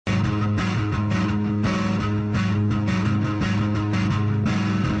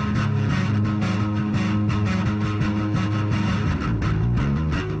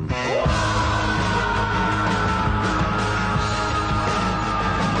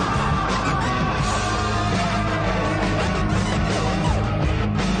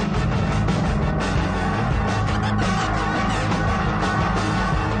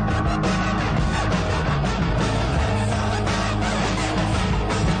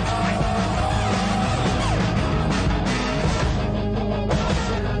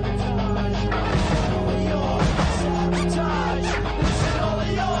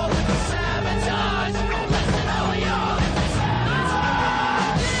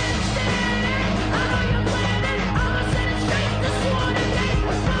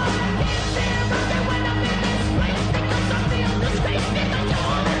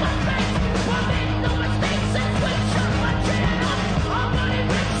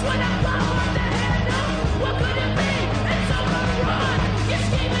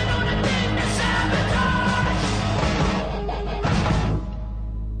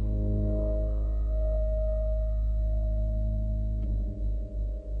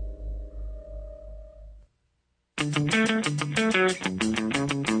This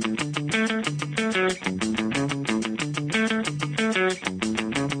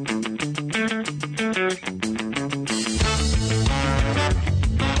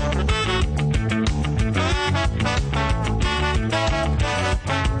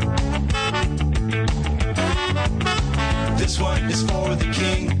one is for the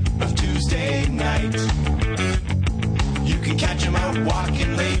king of Tuesday night. You can catch him out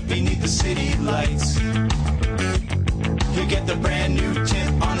walking late beneath the city lights. He'll get the brand new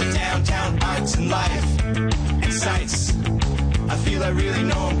tip on the downtown arts and life and sights. I feel I really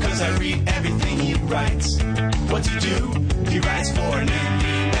know him cause I read everything he writes. What's he do? He writes for an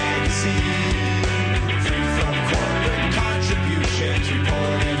indie magazine, free from corporate contributions,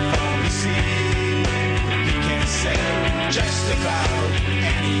 reporting from the scene. He can say just about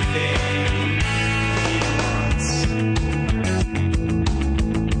anything he wants.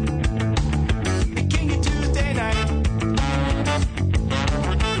 The king of Tuesday night.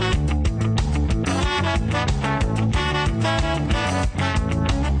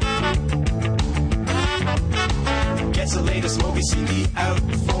 Gets the latest movie CD out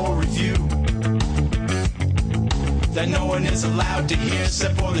for review that no one is allowed to hear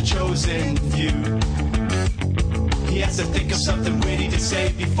except for the chosen few. He has to think of something witty to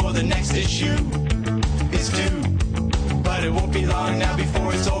say before the next issue is due. But it won't be long now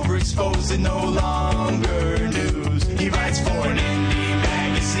before it's overexposed and no longer news. He writes for an indie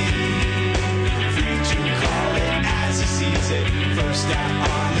magazine, free to call it as he sees it. First out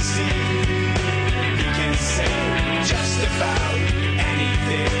on the scene, he can say just about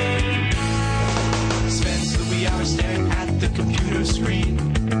anything. Spends the wee hours staring at the computer screen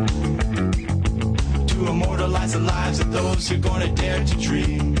to immortalize the lives of those who're gonna dare to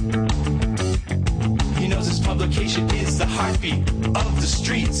dream. He knows his publication is the heartbeat of the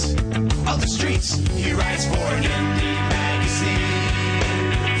streets, of the streets. He writes for an indie magazine,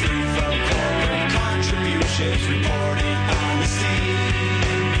 free from corporate contributions, reporting on the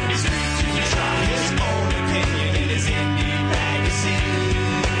scene. He's free to try his own opinion in his indie magazine.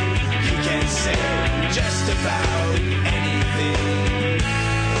 He can say just about anything.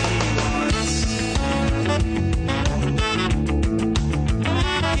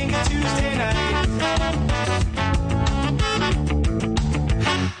 Tuesday night.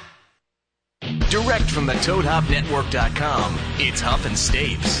 Direct from the ToadHopNetwork.com, it's Huff and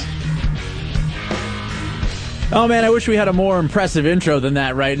Stapes. Oh, man, I wish we had a more impressive intro than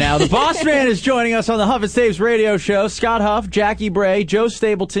that right now. The Boss Man is joining us on the Huff and Stapes radio show. Scott Huff, Jackie Bray, Joe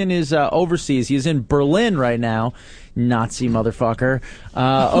Stapleton is overseas. He's in Berlin right now. Nazi motherfucker.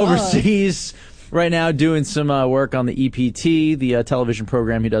 Overseas right now doing some work on the EPT, the television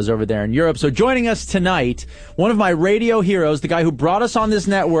program he does over there in Europe. So joining us tonight, one of my radio heroes, the guy who brought us on this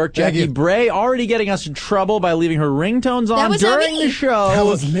network, Jackie Bray, already getting us in trouble by leaving her ringtones on during the show. That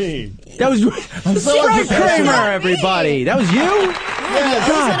was me. That was Frank Kramer, everybody. That was you? Yeah,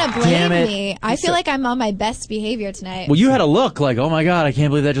 God damn it. Me. I feel like I'm on my best behavior tonight. Well, you had a look like, oh my God, I can't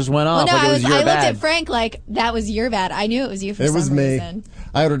believe that just went off. Well, no, like it was your I bad. looked at Frank like that was your bad. I knew it was you for some reason. It was me.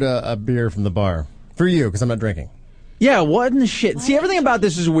 I ordered a beer from the bar. For you, because I'm not drinking. Yeah, what in the shit? See, everything about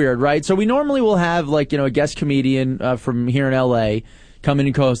this is weird, right? So we normally will have, like, a guest comedian from here in L.A. come in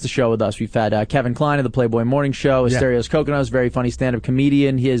and co-host the show with us. We've had Kevin Klein of the Playboy Morning Show, Asterios Kokonos, very funny stand-up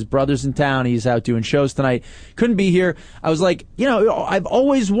comedian. His brother's in town. He's out doing shows tonight. Couldn't be here. I was like, I've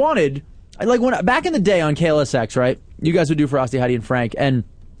always wanted, back in the day on KLSX, right? You guys would do Frosty, Heidi, and Frank, and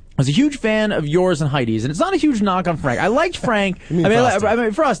I was a huge fan of yours and Heidi's, and it's not a huge knock on Frank. I liked Frank.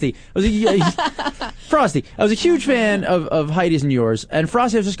 Frosty. Frosty. I was a huge fan of Heidi's and yours, and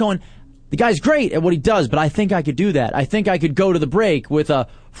Frosty, I was just going, the guy's great at what he does, but I think I could do that. I think I could go to the break with a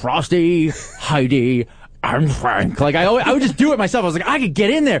Frosty, Heidi, and Frank. Like, I would just do it myself. I was like, I could get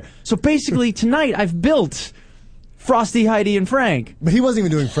in there. So basically, tonight, I've built Frosty, Heidi, and Frank. But he wasn't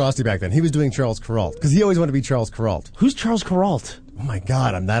even doing Frosty back then. He was doing Charles Kuralt, because he always wanted to be Charles Kuralt. Who's Charles Kuralt? Oh, my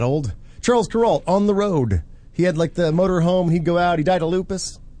God, I'm that old. Charles Kuralt, on the road. He had, like, the motor home. He'd go out. He died of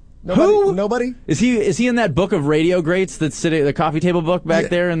lupus. Who? Nobody? Is he in that book of radio greats that's sitting, the coffee table book back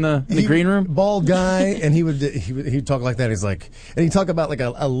there in the green room? Bald guy, and he'd talk like that. He's like, and he'd talk about like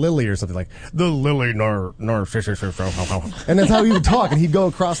a lily or something, like the lily and that's how he would talk. And he'd go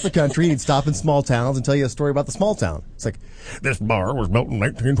across the country, and he'd stop in small towns and tell you a story about the small town. It's like, this bar was built in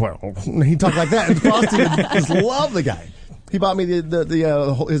 1912. And he'd talk like that, and Frosty would just love the guy. He bought me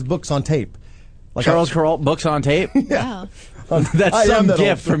his books on tape. Like Charles Kuralt books on tape? Yeah. That's some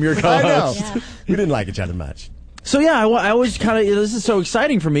gift from your co-host. I know. Yeah. We didn't like each other much. So yeah, I was kind of, this is so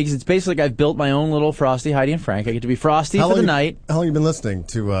exciting for me because it's basically like I've built my own little Frosty, Heidi, and Frank. I get to be Frosty for the night. How long have you been listening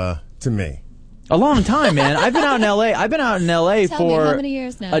to me? A long time, man. I've been out in L.A. Tell me, how for many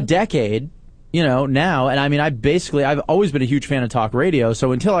years now? a decade, now. And I mean, I've always been a huge fan of talk radio.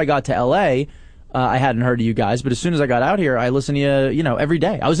 So until I got to L.A., I hadn't heard of you guys. But as soon as I got out here, I listened to you, every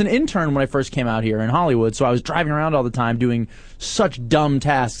day. I was an intern when I first came out here in Hollywood. So I was driving around all the time doing such dumb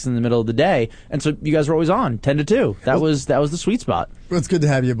tasks in the middle of the day. And so you guys were always on 10 to 2. That was the sweet spot. Well, it's good to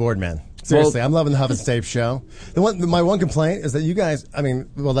have you aboard, man. Seriously, I'm loving the Huff and Stave show. My one complaint is that you guys,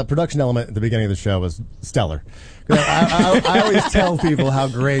 that production element at the beginning of the show was stellar. I always tell people how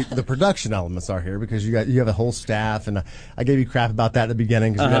great the production elements are here because you have a whole staff, and I gave you crap about that at the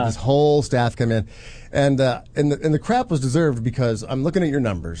beginning because you had this whole staff come in, and the crap was deserved because I'm looking at your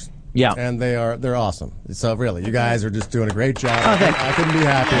numbers. Yeah, and they're awesome. So really, you guys are just doing a great job. I couldn't be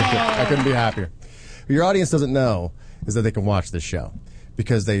happier. I couldn't be happier. What your audience doesn't know is that they can watch this show,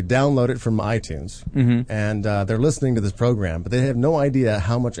 because they download it from iTunes, and they're listening to this program, but they have no idea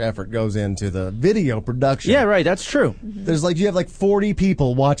how much effort goes into the video production. Yeah, right, that's true. You have 40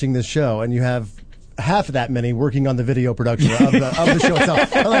 people watching this show, and you have half of that many working on the video production of the show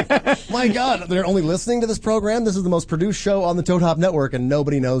itself. I'm like, my God, they're only listening to this program? This is the most produced show on the Toad Hop Network, and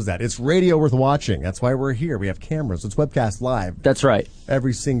nobody knows that. It's radio worth watching. That's why we're here. We have cameras. It's webcast live. That's right.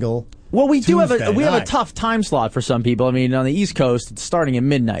 Every single Well, we do have Tuesday we have a night. tough time slot for some people. I mean, on the East Coast, it's starting at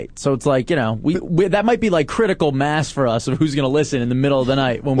midnight, so it's like we that might be like critical mass for us of who's going to listen in the middle of the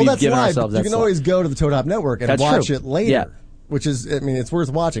night when we've that's given live, ourselves but that you can slot. always go to the Toad Hop Network and That's watch true. it later. Yeah. Which is, it's worth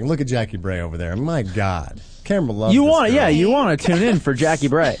watching. Look at Jackie Bray over there. My God. Camera loves You this want, girl. yeah, you want to tune in for Jackie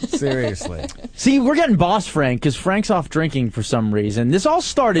Bray. Seriously. See, we're getting Boss Frank because Frank's off drinking for some reason. This all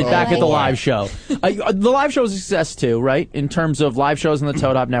started back at the boy. live show. The live show is a success too, right? In terms of live shows on the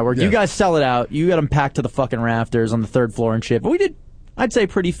Toad Hop Network, Yeah. you guys sell it out. You got them packed to the fucking rafters on the third floor and shit. But we did, I'd say,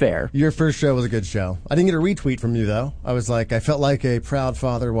 pretty fair. Your first show was a good show. I didn't get a retweet from you, though. I felt like a proud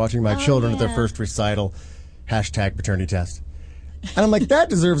father watching my children at their first recital. #paternity test. And I'm like, that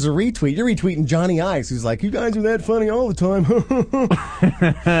deserves a retweet. You're retweeting Johnny Ice, who's like, you guys are that funny all the time.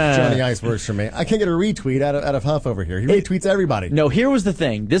 Johnny Ice works for me. I can't get a retweet out of Huff over here. He retweets everybody. No, here was the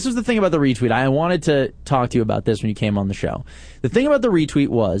thing. This was the thing about the retweet. I wanted to talk to you about this when you came on the show. The thing about the retweet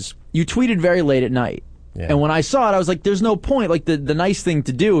was you tweeted very late at night. Yeah. And when I saw it, I was like, there's no point. Like, the nice thing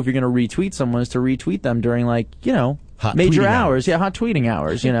to do if you're going to retweet someone is to retweet them during, Hot major tweeting hours. Yeah, hot tweeting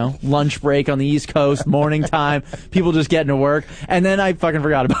hours, lunch break on the East Coast, morning time, people just getting to work. And then I fucking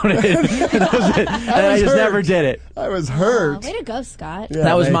forgot about it. That was it. And I just never did it. I was hurt. Way to go, Scott. Yeah,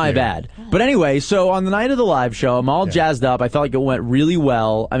 That was thank my you. bad. But anyway, so on the night of the live show, I'm all jazzed up. I felt like it went really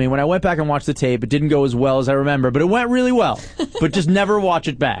well. I mean, when I went back and watched the tape, it didn't go as well as I remember, but it went really well. But just never watch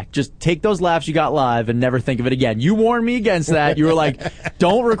it back. Just take those laughs you got live and never think of it again. You warned me against that. You were like,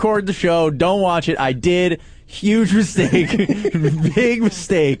 don't record the show. Don't watch it. I did. Huge mistake. Big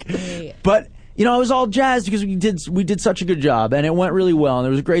mistake. But I was all jazzed because we did such a good job, and it went really well, and there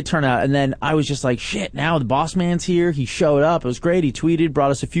was a great turnout. And then I was just like, shit, now the boss man's here. He showed up. It was great. He tweeted,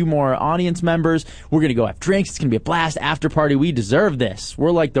 brought us a few more audience members. We're going to go have drinks. It's going to be a blast. After party. We deserve this.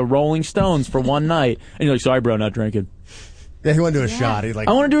 We're like the Rolling Stones for one night. And you're like, sorry, bro, not drinking. Yeah, he wanted to do a shot. He's like,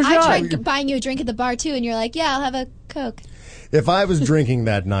 I want to do a I shot. tried buying you a drink at the bar, too, and you're like, yeah, I'll have a Coke. if I was drinking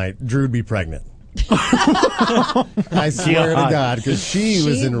that night, Drew would be pregnant. I swear to God, because she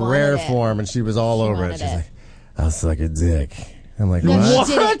was in wanted rare it. form and she was all over it. wanted She's it. like, I'll suck a dick. I'm like, No, what?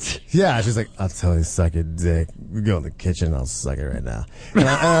 she didn't. Yeah, she's like, I'll totally suck a dick. We go in the kitchen and I'll suck it right now. And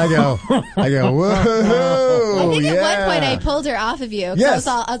I go, whoa, I think yeah. at one point I pulled her off of you. 'Cause Yes.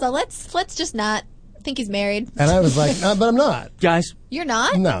 I was like, let's just not. I think he's married. And I was like, but I'm not. Guys, You're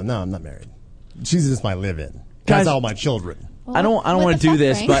not? No, I'm not married. She's just my live-in. Guys- That's all my children. Well, I don't what want the to do fuck,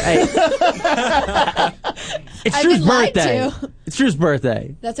 this, Frank? but hey. It's I've Drew's been lied birthday. to. It's Drew's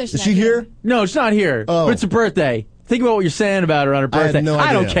birthday. That's what she's Is not she here? No, it's not here. Oh. But it's a birthday. Think about what you're saying about her on her I had birthday. no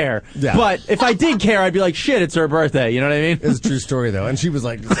I don't idea. care. Yeah. But if I did care, I'd be like, shit, it's her birthday. You know what I mean? It's a true story, though. And she was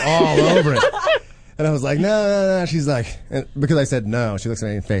like, just all over it. And I was like, no. She's like, and because I said no, she looks at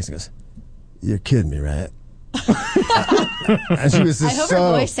me in the face and goes, you're kidding me, right? And she was I just hope so.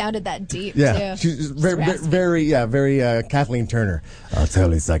 her voice sounded that deep, Yeah, too. she's Just very, raspy. very Kathleen Turner. I'll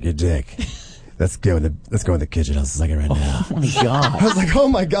totally suck your dick. Let's go in the kitchen. I'll suck it right now. Oh, my God. I was like, oh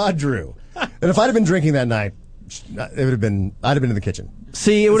my God, Drew. And if I'd have been drinking that night, I'd have been in the kitchen.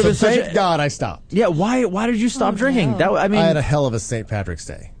 See, it would have So been such thank a... God I stopped. Yeah, why did you stop drinking? no. I mean... I had a hell of a St. Patrick's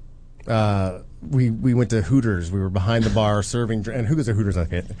Day. We went to Hooters. We were behind the bar serving, and who goes to Hooters?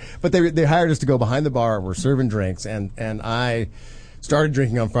 Okay, but they hired us to go behind the bar. We're serving drinks, and I started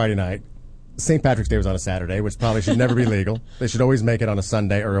drinking on Friday night. St. Patrick's Day was on a Saturday, which probably should never be legal. They should always make it on a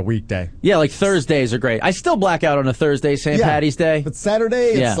Sunday or a weekday. Yeah, like Thursdays are great. I still black out on a Thursday, St. Patty's Day. But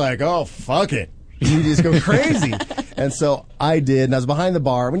Saturday, Yeah. it's like, oh, fuck it. You just go crazy. And so I did, and I was behind the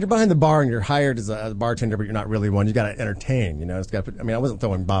bar. When you're behind the bar and you're hired as a bartender, but you're not really one, you got to entertain, you know. It's got. I wasn't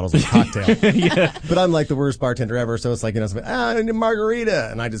throwing bottles of cocktail. Yeah. But I'm like the worst bartender ever, so it's like, you know, I need a margarita.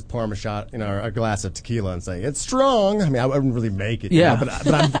 And I just pour him a shot, you know, a glass of tequila and say, it's strong. I mean, I wouldn't really make it. Yeah. You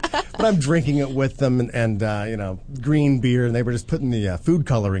know, but I'm drinking it with them and you know, green beer, and they were just putting the food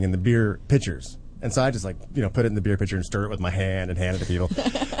coloring in the beer pitchers. And so I just, like, you know, put it in the beer pitcher and stir it with my hand and hand it to people.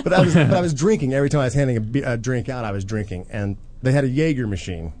 But I was drinking. Every time I was handing a drink out, I was drinking. And they had a Jaeger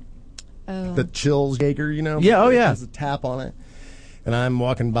machine that chills Jaeger, you know? Yeah, oh, yeah. It has a tap on it. And I'm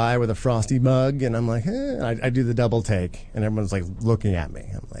walking by with a frosty mug, and I'm like, and I do the double take. And everyone's, like, looking at me.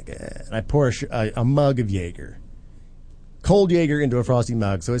 I'm like, And I pour a mug of Jaeger. Cold Jaeger into a frosty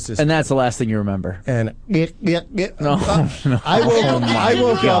mug, so it's just... And that's the last thing you remember. And No. I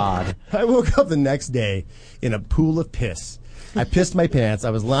woke up the next day in a pool of piss. I pissed my pants. I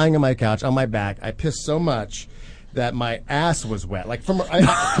was lying on my couch on my back. I pissed so much that my ass was wet. Like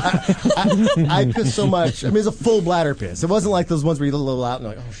I pissed so much. I mean, it was a full bladder piss. It wasn't like those ones where you let a little out and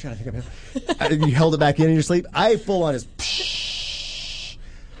you're like, oh shit, I think I'm pissed. You held it back in your sleep. I full on just...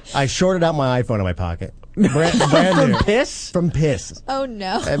 I shorted out my iPhone in my pocket. Brand new. From piss? From piss. Oh,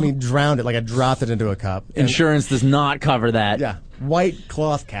 no. I mean, drowned it. Like, I dropped it into a cup. Insurance does not cover that. Yeah. White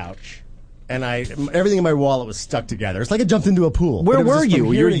cloth couch. And everything in my wallet was stuck together. It's like I jumped into a pool. Where were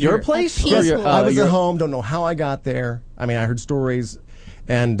you? Your place? Yes, I was at home. Don't know how I got there. I mean, I heard stories.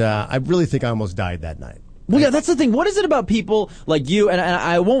 And I really think I almost died that night. Well, yeah, that's the thing. What is it about people like you? And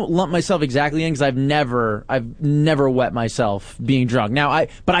I won't lump myself exactly in because I've never wet myself being drunk. Now,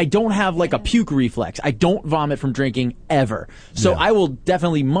 but I don't have like a puke reflex. I don't vomit from drinking ever. So I will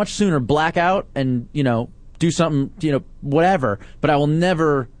definitely much sooner black out and, you know, do something, you know, whatever. But I will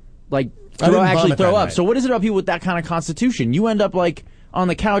never like throw up. Night. So what is it about people with that kind of constitution? You end up like on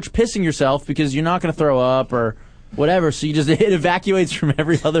the couch pissing yourself because you're not going to throw up or whatever, so it evacuates from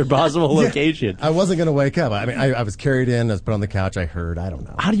every other possible location. I wasn't going to wake up. I mean, I was carried in, I was put on the couch, I heard, I don't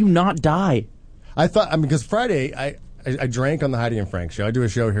know. How do you not die? I thought, because Friday, I drank on the Heidi and Frank show. I do a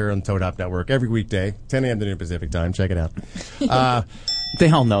show here on Toad Hop Network every weekday, 10 a.m. to noon Pacific time. Check it out. They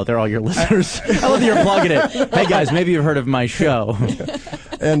all know. They're all your listeners. I love that you're plugging it. Hey, guys, maybe you've heard of my show.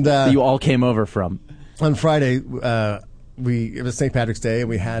 And that you all came over from. On Friday, it was St. Patrick's Day, and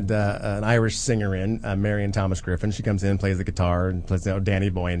we had an Irish singer in, Marion Thomas Griffin. She comes in, plays the guitar, and plays Danny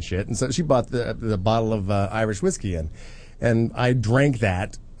Boy and shit. And so she bought the bottle of Irish whiskey in. And I drank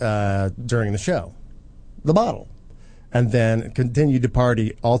that during the show, the bottle. And then continued to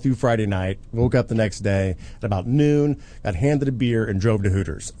party all through Friday night, woke up the next day at about noon, got handed a beer, and drove to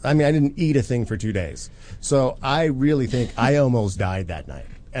Hooters. I mean, I didn't eat a thing for 2 days. So I really think I almost died that night.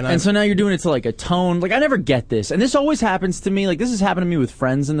 And so now you're doing it to like atone. Like, I never get this. And this always happens to me. Like, this has happened to me with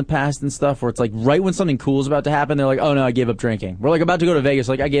friends in the past and stuff where it's like right when something cool is about to happen, they're like, oh no, I gave up drinking. We're like about to go to Vegas.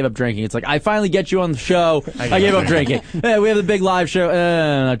 Like, I gave up drinking. It's like, I finally get you on the show. I gave up drinking. Hey, we have the big live show.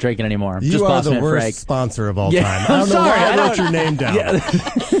 I'm not drinking anymore. You Just are the Bossman worst Frank. sponsor of all time. I I'm don't know sorry. why I wrote your name down. Yeah.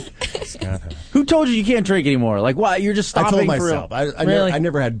 Who told you can't drink anymore? Like, what? You're just stopping I told for myself. real? I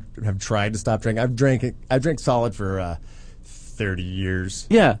never have tried to stop drinking. I've drank solid for 30 years.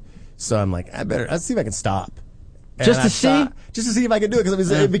 Yeah. So I'm like, let's see if I can stop. Just to see? Just to see if I can do it,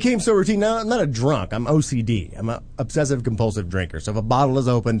 because it became so routine. Now, I'm not a drunk. I'm OCD. I'm an obsessive-compulsive drinker. So if a bottle is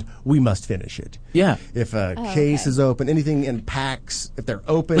opened, we must finish it. Yeah. If a case is open, anything in packs, if they're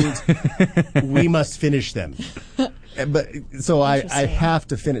opened, we must finish them. But so I have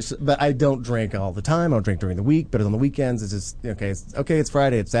to finish. But I don't drink all the time. I'll drink during the week. But on the weekends, it's just, it's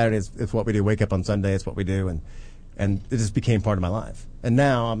Friday, it's Saturday, it's what we do. Wake up on Sunday, it's what we do. And it just became part of my life. And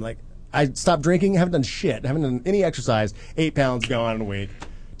now I'm like, I stopped drinking, haven't done shit, haven't done any exercise, 8 pounds gone in a week,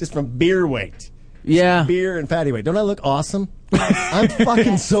 just from beer weight. Yeah. Beer and fatty weight. Don't I look awesome? I'm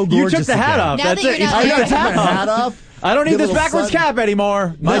fucking so gorgeous. You took the hat again. off. Now That's that it. you're You not took there. the I took my hat off. I don't need Get a this little backwards sun. cap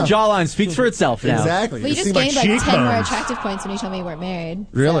anymore. My No. jawline speaks for itself now. Exactly. Well, you See just my gained like 10 more cheekbones. attractive points when you told me you weren't married.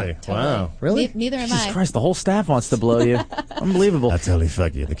 Really? So, totally. Wow. Really? Neither am Jesus I. Christ, the whole staff wants to blow you. Unbelievable. I'll totally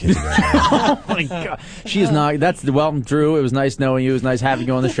fuck you in the kitchen right now. Oh my God. She is not. Drew, it was nice knowing you. It was nice having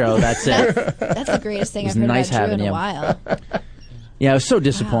you on the show. That's it. That's the greatest thing It I've was heard nice about Drew having in a you. while. Yeah, I was so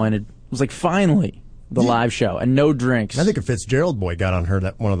disappointed. It was like, finally, the live show and no drinks. I think a Fitzgerald boy got on her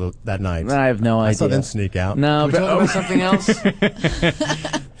that night. I have no idea. I saw them sneak out. No, We're talking about something else?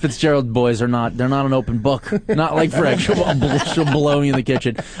 Fitzgerald boys are not. They're not an open book. Not like Frank. She'll blow you in the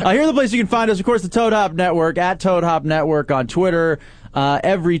kitchen. Here's the place you can find us. Of course, the Toad Hop Network, at Toad Hop Network on Twitter.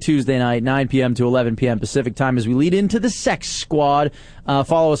 every Tuesday night, 9 p.m. to 11 p.m. Pacific time as we lead into the Sex Squad.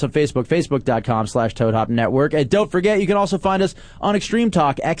 Follow us on Facebook, facebook.com/ToadHopNetwork. And don't forget, you can also find us on Extreme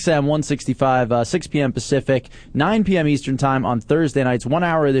Talk, XM 165, 6 p.m. Pacific, 9 p.m. Eastern time on Thursday nights. 1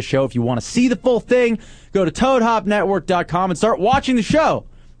 hour of the show. If you want to see the full thing, go to ToadHopNetwork.com and start watching the show.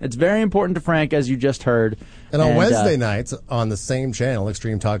 It's very important to Frank, as you just heard. And on Wednesday nights, on the same channel,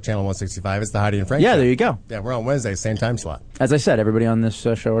 Extreme Talk Channel 165, it's the Heidi and Frank show. There you go. Yeah, we're on Wednesday, same time slot. As I said, everybody on this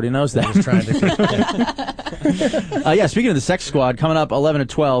show already knows that. Just trying to speaking of the Sex Squad, coming up 11 to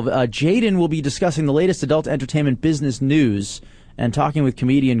 12, Jaden will be discussing the latest adult entertainment business news and talking with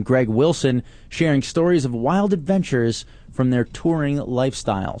comedian Greg Wilson, sharing stories of wild adventures from their touring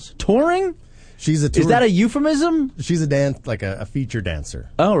lifestyles. Touring? She's a tour. Is that a euphemism? She's a dance, like a feature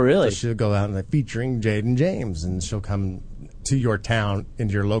dancer. Oh, really? So she'll go out and featuring Jaden James, and she'll come to your town,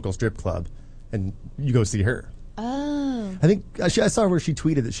 into your local strip club, and you go see her. Oh. I think I saw where she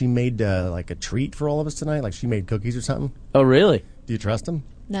tweeted that she made like a treat for all of us tonight, like she made cookies or something. Oh, really? Do you trust him?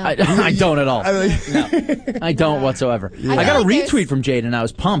 No. I don't at all. No, I don't whatsoever. Yeah. I got a like retweet from Jaden, and I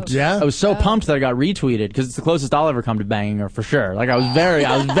was pumped. Yeah? I was so pumped that I got retweeted because it's the closest I'll ever come to banging her for sure. Like I was very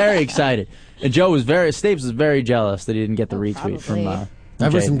excited, and Stapes was very jealous that he didn't get the retweet from. Probably.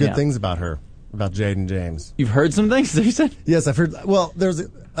 I've heard some good yeah. things about her, about Jaden James. You've heard some things, you said? Yes, I've heard. Well,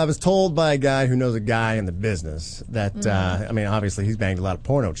 I was told by a guy who knows a guy in the business that, I mean, obviously he's banged a lot of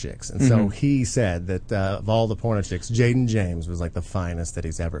porno chicks. And so he said that of all the porno chicks, Jaden James was like the finest that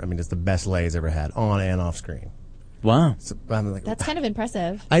he's ever, I mean, it's the best lay he's ever had on and off screen. Wow. So I'm like, That's kind of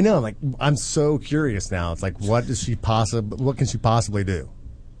impressive. I know. I'm so curious now. It's like, what can she possibly do?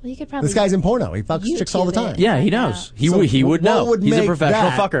 Well, you could probably. This guy's in porno. He fucks chicks all the time. Yeah, he knows. Yeah. He would know. He's a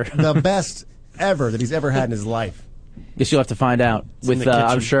professional fucker. The best ever that he's ever had in his life. Guess you'll have to find out. With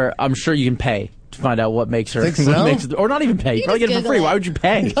I'm sure you can pay to find out what makes her. Think so? Or not even pay. You probably get it for free. Why would you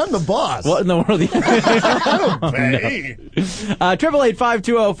pay? I'm the boss. What in the world? I don't pay.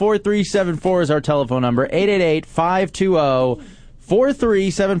 888-520-4374 is our telephone number.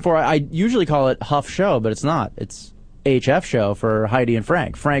 888-520-4374. I usually call it Huff Show, but it's not. It's HF Show for Heidi and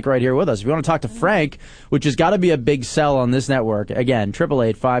Frank. Frank right here with us. If you want to talk to Frank, which has got to be a big sell on this network, again,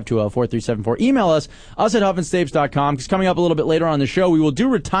 888-520-4374. Email us at huffandstapes.com, because coming up a little bit later on the show, we will do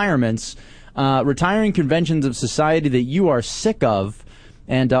retirements, retiring conventions of society that you are sick of.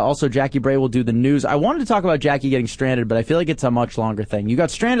 And also, Jackie Bray will do the news. I wanted to talk about Jackie getting stranded, but I feel like it's a much longer thing. You got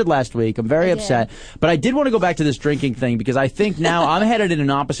stranded last week. I'm very upset. But I did want to go back to this drinking thing, because I think now I'm headed in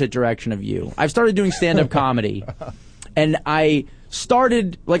an opposite direction of you. I've started doing stand-up comedy. And I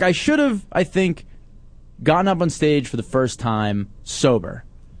started, like, I should have, I think, gotten up on stage for the first time sober.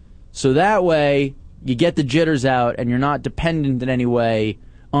 So that way, you get the jitters out, and you're not dependent in any way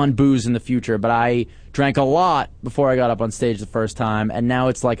on booze in the future. But I drank a lot before I got up on stage the first time, and now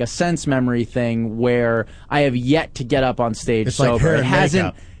it's like a sense memory thing where I have yet to get up on stage it's sober. Like hair it and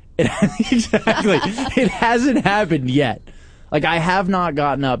hasn't. Exactly. It hasn't happened yet. Like, I have not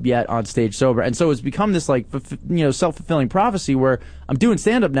gotten up yet on stage sober. And so it's become this, like, self-fulfilling prophecy where I'm doing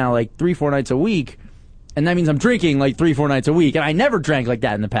stand-up now, like, 3-4 nights a week. And that means I'm drinking, like, 3-4 nights a week. And I never drank like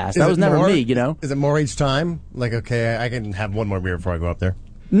that in the past. That was never me, you know? Is it more each time? Like, okay, I can have one more beer before I go up there.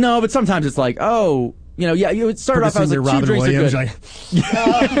 No, but sometimes it's like, oh, you start off, I was like, Robin 2 drinks Williams, are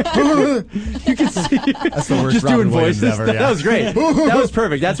good. You can see. That's the worst Just Robin doing Williams voices. ever. Yeah. That was great. That was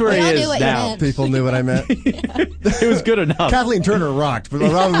perfect. That's where We he all knew is what you now. meant. People knew what I meant. It was good enough. Kathleen Turner rocked, but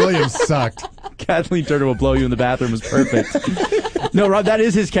Robin Williams sucked. Kathleen Turner will blow you in the bathroom was perfect. No, Rob, that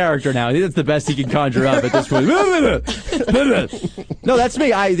is his character now. I think that's the best he can conjure up at this point. No, that's me.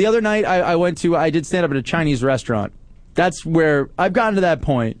 The other night I did stand up at a Chinese restaurant. That's where I've gotten to that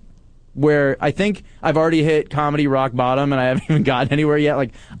point where I think I've already hit comedy rock bottom and I haven't even gotten anywhere yet.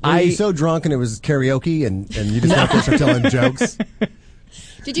 Like, Were you so drunk and it was karaoke and you just got to start telling jokes?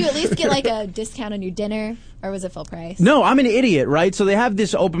 Did you at least get like a discount on your dinner, or was it full price? No, I'm an idiot, right? So they have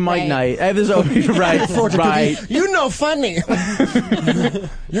this open mic night. I have this open right. You know funny.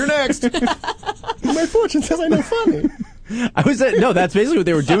 You're next. My fortune says I know funny. No, that's basically what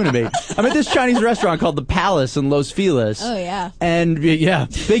they were doing to me. I'm at this Chinese restaurant called The Palace in Los Feliz. Oh, yeah. And, yeah,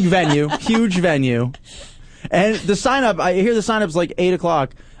 big venue, huge venue. And the sign-up, I hear the sign-up's like 8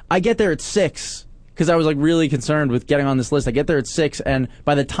 o'clock. I get there at 6 because I was like really concerned with getting on this list. I get there at 6, and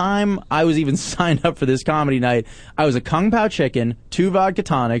by the time I was even signed up for this comedy night, I was a Kung Pao chicken, 2 vodka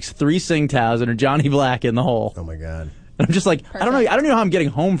tonics, 3 Tsingtaos, and a Johnny Black in the hole. Oh, my God. And I'm just like, I don't know how I'm getting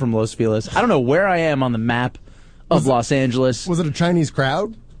home from Los Feliz. I don't know where I am on the map of Los Angeles. Was it a Chinese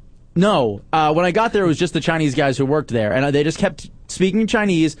crowd? No. When I got there, it was just the Chinese guys who worked there. And they just kept speaking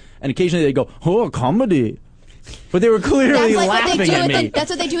Chinese, and occasionally they'd go, oh, comedy. But they were clearly That's like what laughing they do at me. that's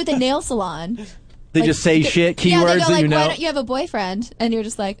what they do at the nail salon. They just say shit, keywords yeah, they go, that like, you know. Why don't you have a boyfriend? And you're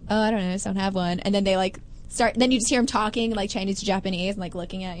just like, oh, I don't know, I just don't have one. And then they like start. Then you just hear them talking like Chinese to Japanese and like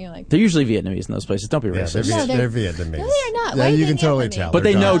looking at you like. They're usually Vietnamese in those places. Don't be Yeah, racist. they're Vietnamese. No, they're not. Yeah, Why are you they can totally Vietnamese? tell. But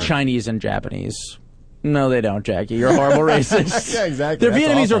they They're know not. Chinese and Japanese. No, they don't, Jackie. You're a horrible racist. Yeah, exactly. They're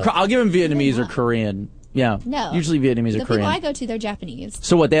That's Vietnamese awful. I'll give them Vietnamese No, or Korean. Yeah. No. Usually Vietnamese The or Korean. people I go to, they're Japanese.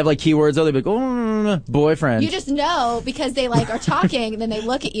 So what? They have like keywords. Oh, they're like, boyfriend. You just know because they like are talking, and then they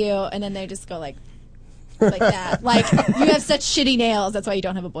look at you, and then they just go like that. Like you have such shitty nails. That's why you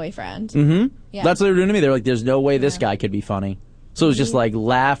don't have a boyfriend. Mm-hmm. Yeah. That's what they were doing to me. They're like, there's no way this guy could be funny. So it was just like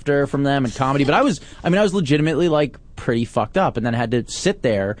laughter from them and comedy. But I was legitimately like pretty fucked up, and then I had to sit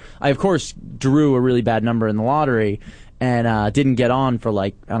there. I of course drew a really bad number in the lottery. And didn't get on for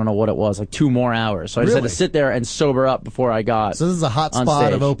like, I don't know what it was, like 2 more hours. So I just had Really? to sit there and sober up before I got. So this is a hot on spot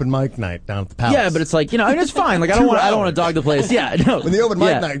stage. of open mic night down at the Palace. Yeah, but it's like, I mean, it's fine. Like I don't want to dog the place. Yeah, no. when the open mic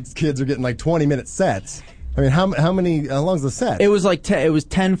Yeah. night kids are getting like 20-minute sets. I mean, how long's the set? It was like it was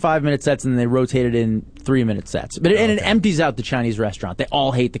 10 5-minute sets, and then they rotated in 3-minute sets. But and it empties out the Chinese restaurant. They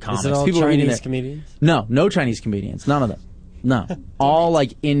all hate the comics. Is it all People are eating Chinese there. comedians? No Chinese comedians. None of them. No. All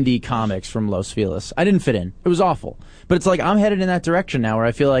like indie comics from Los Feliz. I didn't fit in. It was awful. But it's like I'm headed in that direction now where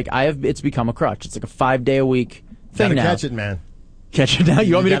I feel like it's become a crutch. It's like a 5-day-a-week thing Gotta now. catch it, man. Catch it now?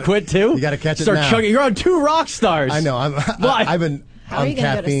 You want me to gotta- quit too? you gotta catch it Start now. chugging. You're on 2 rock stars. I know. Why? I've been How are on you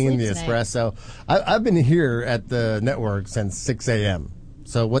gonna go to caffeine, the sleep tonight? espresso. I've been here at the network since 6 a.m.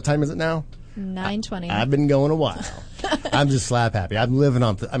 So what time is it now? 9:20. I've been going a while. I'm just slap happy. I'm living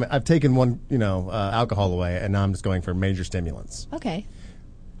on. I mean, I've taken one, alcohol away, and now I'm just going for major stimulants. Okay.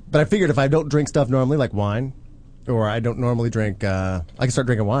 But I figured if I don't drink stuff normally, like wine, or I don't normally drink, I can start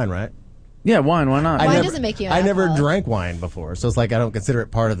drinking wine, right? Yeah, wine. Why not? Wine doesn't make you an I never alcoholic. drank wine before, so it's like I don't consider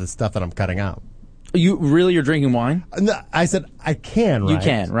it part of the stuff that I'm cutting out. You're drinking wine? No, I said I can, right? You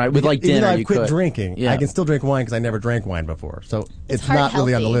can, right? With, like, Even dinner, though I you quit could. drinking, Yeah. I can still drink wine because I never drank wine before. So it's heart not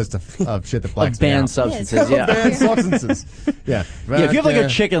really on the healthy. list of shit that blacks me Banned out. substances, yeah. Banned substances. Yeah. Yeah, if you have like a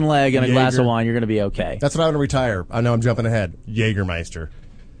Vodka, chicken leg and a glass of Jaeger. wine, you're going to be okay. That's what I want to retire. I know I'm jumping ahead. Jägermeister.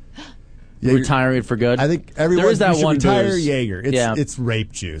 Jaeger- Retiring for good. I think everyone there is that should one retire booze. Jaeger. It's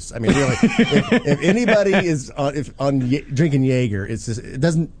rape juice. I mean, really, if anybody is drinking Jaeger, it's just it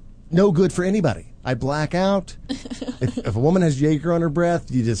doesn't no good for anybody. I black out. If a woman has Jaeger on her breath,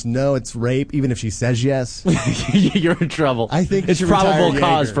 you just know it's rape, even if she says yes. You're in trouble. I think you it's should probable retire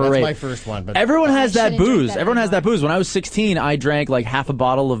cause Jaeger. for That's rape. my first one, but Everyone has that shouldn't drink booze. that Everyone has that anymore. booze. When I was 16, I drank like half a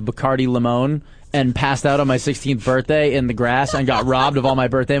bottle of Bacardi Limon and passed out on my 16th birthday in the grass and got robbed of all my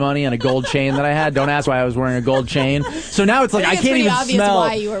birthday money and a gold chain that I had. Don't ask why I was wearing a gold chain. So now it's like I it's can't pretty even obvious smell.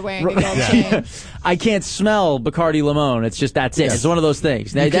 why you were wearing a gold chain. I can't smell Bacardi Limon. It's just that's it. Yes. It's one of those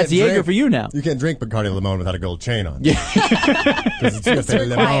things. Now, You that's can't Jaeger drink- for you now. You can't drink Bacardi Limon without a gold chain on. Yeah. It's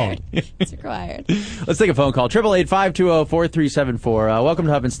Required. It's required. Let's take a phone call. 888-520-4374. Welcome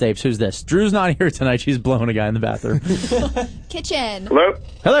to Huff and Stapes. Who's this? Drew's not here tonight. She's blowing a guy in the bathroom. Kitchen. Hello?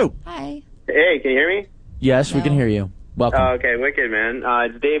 Hello. Hi. Hey, can you hear me? Yes, we No. can hear you. Welcome. Okay, wicked, man.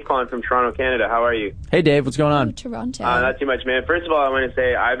 It's Dave calling from Toronto, Canada. How are you? Hey, Dave. What's going Oh, on? Toronto. Not too much, man. First of all, I want to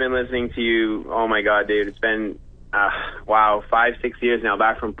say I've been listening to you. Oh, my God, dude. It's been, 5-6 years now,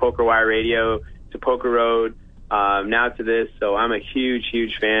 back from Poker Wire Radio to Poker Road, now to this. So I'm a huge,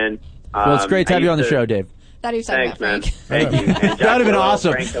 huge fan. Well, it's great to have you on the show, Dave. Thought he was talking Thanks, about man. Frank. Thank you. And Jack, That would have been hello.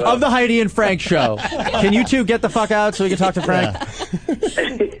 awesome. Frank, hello. Of the Heidi and Frank show. Can you two get the fuck out so we can talk to Frank?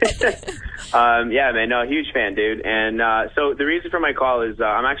 Yeah, man. No, huge fan, dude. And so the reason for my call is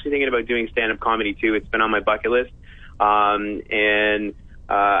I'm actually thinking about doing stand-up comedy, too. It's been on my bucket list. And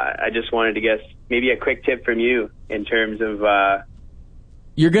I just wanted to guess maybe a quick tip from you in terms of...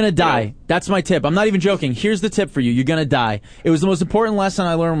 You're going to die. That's my tip. I'm not even joking. Here's the tip for you. You're going to die. It was the most important lesson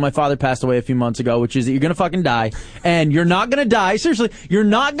I learned when my father passed away a few months ago, which is that you're going to fucking die. And you're not going to die. Seriously, you're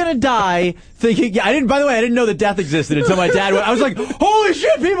not going to die thinking... Yeah, by the way, I didn't know that death existed until my dad went. I was like, holy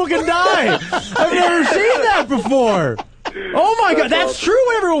shit, people can die. I've never seen that before. Oh my God, that's true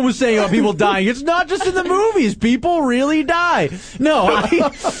what everyone was saying about people dying. It's not just in the movies. People really die. No,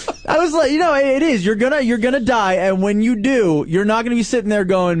 I was like, it is. You're gonna die, and when you do, you're not gonna be sitting there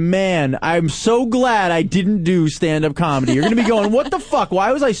going, man, I'm so glad I didn't do stand-up comedy. You're gonna be going, what the fuck?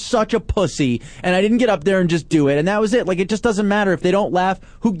 Why was I such a pussy? And I didn't get up there and just do it, and that was it. Like, it just doesn't matter. If they don't laugh,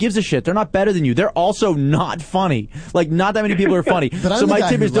 who gives a shit? They're not better than you. They're also not funny. Like, not that many people are funny. But I'm So the my guy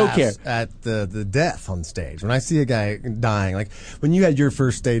tip who is don't laughs care. at the death on stage. When I see a guy dying, like when you had your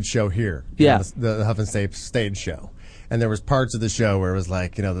first stage show here, Yeah. the Huff and Stapes stage show, and there was parts of the show where it was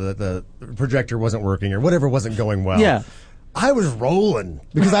like, the projector wasn't working or whatever wasn't going well. Yeah. I was rolling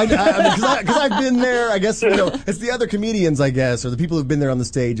because I've been there. I guess it's the other comedians, I guess, or the people who've been there on the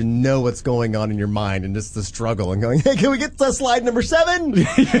stage and know what's going on in your mind and just the struggle and going, hey, can we get to slide number 7?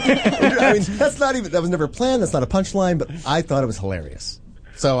 I mean, that was never planned. That's not a punchline, but I thought it was hilarious.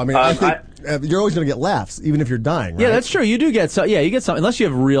 So, I mean, I think you're always going to get laughs, even if you're dying, right? Yeah, that's true. You do get some. Yeah, you get some, unless you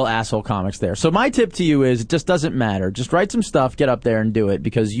have real asshole comics there. So my tip to you is it just doesn't matter. Just write some stuff, get up there and do it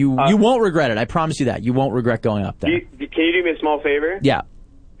because you won't regret it. I promise you that. You won't regret going up there. Can you do me a small favor? Yeah.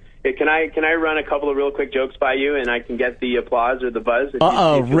 Can I run a couple of real quick jokes by you and I can get the applause or the buzz?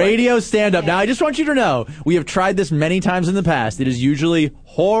 Radio stand-up. Now, I just want you to know, we have tried this many times in the past. It is usually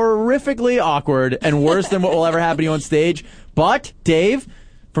horrifically awkward and worse than what will ever happen to you on stage. But, Dave,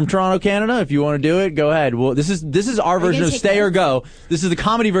 from Toronto, Canada, if you want to do it, go ahead. Well, this is our version of Stay or Go. This is the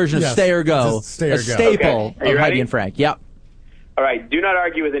comedy version of Stay or Go. Stay or a Go. staple Okay. of Heidi and Frank. Yep. All right. Do not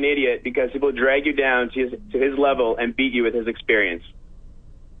argue with an idiot because he will drag you down to his level and beat you with his experience.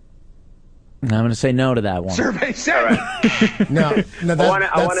 I'm going to say no to that one. Survey said. All right. No,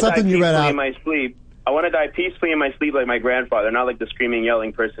 that's something you read out. In my sleep. I want to die peacefully in my sleep like my grandfather, not like the screaming,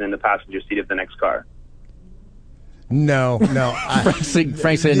 yelling person in the passenger seat of the next car. No.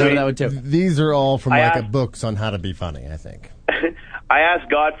 Frank said no to that one, too. These are all from books on how to be funny, I think. I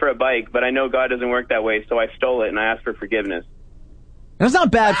asked God for a bike, but I know God doesn't work that way, so I stole it and I asked for forgiveness. That's not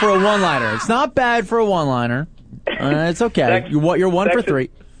bad for a one-liner. It's not bad for a one-liner. It's okay. You're 1 for 3.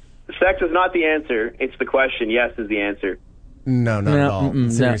 Sex is not the answer. It's the question. Yes is the answer. No, not at all.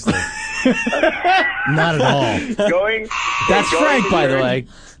 Seriously. Not at all. That's Frank, by the way.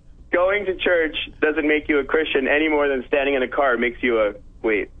 Going to church doesn't make you a Christian any more than standing in a car makes you a...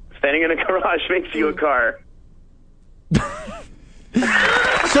 Wait. Standing in a garage makes you a car.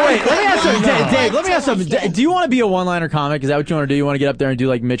 So wait, let me ask something. Dave, let me ask something. Do you want to be a one-liner comic? Is that what you want to do? You want to get up there and do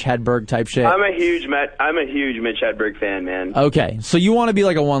like Mitch Hedberg type shit? I'm a huge Mitch Hedberg fan, man. Okay, so you want to be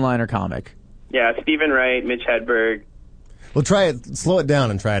like a one-liner comic? Yeah, Stephen Wright, Mitch Hedberg. Well, try it. Slow it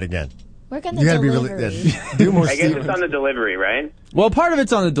down and try it again. Work on the You got to be delivery. really do more. I guess it's on the delivery, right? Well, part of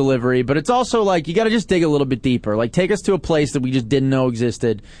it's on the delivery, but it's also like you got to just dig a little bit deeper. Like take us to a place that we just didn't know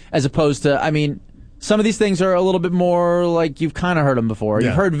existed, as opposed to, I mean, some of these things are a little bit more like you've kind of heard them before. Yeah.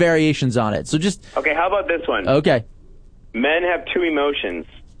 You've heard variations on it. So just Okay, how about this one? okay. Men have two emotions,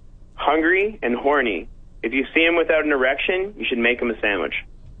 hungry and horny. If you see him without an erection, you should make him a sandwich.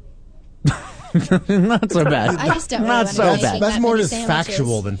 Not so bad. I just don't really Not want so to bad. eat That's that more many just sandwiches.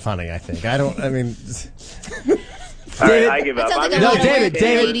 factual than funny, I think. I mean, All right, David- I give up. That sounds like I'm a just lot of David, work,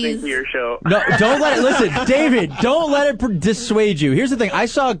 David. listening ladies. to your show. No, don't let it. Listen, David, don't let it dissuade you. Here's the thing. I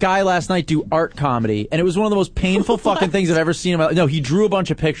saw a guy last night do art comedy, and it was one of the most painful fucking things I've ever seen in my life. No, he drew a bunch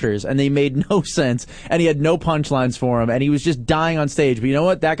of pictures, and they made no sense, and he had no punchlines for him, and he was just dying on stage. But you know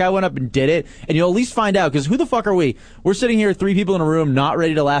what? That guy went up and did it, and you'll at least find out, because who the fuck are we? We're sitting here, 3 people in a room, not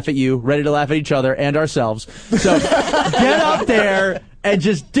ready to laugh at you, ready to laugh at each other and ourselves. So get up there and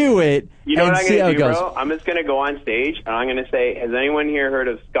just do it. You know and what I'm see how going it to do, goes. bro? I'm just going to go on stage, and I'm going to say, has anyone here heard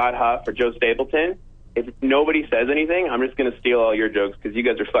of Scott Huff or Joe Stapleton? If nobody says anything, I'm just going to steal all your jokes because you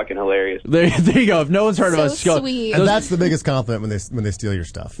guys are fucking hilarious. There you go. If no one's heard of us, So go. sweet. and that's the biggest compliment when they steal your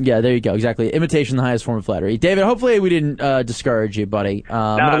stuff. Yeah, there you go. Exactly. Imitation, the highest form of flattery. David, hopefully we didn't discourage you, buddy.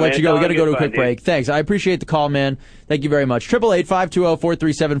 I'm going to let man, you go. We it's got to go to a all quick good fun, break. dude. Thanks. I appreciate the call, man. Thank you very much.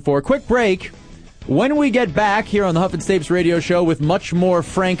 888-520-4374. Quick break. When we get back here on the Huff and Stapes radio show with much more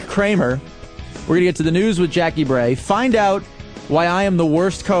Frank Kramer, we're going to get to the news with Jackie Bray. Find out why I am the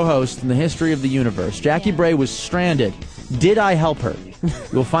worst co-host in the history of the universe. Jackie Bray was stranded. Did I help her?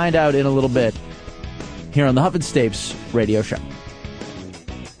 We'll find out in a little bit here on the Huff and Stapes radio show.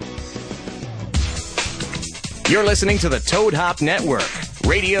 You're listening to the Toad Hop Network,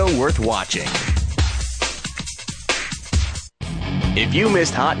 radio worth watching. If you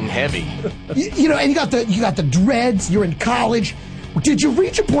missed Hot and Heavy, You know, and you got the dreads. You're in college. Did you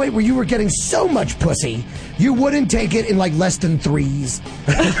reach a point where you were getting so much pussy you wouldn't take it in like less than 3s?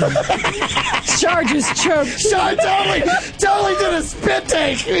 Charges choked. Sean totally did a spit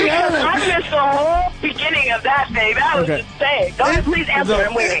take. You heard it. I missed the whole beginning of that, babe. That was Okay. insane. Go ahead, please answer.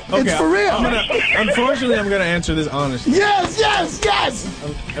 I'm waiting. It's for real. Unfortunately, I'm gonna answer this honestly. Yes.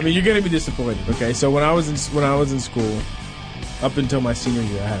 I mean, you're gonna be disappointed. Okay, so when I was in school, up until my senior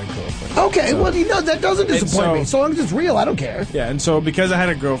year, I had a girlfriend. Okay, So- well, you know, that doesn't disappoint so- me. So long as it's real, I don't care. Yeah, and so because I had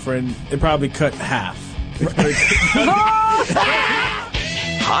a girlfriend, it probably cut half.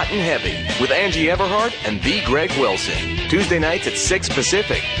 Hot and Heavy with Angie Everhart and the Greg Wilson. Tuesday nights at 6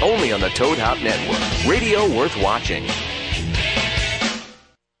 Pacific, only on the Toad Hop Network. Radio worth watching.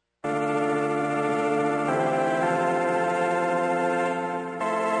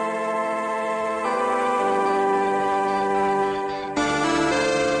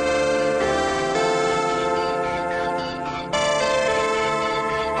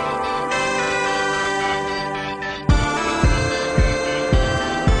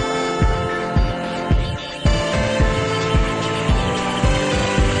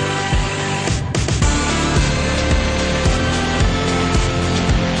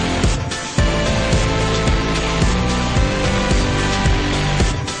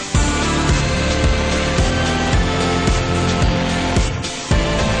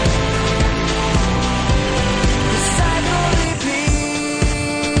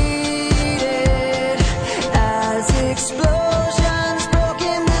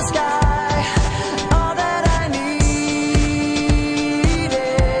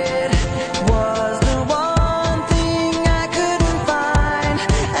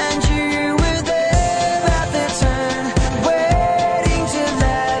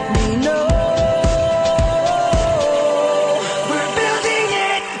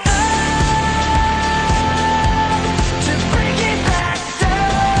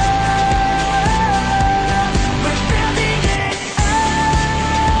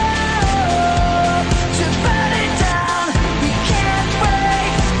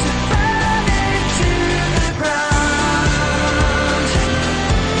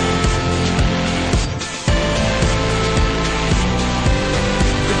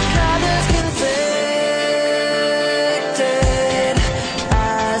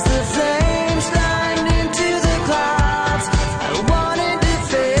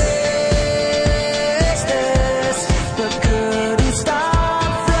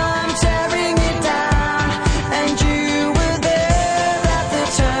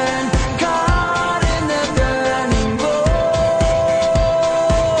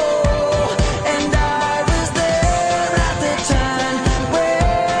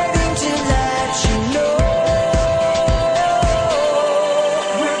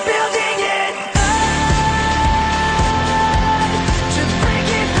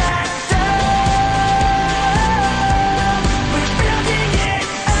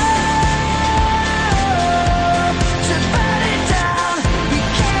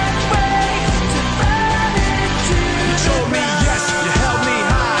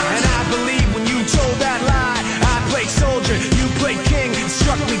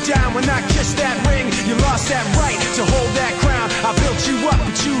 up,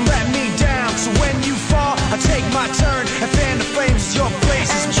 but you let me down. So when you fall, I take my turn and fan the flames your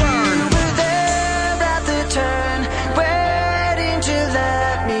places burn. You were there at the turn, waiting to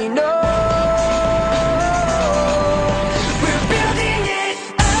let me know. We're building it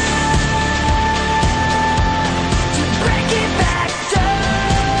up to break it back down.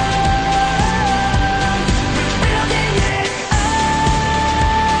 We're building it up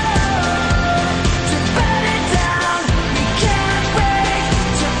to burn it down. We can't wait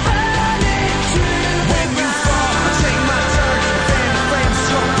to burn it to the When you fall, I take my turn and fan the flames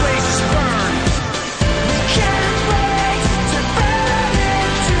your places burn. We can't wait to burn it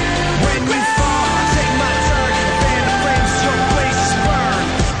to When you fall, I take my turn and fan the flames your places burn.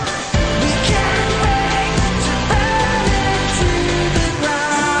 We can't wait to burn it to the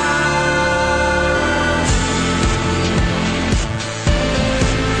ground.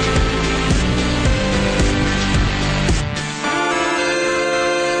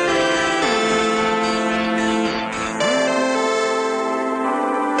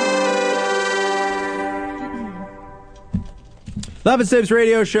 Love and Sips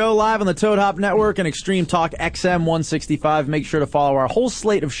Radio Show live on the Toad Hop Network and Extreme Talk XM 165. Make sure to follow our whole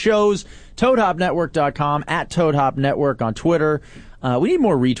slate of shows, ToadHopNetwork.com, at Toad Hop Network on Twitter. We need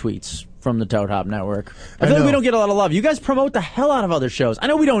more retweets from the Toad Hop Network. I feel like we don't get a lot of love. You guys promote the hell out of other shows. I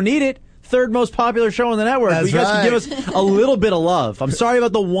know we don't need it. Third most popular show on the network. That's But you guys right. can give us a little bit of love. I'm sorry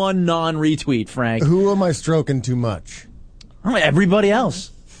about the one non-retweet, Frank. Who am I stroking too much? Everybody else.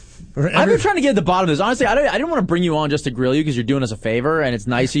 I've been trying to get at the bottom of this. Honestly, I didn't want to bring you on just to grill you because you're doing us a favor and it's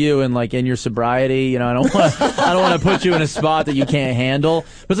nice of you and like in your sobriety, you know, I don't want to put you in a spot that you can't handle.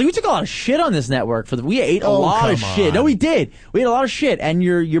 But it's like we took a lot of shit on this network we ate a lot of come shit. on. No, we did. We ate a lot of shit, and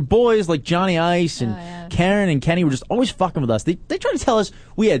your boys like Johnny Ice and Karen and Kenny were just always fucking with us. They tried to tell us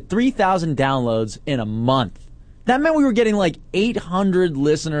we had 3,000 downloads in a month. That meant we were getting like 800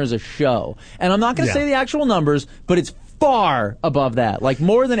 listeners a show. And I'm not going to say the actual numbers, but it's far above that. Like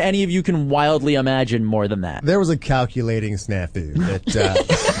more than any of you can wildly imagine more than that. There was a calculating snafu that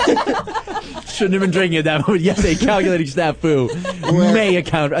Shouldn't have been drinking at that moment. Yes, a calculating snafu may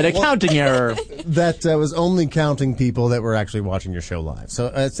account an accounting error. that was only counting people that were actually watching your show live.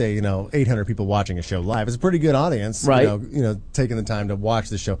 So I'd say 800 people watching a show live is a pretty good audience. Right. Taking the time to watch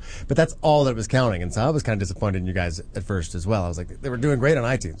the show. But that's all that was counting, and so I was kind of disappointed in you guys at first as well. I was like, they were doing great on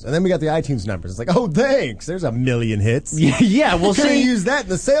iTunes, and then we got the iTunes numbers. It's like, oh, thanks. There's 1 million hits. Yeah, we'll Could have see. used that in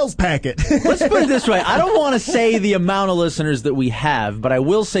the sales packet. Let's put it this way. I don't want to say the amount of listeners that we have, but I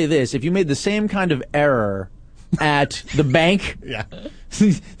will say this. If you made the same kind of error at the bank,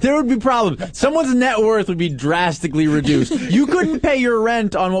 there would be problems. Someone's net worth would be drastically reduced. You couldn't pay your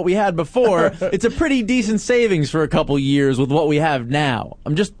rent on what we had before. It's a pretty decent savings for a couple years with what we have now.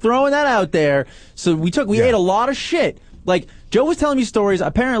 I'm just throwing that out there. So we ate a lot of shit. Like, Joe was telling me stories,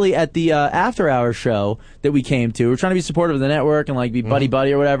 apparently, at the after hours show that we came to. We were trying to be supportive of the network and, like, be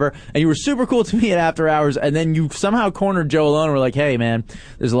buddy-buddy or whatever. And you were super cool to me at after hours. And then you somehow cornered Joe alone and were like, hey, man,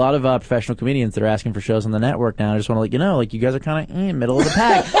 there's a lot of professional comedians that are asking for shows on the network now. I just want to let you know, like, you guys are kind of middle of the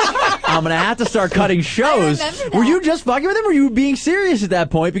pack. I'm going to have to start cutting shows. Were you just fucking with him, or were you being serious at that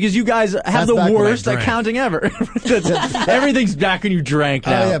point? Because you guys have the worst accounting ever. Everything's back when you drank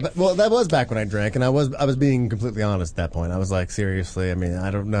now. Oh, yeah, but that was back when I drank, and I was being completely honest at that point. I was like, seriously, I mean,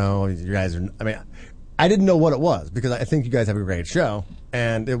 I don't know. You guys are, I didn't know what it was, because I think you guys have a great show,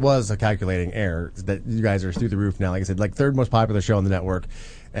 and it was a calculating error that you guys are through the roof now. Like I said, like third most popular show on the network.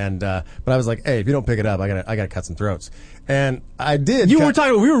 And but I was like, hey, if you don't pick it up, I gotta cut some throats. And I did. We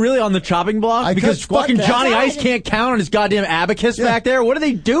were really on the chopping block because fucking Johnny Ice can't count on his goddamn abacus back there. What are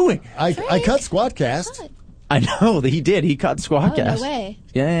they doing? I cut Squadcast. I know that he did. He cut Squadcast. Oh, no way.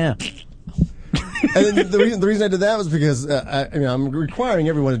 Yeah. And then the reason I did that was because I'm requiring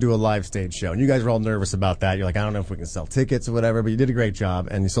everyone to do a live stage show, and you guys were all nervous about that. You're like, I don't know if we can sell tickets or whatever, but you did a great job,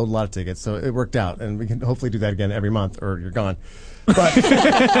 and you sold a lot of tickets, so it worked out, and we can hopefully do that again every month, or you're gone. But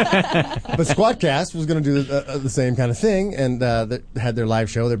Squadcast was going to do the same kind of thing, and they had their live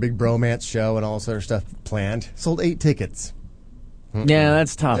show, their big bromance show, and all this other stuff planned. Sold 8 tickets. Yeah,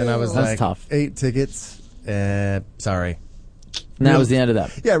 that's tough. And I was that's like, tough. 8 tickets. Sorry. And that was the end of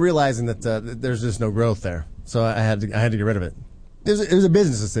that. Yeah, realizing that there's just no growth there, so I had to get rid of it. It was a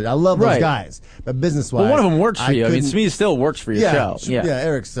business decision. I love those guys, but business-wise, well, one of them works for you. I mean, Shmeez still works for your show. Yeah,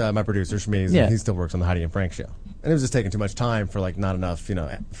 Eric's my producer, Shmeez, and he still works on the Heidi and Frank show. And it was just taking too much time for not enough. I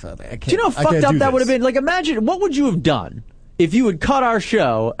can't. Do you know how fucked up that would have been? Like, imagine what would you have done if you had cut our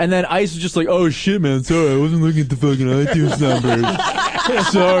show and then Ice was just like, "Oh shit, man, sorry, I wasn't looking at the fucking iTunes numbers."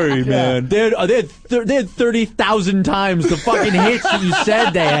 Sorry, man. They had 30,000 times the fucking hits that you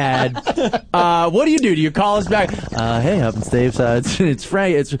said they had. What do? Do you call us back? Hey, Huff and Steve, it's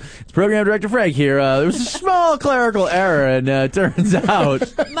Frank. It's Program Director Frank here. There was a small clerical error, and it turns out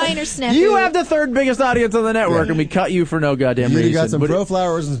Minor snafu. you have the third biggest audience on the network, and we cut you for no goddamn reason. You got some Pro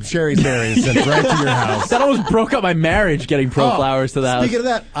Flowers and some Sherry's Berries sent right to your house. That almost broke up my marriage getting Pro Flowers to the house. Speaking of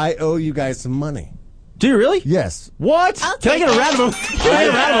that, I owe you guys some money. Do you really? Yes. What? Can I get a round of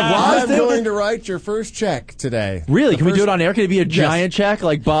applause? I'm going to write your first check today. Really? Can we do it on air? Can it be a giant check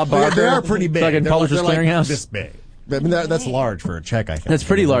like Bob Barker? They are pretty big. Like in They're Publishers like Clearinghouse? this big. I mean, that's large for a check, I think. That's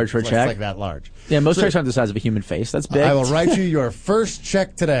pretty large for a check. It's like that large. Yeah, most checks aren't the size of a human face. That's big. I will write you your first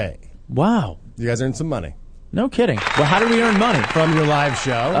check today. Wow. You guys earned some money. No kidding. Well, how did we earn money? From your live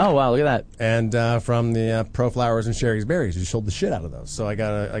show. Oh, wow, look at that. And from the Pro Flowers and Sherry's Berries. You sold the shit out of those. So I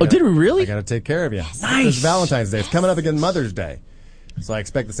gotta did we really? I gotta take care of you. Yes. Nice. It's Valentine's Day. It's coming up again Mother's Day. So I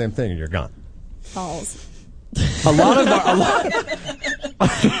expect the same thing and you're gone. Balls. A lot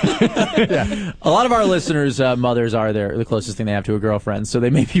of our listeners' mothers are the closest thing they have to a girlfriend, so they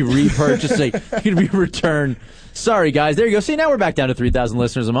may be repurchasing, be returned. Sorry, guys. There you go. See, now we're back down to 3,000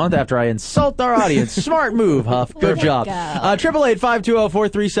 listeners a month after I insult our audience. Smart move, Huff. Good job.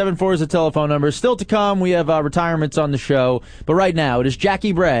 888-520-4374 is the telephone number. Still to come, we have retirements on the show. But right now, it is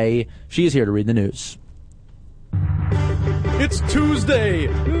Jackie Bray. She is here to read the news. It's Tuesday,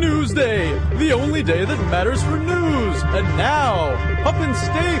 Newsday, the only day that matters for news. And now, Huff and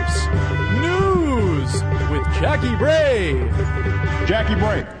Stapes, news with Jackie Bray. Jackie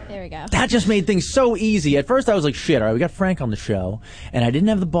Bray. There we go. That just made things so easy. At first, I was like, shit, all right, we got Frank on the show, and I didn't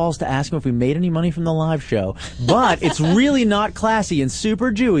have the balls to ask him if we made any money from the live show. But it's really not classy and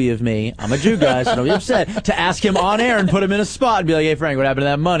super Jewy of me, I'm a Jew guy, so don't be upset, to ask him on air and put him in a spot and be like, hey, Frank, what happened to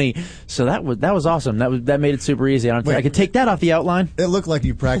that money? So that was awesome. That made it super easy. I could take that off the outline. It looked like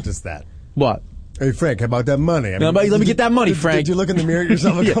you practiced that. What? Hey, Frank, how about that money? I mean, let me get that money, Frank. Did you look in the mirror at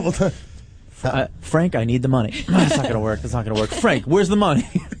yourself a couple times? Frank, I need the money. That's not going to work. That's not going to work. Frank, where's the money?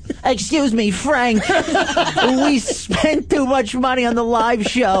 Excuse me, Frank. We spent too much money on the live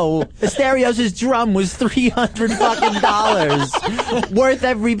show. Asterios' drum was $300 fucking worth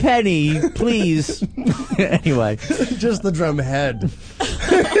every penny. Please. Anyway, just the drum head.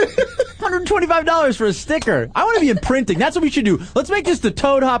 $125 for a sticker. I want to be in printing. That's what we should do. Let's make this the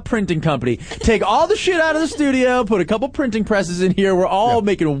Toad Hop Printing Company. Take all the shit out of the studio, put a couple printing presses in here. We're all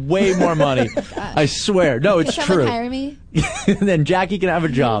making way more money. I swear. No, it's Can true. someone hire me? And then Jackie can have a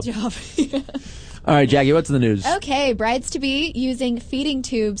job. Yeah. All right, Jackie, what's in the news? Okay, brides-to-be using feeding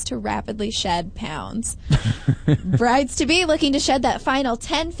tubes to rapidly shed pounds. Brides-to-be looking to shed that final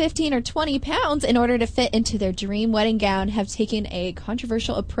 10, 15, or 20 pounds in order to fit into their dream wedding gown have taken a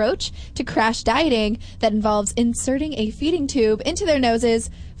controversial approach to crash dieting that involves inserting a feeding tube into their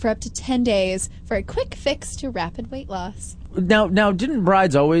noses for up to 10 days for a quick fix to rapid weight loss. Now, didn't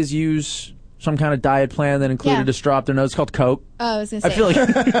brides always use some kind of diet plan that included a straw up their nose? It's called Coke. Oh, I was going to say. I feel like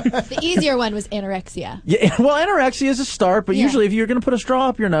the easier one was anorexia. Yeah, well, anorexia is a start, but usually if you're going to put a straw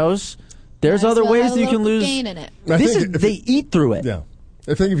up your nose, there's other ways that you can lose. Gain in it. They eat through it. Yeah.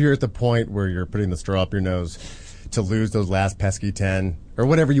 I think if you're at the point where you're putting the straw up your nose to lose those last pesky 10 or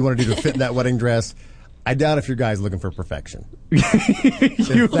whatever you want to do to fit in that wedding dress, I doubt if your guy's looking for perfection.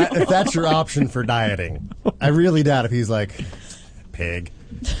 if that's your option for dieting, I really doubt if he's like, pig.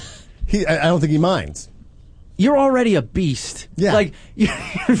 I don't think he minds. You're already a beast. Yeah. Like,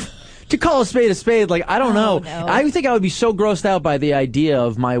 to call a spade, like, I don't know. No. I think I would be so grossed out by the idea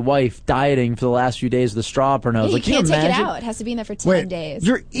of my wife dieting for the last few days with the straw up her nose. Yeah, like, you can't can you take imagine? it out. It has to be in there for 10 days.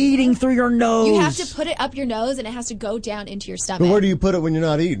 You're eating through your nose. You have to put it up your nose, and it has to go down into your stomach. But where do you put it when you're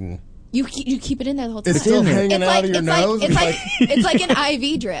not eating? You keep it in there the whole time. It's still hanging out of your nose? It's like an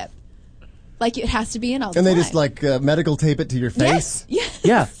IV drip. Like, it has to be in all the And time. they just, like, medical tape it to your face? Yes.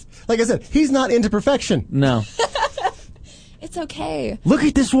 Yeah. Like I said, he's not into perfection. No. It's okay. Look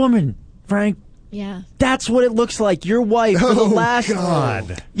at this woman, Frank. Yeah. That's what it looks like. Your wife for the last...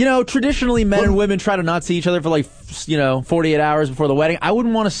 God. You know, traditionally men and women try to not see each other for 48 hours before the wedding. I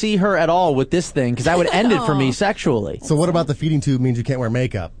wouldn't want to see her at all with this thing because that would end it for me sexually. So what about the feeding tube means you can't wear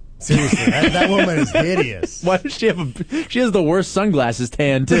makeup? Seriously, that woman is hideous. Why does she have she has the worst sunglasses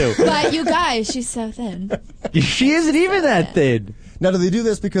tan, too. But you guys, she's so thin. She isn't even that thin. Now, do they do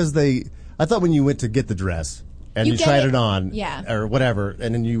this because I thought when you went to get the dress and You you get tried it- it on, yeah. or whatever,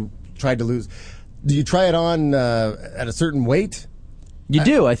 and then you tried to lose, do you try it on at a certain weight? You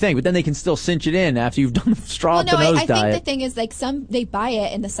do, I think, but then they can still cinch it in after you've done the straw Well, up no, the nose I diet. think the thing is, like, they buy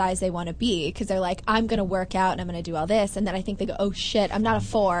it in the size they want to be because they're like, I'm going to work out and I'm going to do all this. And then I think they go, oh, shit, I'm not a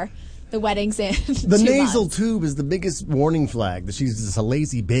 4. The wedding's in. The 2 nasal months. tube is the biggest warning flag that she's just a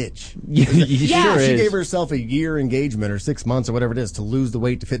lazy bitch. Sure She is. gave herself a year engagement or 6 months or whatever it is to lose the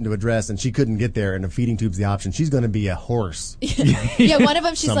weight to fit into a dress, and she couldn't get there, and a feeding tube's the option. She's going to be a horse. Yeah, one of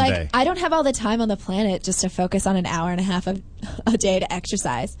them, she's Someday. like, I don't have all the time on the planet just to focus on an hour and a half a day to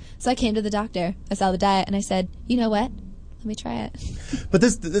exercise. So I came to the doctor. I saw the diet, and I said, you know what? Let me try it. But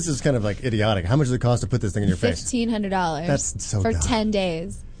this is kind of like idiotic. How much does it cost to put this thing in your face? $1,500. That's so for dumb. 10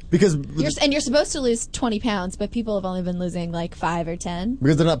 days. Because You're supposed to lose 20 pounds, but people have only been losing like 5 or 10.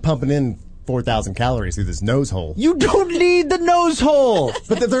 they're not pumping in 4,000 calories through this nose hole. You don't need the nose hole.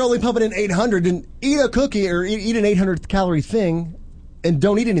 But if they're only pumping in 800, then eat a cookie or eat an 800 calorie thing and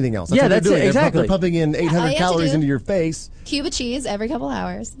don't eat anything else. Yeah, what that's they're doing. it, exactly. They're pumping in all 800 you have to calories do- into your face. Cube of cheese every couple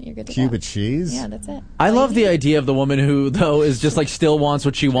hours. You're good to Cube go. of cheese? Yeah, that's it. I love the idea of the woman who, though, is just like still wants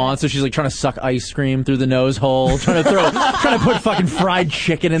what she wants, so she's like trying to suck ice cream through the nose hole, trying to put fucking fried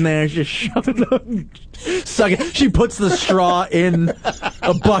chicken in there, just shove it up, suck it. She puts the straw in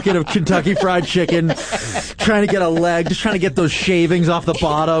a bucket of Kentucky Fried Chicken, trying to get a leg, just trying to get those shavings off the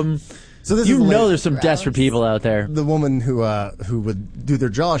bottom. So this You is the know lady- there's some desperate people out there. The woman who would do their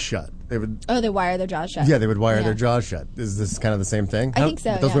jaws shut. They would. Oh, they wire their jaws shut. Yeah, they would wire Yeah. their jaws shut. Is this kind of the same thing? I think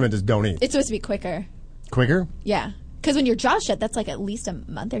so, But those yeah. women just don't eat. It's supposed to be quicker. Quicker? Yeah. Because when your jaw's shut, that's like at least a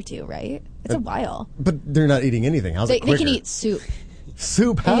month or two, right? It's a while. But they're not eating anything. How's They, it quicker? they can eat soup.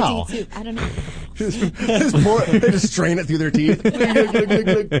 Soup? They How? can eat soup. I don't know. They just strain it through their teeth.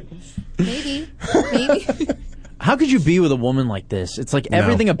 Maybe. How could you be with a woman like this? It's like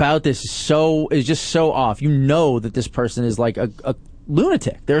everything about this is just so off. You know that this person is like a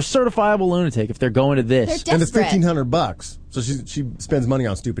lunatic. They're a certifiable lunatic if they're going to this. They're And it's desperate. $1,500. So she spends money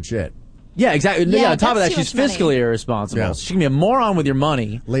on stupid shit. Yeah, exactly. Yeah, Yeah, on top of that, that's too she's much money. fiscally irresponsible. Yeah. So she can be a moron with your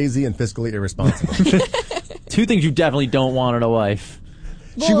money. Lazy and fiscally irresponsible. Two things you definitely don't want in a wife.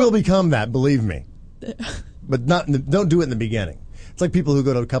 She will become that, believe me. But don't do it in the beginning. It's like people who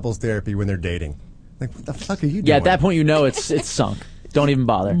go to couples therapy when they're dating. Like, what the fuck are you doing? Yeah, at that point you know it's sunk. Don't even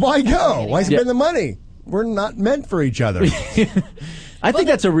bother. Why go? Why spend Yeah. the money? We're not meant for each other. I think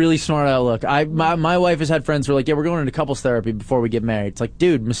that's a really smart outlook. My wife has had friends who are like, yeah, we're going into couples therapy before we get married. It's like,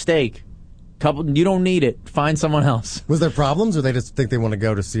 dude, mistake. You don't need it. Find someone else. Was there problems, or they just think they want to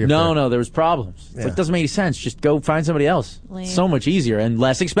go to see if No, they're- no, there was problems. It's Yeah. like, doesn't make any sense. Just go find somebody else. Lame. So much easier and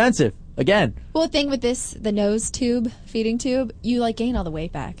less expensive. Again. Well, the thing with this, the nose tube, feeding tube, you like gain all the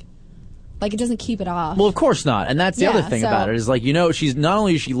weight back. Like it doesn't keep it off. Well, of course not. And that's the other Yeah, thing so- about it is like, you know, she's not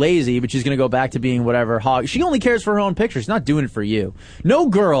only is she lazy, but she's going to go back to being whatever hog. She only cares for her own picture. She's not doing it for you. No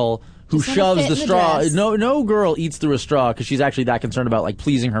girl who Just wanna shoves fit the in the straw. dress. No girl eats through a straw because she's actually that concerned about like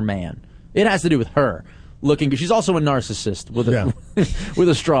pleasing her man. It has to do with her looking. She's also a narcissist with a with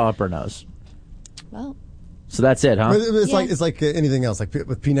a straw up her nose. Well, So that's it, huh? But it's Yeah. like anything else. Like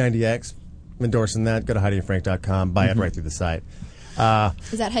with P90X, I'm endorsing that. Go to HeidiandFrank.com. Buy it right through the site.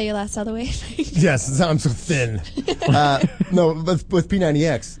 is that how you lost all the weight? Yes, I'm so thin. No, but with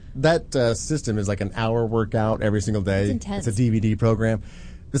P90X, that system is like an hour workout every single day. It's intense. It's a DVD program.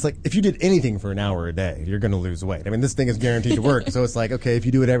 It's like if you did anything for an hour a day, you're going to lose weight. I mean, this thing is guaranteed to work. So it's like, okay, if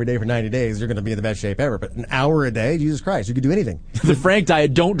you do it every day for 90 days, you're going to be in the best shape ever. But an hour a day, Jesus Christ, you could do anything. The Frank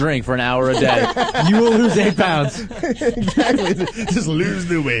diet, don't drink for an hour a day. You will lose 8 pounds. Exactly. Just lose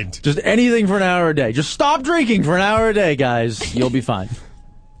the weight. Just anything for an hour a day. Just stop drinking for an hour a day, guys. You'll be fine.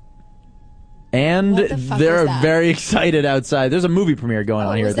 And What the fuck they're is that? very excited outside. There's a movie premiere going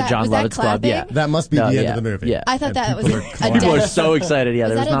on here was at the that- John was that Lovitz Club. clapping? Yeah. That must be the end yeah, of the movie. Yeah. I thought that was people a are clapping. People are death. so excited. Yeah,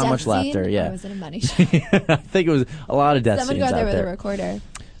 Was there that was a not death much scene, laughter. or Yeah. was it a money shot? I think it was a lot of death Someone scenes go out there with there. a recorder.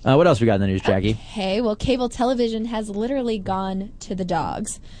 What else we got in the news, Jackie? Hey, well, cable television has literally gone to the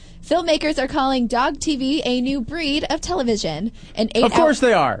dogs. Filmmakers are calling dog TV a new breed of television. Of course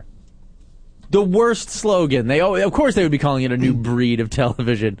they are. The worst slogan. Of course they would be calling it a new breed of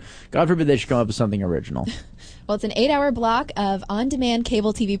television. God forbid they should come up with something original. Well, it's an 8-hour block of on-demand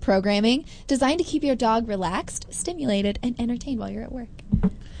cable TV programming designed to keep your dog relaxed, stimulated, and entertained while you're at work.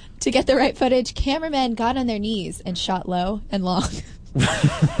 To get the right footage, cameramen got on their knees and shot low and long.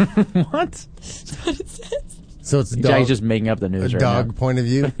 What? That's what it says. So it's Jackie's just making up the a news right dog now. point of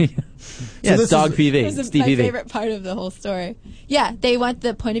view. Yeah, this it's dog is- PV. This It's is my DPV. favorite part of the whole story. Yeah, they want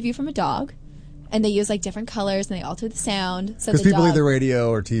the point of view from a dog, and they use like different colors, and they alter the sound. So Because the people leave dog, their radio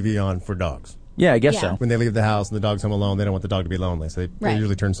or TV on for dogs. Yeah, I guess Yeah. so. When they leave the house and the dog's home alone, they don't want the dog to be lonely, so they Right.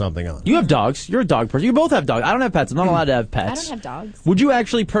 usually turn something on. You have dogs. You're a dog person. You both have dogs. I don't have pets. I'm not allowed to have I pets. don't have dogs. Would you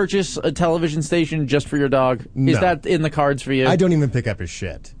actually purchase a television station just for your dog? No. Is that in the cards for you? I don't even pick up his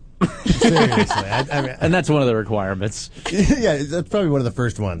shit. Seriously. I mean, And that's one of the requirements. yeah, that's probably one of the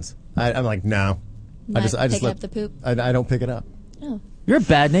first ones. I'm like, no. Not I just picking let up the poop? I don't pick it up. Oh. You're a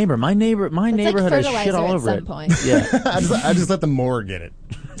bad neighbor. My neighborhood has shit all over it. Point. Yeah. I just let the Moore get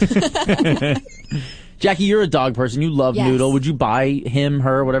it. Jackie, you're a dog person. You love Yes. Noodle. Would you buy him,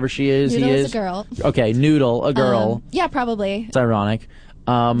 her, whatever she is? Noodle he is is a girl. Okay, Noodle, a girl. Yeah, probably. It's ironic.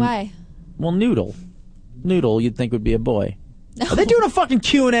 Why? Well, Noodle, you'd think would be a boy. Are they doing a fucking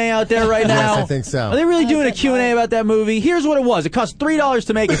Q&A out there right now? Yes, I think so. Are they really doing a Q&A about that movie? Here's what it was. It cost $3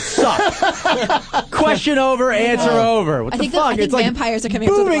 to make it. Sucked. Question over, answer over. What I the think, fuck? I think It's like vampires are coming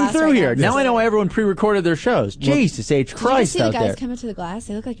up to the booming glass through right here. now. Now I know why everyone pre-recorded their shows. Jesus H. Did you Christ see the out guys there. come up to the glass?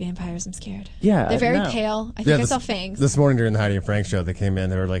 They look like vampires. I'm scared. Yeah, They're very no. pale. I think I saw fangs. This morning during the Heidi and Frank show, they came in.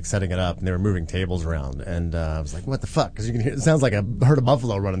 They were like setting it up, and they were moving tables around. And I was like, "What the fuck?" Because you can hear. It sounds like a herd of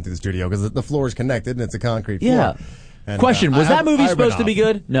buffalo running through the studio because the floor is connected and it's a concrete floor. Yeah. And, Question, was that movie I supposed went to be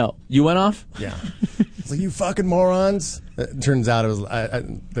off. good? No. You went off? Yeah. It's like, you fucking morons. It turns out it was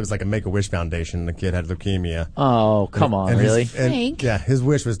there was like a Make-A-Wish Foundation. The kid had leukemia. Oh, come on, And really? Frank? Yeah, his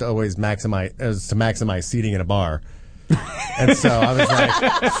wish was to always maximize seating in a bar. And so I was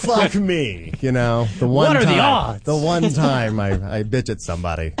like, fuck me, you know. The one What are time, the odds? The one time I bitch at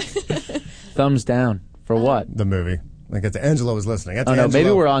somebody. Thumbs down. For what? The movie. Like, it's Angelo was listening. That's Oh, no, Angelo.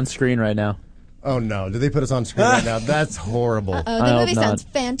 maybe we're on screen right now. Oh, no. Did they put us on screen right now? That's horrible. Oh, I the movie hope not. sounds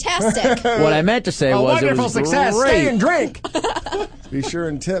fantastic. What I meant to say was it was success. great. Stay and drink. Be sure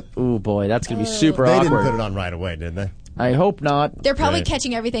and tip. Ooh, boy, that's going to be super They awkward. didn't put it on right away, did they? I hope not. They're probably Right.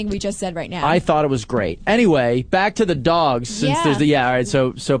 catching everything we just said right now. I thought it was great. Anyway, back to the dogs. Since Yeah. there's the all right.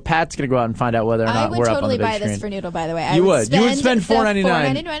 So Pat's gonna go out and find out whether or I not would we're up on totally the big buy this screen. for Noodle, by the way. You would. You would spend $4.99.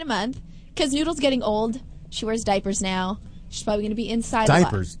 $4.99 a month. Because Noodle's getting old. She wears diapers now. She's probably going to be inside a lot.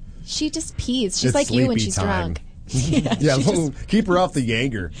 Diapers. She just pees. She's It's like you when sleepy she's time. drunk. Yeah, Yeah, she just- keep her off the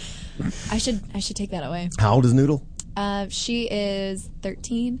Jaeger. I should take that away. How old is Noodle? She is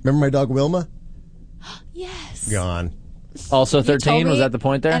 13. Remember my dog Wilma? Yes. Gone. Also You told 13. Was me, that the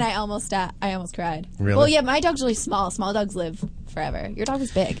point there? And I almost cried. Really? Well, yeah, my dog's really small. Small dogs live forever. Your dog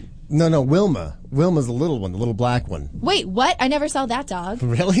was big. No, Wilma. Wilma's the little one, the little black one. Wait, what? I never saw that dog.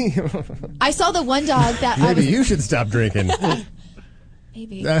 Really? I saw the one dog that I Maybe was, you should stop drinking.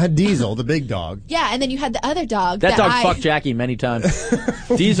 maybe. I had Diesel, the big dog. Yeah, and then you had the other dog. that dog I, fucked Jackie many times.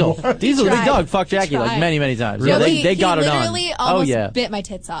 Diesel, the big tried. dog, fucked Jackie like tried. many times. No, Yeah, he they got it on. literally Oh almost yeah, bit my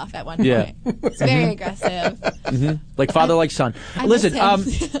tits off at one Yeah. point. It's very aggressive. like father, like son. I Listen,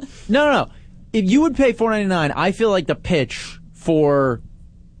 miss him. no. If you would pay $4.99, I feel like the pitch for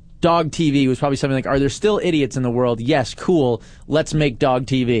dog TV was probably something like, "Are there still idiots in the world? Yes, cool. Let's make dog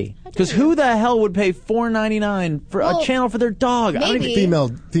TV." Because who the hell would pay $4.99 for Well, a channel for their dog? I don't maybe-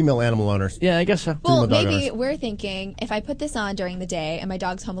 even. Female animal owners. Yeah, I guess so. Well, dog maybe owners. we're thinking if I put this on during the day and my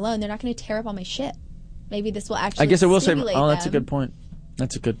dog's home alone, they're not going to tear up all my shit. Maybe this will actually. I guess it will say. stimulate Oh, that's a them. good point.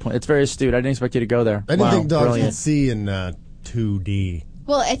 That's a good point. It's very astute. I didn't expect you to go there. I didn't Wow, think dogs brilliant. could see in 2D.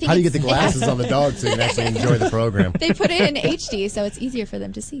 Well, I think How do you get it's- the glasses on the dog so you can actually enjoy the program? They put it in HD, so it's easier for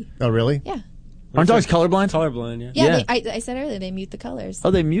them to see. Oh, really? Yeah. Aren't dogs colorblind? Colorblind, yeah. Yeah, Yeah. I said earlier they mute the colors.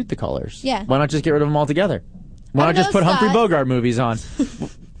 Oh, they mute the colors. Yeah. Why not just get rid of them altogether? Why I not don't just know, put Humphrey Scott. Bogart movies on?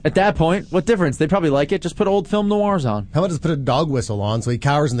 At that point, what difference? They probably like it. Just put old film noirs on. How about just put a dog whistle on so he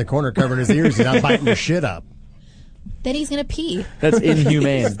cowers in the corner covering his ears and not biting your shit up? Then he's going to pee. That's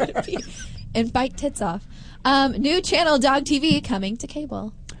inhumane. And bite tits off. New channel Dog TV coming to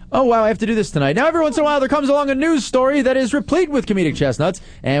cable. Oh, wow, I have to do this tonight. Now, every once in a while, there comes along a news story that is replete with comedic chestnuts.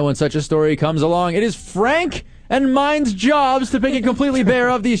 And when such a story comes along, it is Frank and mine's jobs to pick it completely bare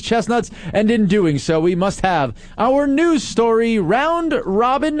of these chestnuts. And in doing so, we must have our news story round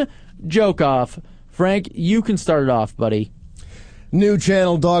robin joke off. Frank, you can start it off, buddy. New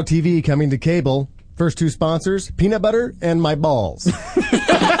channel Dog TV coming to cable. First two sponsors, peanut butter and my balls.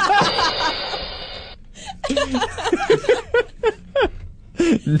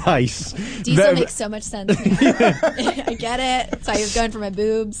 Nice. Diesel makes so much sense. I get it. So I was going for my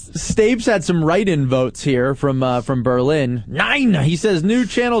boobs. Stapes had some write-in votes here from Berlin. 9. He says new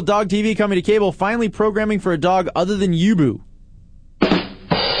channel Dog TV coming to cable. Finally programming for a dog other than Ubu.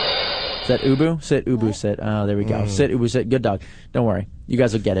 Is that Ubu? Sit Ubu sit. Oh, there we go. Sit Ubu sit. Good dog. Don't worry. You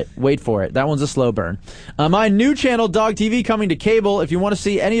guys will get it. Wait for it. That one's a slow burn. My new channel Dog TV coming to cable. If you want to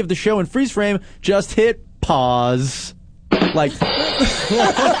see any of the show in freeze frame, just hit pause. Like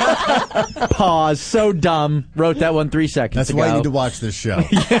pause. So dumb. Wrote that one 3 seconds That's ago. why you need to watch this show.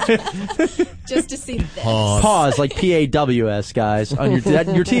 Just to see this. Pause, like PAWS, guys. On your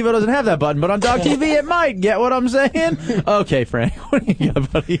TiVo doesn't have that button, but on Dog TV it might. Get what I'm saying? Okay, Frank, what do you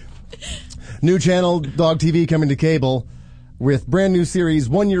got, buddy? New channel Dog TV coming to cable with brand new series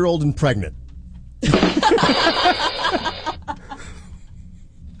 1 Year Old and Pregnant.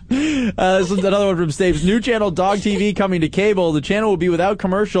 This is another one from Stapes. New channel Dog TV coming to cable. The channel will be without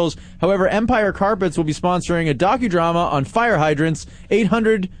commercials. However, Empire Carpets will be sponsoring a docudrama on fire hydrants.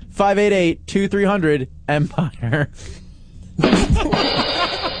 800-588-2300 Empire.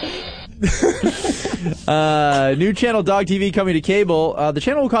 New channel Dog TV coming to cable. The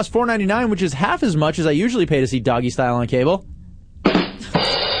channel will cost $4.99, which is half as much as I usually pay to see Doggy Style on cable.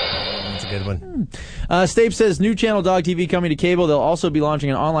 That's a good one. Stapes says new channel Dog TV coming to cable. They'll also be launching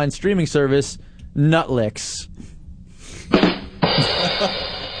an online streaming service, Nutlicks.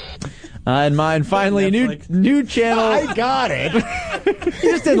 And mine finally new channel. I got it. He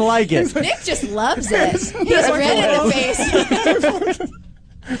just didn't like it. Nick just loves it. He's red in the face.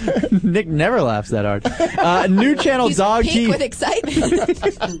 Nick never laughs that hard. New channel He's Dog pink TV. with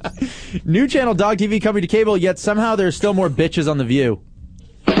excitement. New channel Dog TV coming to cable. Yet somehow there's still more bitches on The View.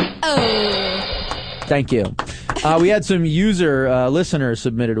 Oh. Thank you. We had some listener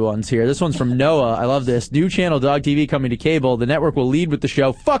submitted ones here. This one's from Noah. I love this. New channel Dog TV coming to cable. The network will lead with the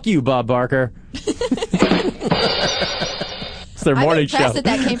show. Fuck you, Bob Barker. It's their morning show. I'm impressed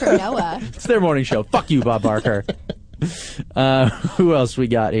that came from Noah. It's their morning show. Fuck you, Bob Barker. Who else we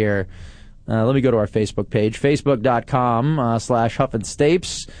got here? Let me go to our Facebook page. Facebook.com/Huff and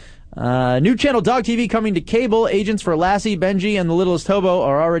Stapes. New channel Dog TV coming to cable. Agents for Lassie, Benji, and the Littlest Hobo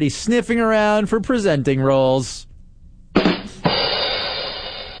are already sniffing around for presenting roles.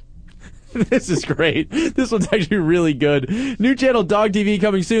 This is great. This one's actually really good. New channel Dog TV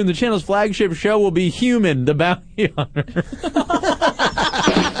coming soon. The channel's flagship show will be Human, the Bounty Hunter.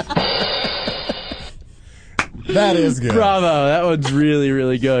 That is good. Bravo. That one's really,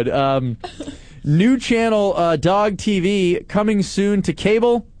 really good. New channel Dog TV coming soon to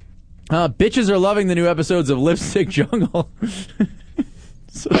cable. Bitches are loving the new episodes of Lipstick Jungle.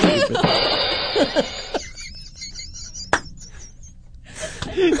 So stupid.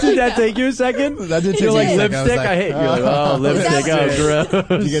 Did that take you a second? That did take You're me like a second. lipstick? I hate you. Like, oh, lipstick. Oh, gross.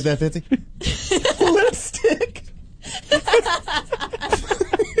 Did you get that, Fitzy? Lipstick.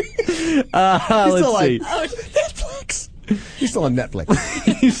 Let's still see. Netflix. He's still on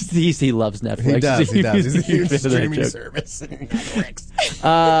Netflix. He loves Netflix. He does. He does. He's a huge fan of that streaming joke. service.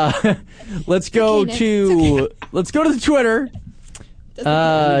 Netflix. Let's go to the Twitter.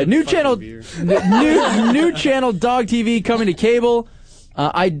 New channel new channel Dog TV coming to cable.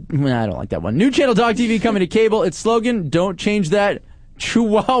 I don't like that one. New channel Dog TV coming to cable. Its slogan: "Don't change that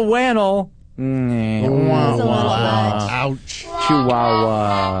Chihuahuanal." It's a little much. Ouch.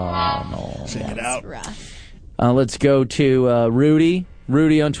 Chihuahua. No. Check it out. Rough. Let's go to Rudy.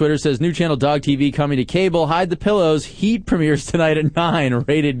 Rudy on Twitter says, new channel Dog TV coming to cable. Hide the pillows. Heat premieres tonight at 9.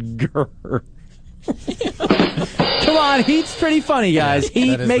 Rated Grr. Come on, Heat's pretty funny, guys.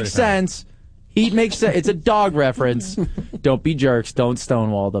 Heat makes sense. Heat makes sense. It's a dog reference. Don't be jerks. Don't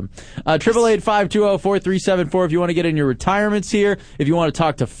stonewall them. 888-520-4374 if you want to get in your retirements here. If you want to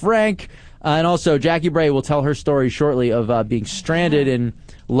talk to Frank. And also, Jackie Bray will tell her story shortly of being stranded in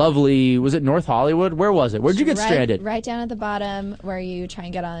lovely, was it North Hollywood? Where was it? Where'd you get stranded? Right down at the bottom where you try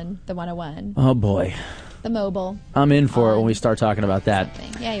and get on the 101. Oh, boy. The mobile. I'm in for it when we start talking about that.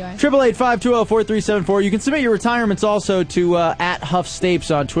 Yeah, you are. 888-520-4374. You can submit your retirements also to at Huff Stapes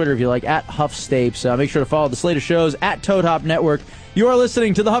on Twitter if you like, at Huff Stapes. Make sure to follow the slate of shows at Toad Hop Network. You are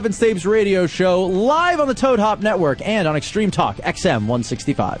listening to the Huff and Stapes radio show live on the Toad Hop Network and on Extreme Talk XM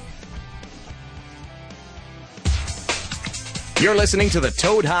 165. You're listening to the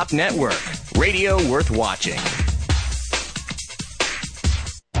Toad Hop Network, radio worth watching.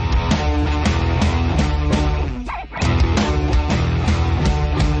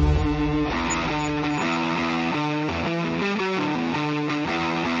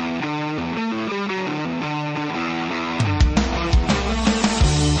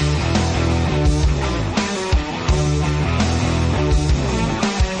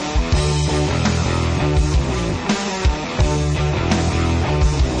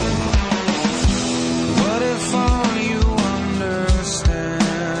 What if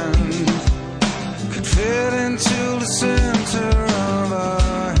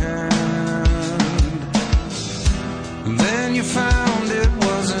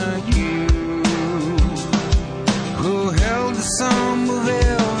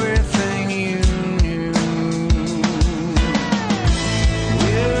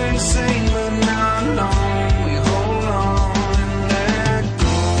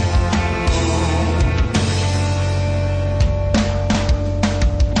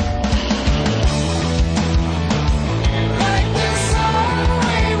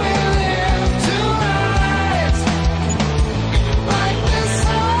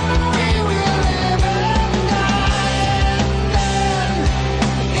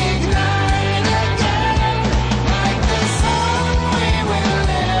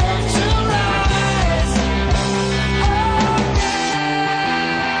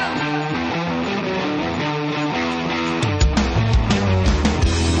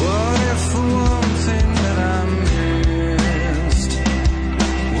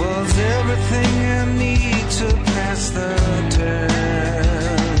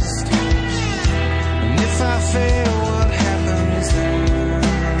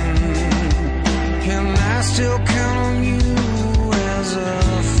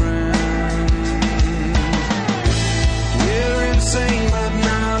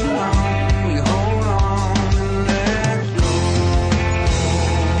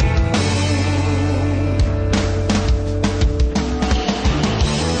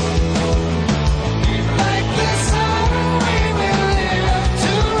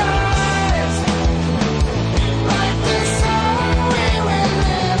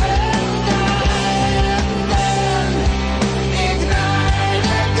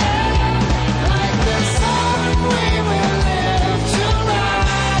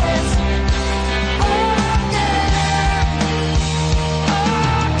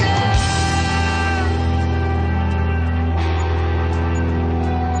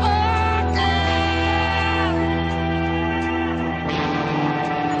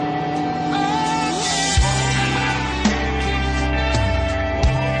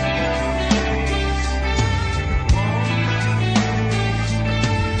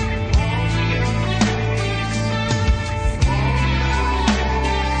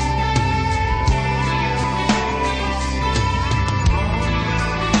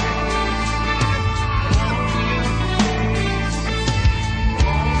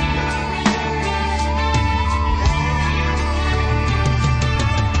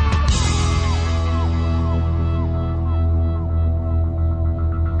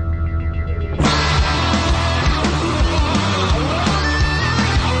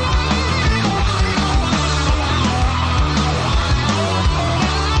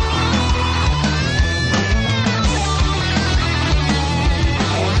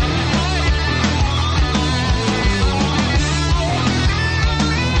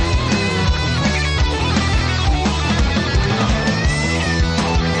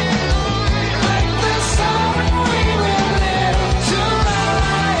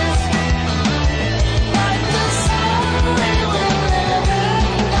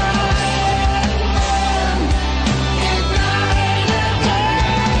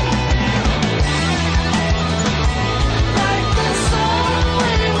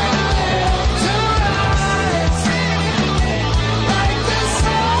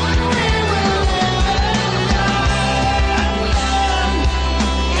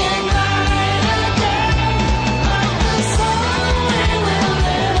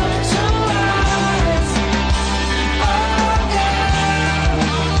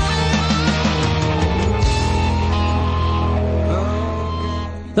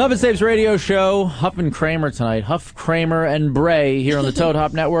The Huff and Stapes radio show, Huff and Kramer tonight. Huff, Kramer, and Bray here on the Toad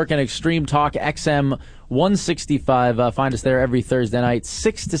Hop Network and Extreme Talk XM 165. Find us there every Thursday night,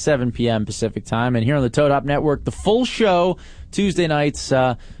 6 to 7 p.m. Pacific Time. And here on the Toad Hop Network, the full show, Tuesday nights,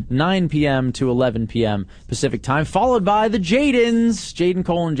 9 p.m. to 11 p.m. Pacific Time, followed by the Jadens, Jaden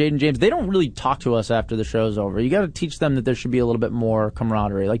Cole and Jaden James. They don't really talk to us after the show's over. You got to teach them that there should be a little bit more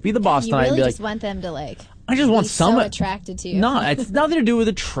camaraderie. Like, be the boss tonight and be You like, just want them to, like, I just want be some so attracted to you. No, it's nothing to do with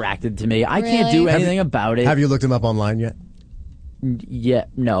attracted to me. I can't Really? do anything about it. Have you looked him up online yet? Yeah,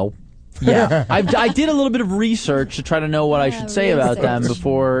 no. Yeah, I did a little bit of research to try to know what I should say about them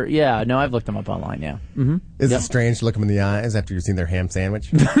before. Yeah, no, I've looked them up online. Yeah. Mm-hmm. Is it strange to look them in the eyes after you've seen their ham sandwich?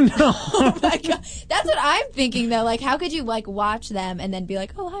 Oh my god, that's what I'm thinking though. Like, how could you like watch them and then be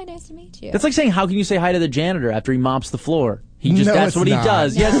like, "Oh, hi, nice to meet you"? That's like saying, how can you say hi to the janitor after he mops the floor? That's what he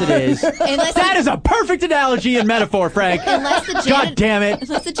does. No. Yes, it is. That is a perfect analogy and metaphor, Frank. God damn it.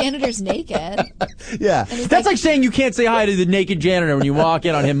 Unless the janitor's naked. Yeah. That's like saying you can't say hi to the naked janitor when you walk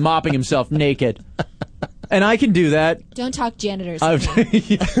in on him mopping himself naked. And I can do that. Don't talk janitors.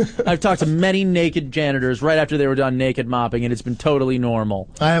 I've talked to many naked janitors right after they were done naked mopping, and it's been totally normal.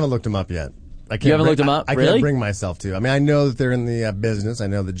 I haven't looked them up yet. You haven't looked them up? I Really? can't bring myself to. I mean, I know that they're in the business. I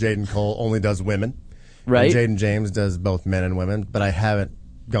know that Jaden Cole only does women. Right. And Jaden James does both men and women, but I haven't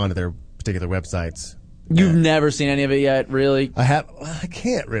gone to their particular websites. You've never seen any of it yet, really? I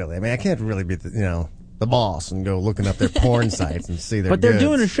can't really. I mean, I can't really be the boss and go looking up their porn sites and see their But they're goods.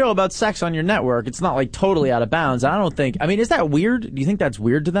 doing a show about sex on your network. It's not like totally out of bounds. I don't think. I mean, is that weird? Do you think that's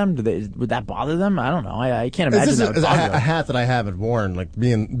weird to them? Would that bother them? I don't know. I can't imagine It's that just would a bother them. hat that I haven't worn, like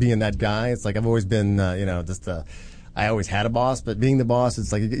being that guy. It's like I've always been, I always had a boss, but being the boss,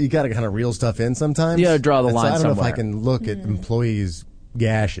 it's like you got to kind of reel stuff in sometimes. You gotta draw the And so line I don't know if somewhere. I can look at employees'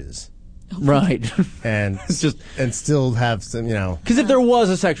 gashes. Right. And and still have some, Because if there was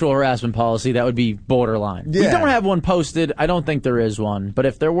a sexual harassment policy, that would be borderline. We Yeah. don't have one posted. I don't think there is one. But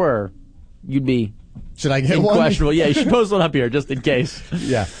if there were, you'd be Should I get one? questionable. Yeah, you should post one up here just in case.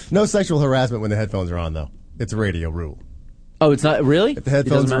 Yeah. No sexual harassment when the headphones are on, though. It's a radio rule. Oh, it's not really? If the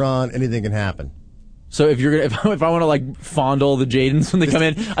headphones are on, anything can happen. So if you're gonna, if I want to like fondle the Jadens when they come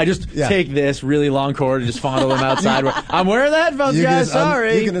in, I just take this really long cord and just fondle them outside. I'm wearing the headphones, You can guys. just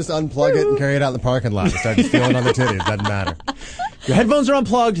Sorry. you can just unplug it and carry it out in the parking lot and start just feeling on the titties. Doesn't matter. Your headphones are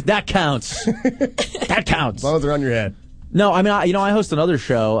unplugged. That counts. That counts. As long as they're on your head. No, I mean, I host another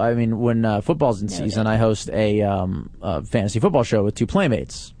show. I mean, when football's in season, I host a fantasy football show with two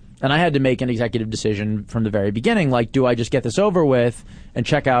playmates. And I had to make an executive decision from the very beginning. Like, do I just get this over with and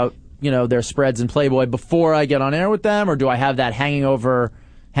check out, their spreads in Playboy before I get on air with them? Or do I have that hanging over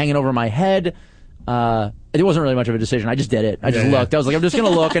my head? It wasn't really much of a decision. I just did it. I just looked. I was like, I'm just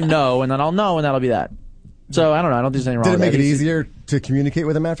going to look and know, and then I'll know, and that'll be that. So, I don't know. I don't think there's anything wrong Did it with make that. it easier to communicate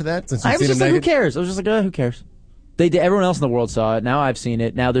with them after that? Since I you've was seen just them like, who naked? cares? I was just like, who cares? Everyone else in the world saw it. Now I've seen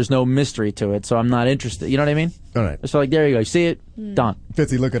it. Now there's no mystery to it, so I'm not interested. You know what I mean? All right. So like, there you go. You see it? Done.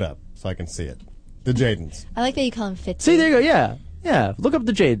 Fitzy, look it up so I can see it. The Jadens. I like that you call him Fitzy. See, there you go. Yeah. Yeah. Look up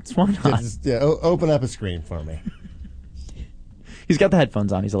the Jades. Why not? Open up a screen for me. He's got the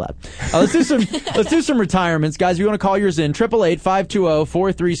headphones on. He's allowed. Let's do some retirements, guys. If you want to call yours in,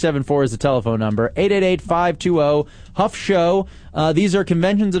 888-520-4374 is the telephone number. 888-520-HUFF Show. These are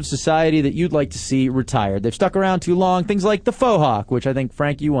conventions of society that you'd like to see retired. They've stuck around too long. Things like the faux hawk, which I think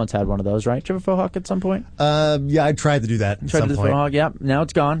Frank, you once had one of those, right? Did you have a faux hawk at some point? Yeah, I tried to do that. Tried to do the faux hawk. Yeah. Now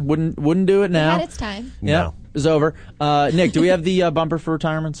it's gone. Wouldn't do it now. Had its time. Yeah. No. It's over. Nick, do we have the bumper for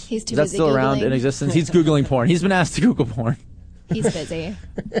retirements? He's too Is that busy still around Googling. in existence? He's Googling porn. He's been asked to Google porn. He's busy.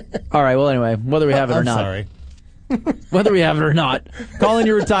 All right. Well, anyway, whether we have it or I'm not. sorry. Whether we have it or not. Call in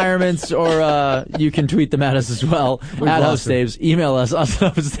your retirements, or you can tweet them at us as well. We've at lost him. HuffStaves. Email us at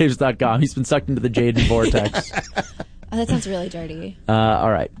HuffStaves.com. He's been sucked into the Jaden vortex. Oh, that sounds really dirty. All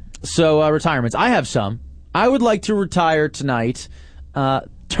right. So, retirements. I have some. I would like to retire tonight.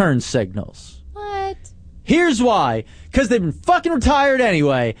 Turn signals. What? Here's why. Because they've been fucking retired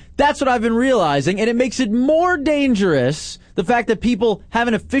anyway. That's what I've been realizing, and it makes it more dangerous, the fact that people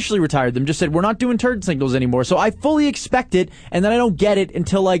haven't officially retired them, just said, we're not doing turn signals anymore. So I fully expect it, and then I don't get it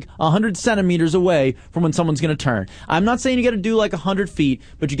until like 100 centimeters away from when someone's going to turn. I'm not saying you got to do like 100 feet,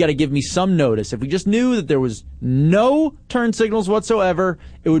 but you got to give me some notice. If we just knew that there was no turn signals whatsoever,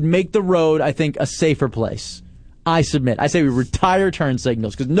 it would make the road, I think, a safer place. I submit. I say we retire turn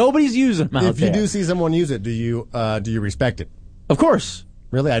signals because nobody's using them out If you there. do see someone use it, do you respect it? Of course.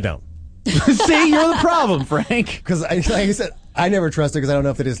 Really, I don't. See, you're the problem, Frank. Because, like I said, I never trust it because I don't know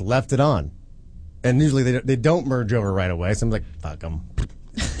if they just left it on. And usually they don't merge over right away. So I'm like, fuck them.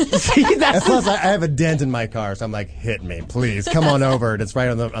 See, And that's plus, I have a dent in my car, so I'm like, hit me, please. Come on over. And it's right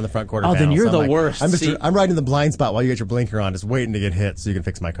on the front quarter Oh, panel. then you're so I'm the worst. I'm riding the blind spot while you get your blinker on, just waiting to get hit so you can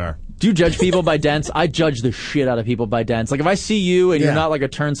fix my car. Do you judge people by dents? I judge the shit out of people by dents. Like, if I see you and you're Yeah. not like a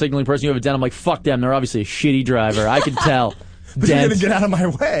turn signaling person, you have a dent, I'm like, fuck them. They're obviously a shitty driver. I can tell. But you're Dents. going to get out of my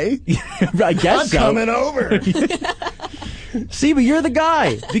way. I guess I'm so. coming over. See, but you're the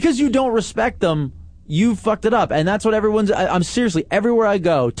guy. Because you don't respect them, you fucked it up. And that's what I'm seriously, everywhere I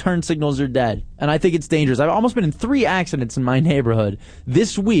go, turn signals are dead. And I think it's dangerous. I've almost been in 3 accidents in my neighborhood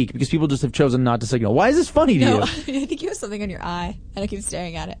this week because people just have chosen not to signal. Why is this funny to No, you? I think you have something on your eye, and I keep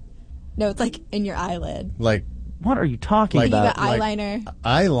staring at it. No, it's like in your eyelid. Like, what are you talking Like you about? got eyeliner.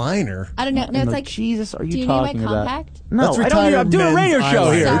 Eyeliner? I don't know. No, it's like Jesus, are you do you talking need my about? compact? No, Let's I don't need, retire I'm doing a radio men's show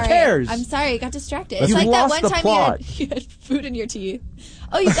eyeliner. here. Sorry. Who cares? I'm sorry, I got distracted. You've It's like that lost one the time plot. you had food in your teeth.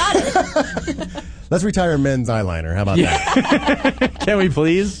 Oh, you got it. Let's retire men's eyeliner. How about that? Can we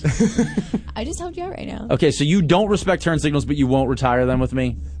please? I just helped you out right now. Okay, so you don't respect turn signals, but you won't retire them with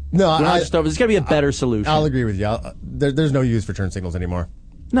me? No, We're not just over. There's got to be a better solution. I'll agree with you. There's no use for turn signals anymore.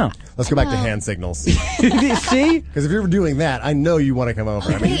 No. Let's go back to hand signals. See? Because if you're doing that, I know you want to come over.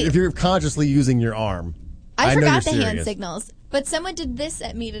 I mean, Wait. if you're consciously using your arm, I know forgot you're the hand serious. signals, but someone did this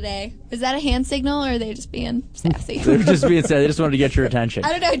at me today. Is that a hand signal, or are they just being sassy? They're just being said. They just wanted to get your attention.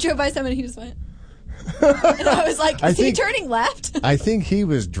 I don't know. I drove by someone and he just went. And I was like, I is he think- turning left? I think he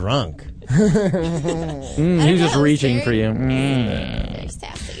was drunk. He was just know, reaching very- for you. Very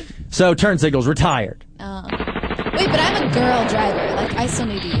sassy. So turn signals retired. Wait, but I'm a girl driver. Like, I still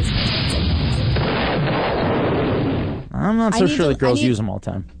need to use my turn signals. I'm not I so need sure to- that girls I need- use them all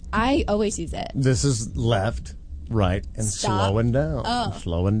the time. I always use it. This is left, right, and Stop. slowing down. Oh.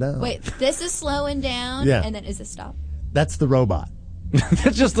 Slowing down. Wait, this is slowing down, Yeah. and then is this stop? That's the robot.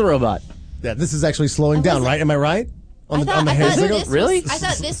 That's just the robot. Yeah, this is actually slowing down, right? Am I right? On the hand signal? I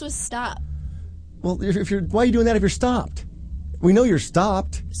thought this was stop. Well, if you're, why are you doing that if you're stopped? We know you're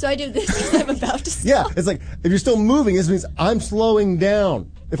stopped. So I do this because I'm about to stop. Yeah, it's like if you're still moving, this means I'm slowing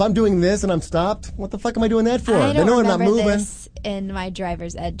down. If I'm doing this and I'm stopped, what the fuck am I doing that for? I They don't know I'm not remember moving. this in my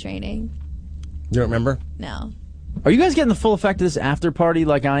driver's ed training. You don't remember? No. Are you guys getting the full effect of this after party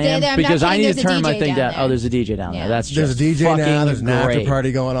like I am? I'm not Because I kidding, need to there's a turn my DJ thing down down. Oh, there's a DJ down there. Yeah. That's There's just a DJ now. fucking There's an after great.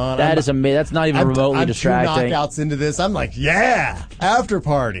 party going on. That is amazing. That's not even remotely I'm distracting. 2 knockouts into this. I'm like, yeah, after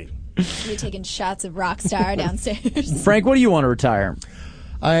party. You're taking shots of Rockstar downstairs. Frank, what do you want to retire?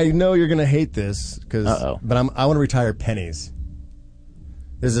 I know you're gonna hate this, Uh-oh. but I want to retire pennies.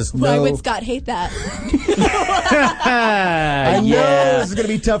 There's this Why no. would Scott hate that? I know this is going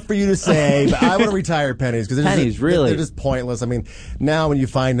to be tough for you to say, but I want to retire pennies because Pennies, really? they're just pointless. I mean, now when you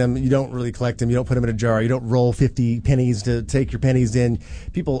find them, you don't really collect them. You don't put them in a jar. You don't roll 50 pennies to take your pennies in.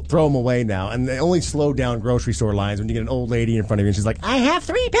 People throw them away now, and they only slow down grocery store lines when you get an old lady in front of you and she's like, "I have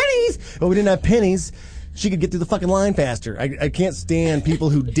 3 pennies." But we didn't have pennies. She could get through the fucking line faster. I can't stand people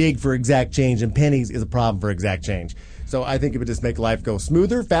who dig for exact change, and pennies is a problem for exact change. So I think it would just make life go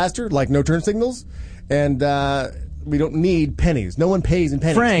smoother, faster, like no turn signals, and we don't need pennies. No one pays in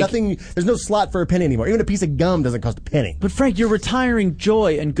pennies. Frank. There's no slot for a penny anymore. Even a piece of gum doesn't cost a penny. But Frank, you're retiring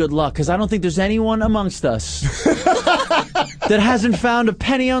joy and good luck because I don't think there's anyone amongst us that hasn't found a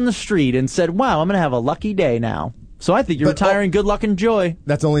penny on the street and said, "Wow, I'm going to have a lucky day now." So I think you're retiring good luck and joy.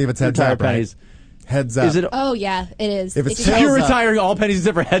 That's only if it's heads Retire up, right? pennies. Heads up. Is it? Oh, yeah, it is. If it's It tails You're up. retiring all pennies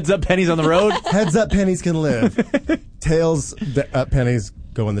except for heads up pennies on the road. Heads up pennies can live. Tails up pennies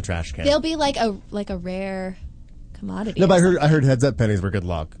go in the trash can. They'll be like a rare commodity. No, or but something. I heard heads up pennies were good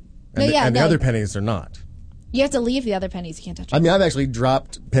luck. No, And, yeah, and the no. other pennies are not. You have to leave the other pennies. You can't touch I them. mean, I've actually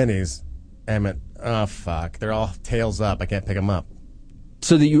dropped pennies and went, oh, fuck. They're all tails up. I can't pick them up.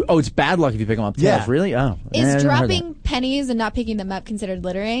 So that it's bad luck if you pick them up. Tails, Yeah. really? Oh, I Is never heard dropping pennies and not picking them up considered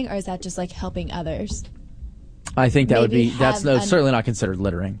littering, or is that just like helping others? that. I think that would maybe be. That's have certainly not considered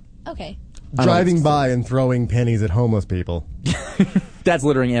littering. Okay. I don't Driving by and throwing pennies at homeless people. That's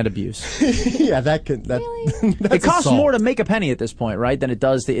littering and abuse. Yeah, that can. That, that's It costs assault. more to make a penny at this point, right? Than it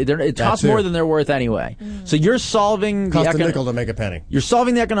does. It costs too. more than they're worth anyway. So you're solving the Cost a nickel to make a penny. You're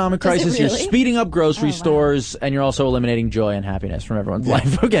solving the economic Does it crisis. You're really? speeding up grocery Oh, wow. stores, and you're also eliminating joy and happiness from everyone's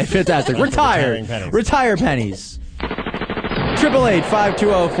life. Okay, fantastic. Retiring pennies. Retire pennies.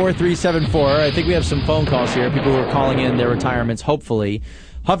 888-520-4374. I think we have some phone calls here. People who are calling in their retirements, hopefully.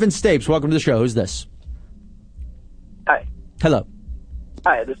 Huff and Stapes, welcome to the show. Who's this? Hi. Hello.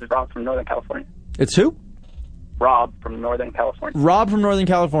 Hi, this is Rob from Northern California. It's who? Rob from Northern California. Rob from Northern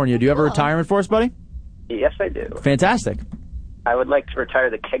California. Do you have a retirement for us, buddy? Yes, I do. Fantastic. I would like to retire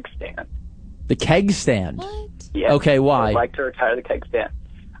the keg stand. The keg stand. What? Yes. Okay, why? I would like to retire the keg stand.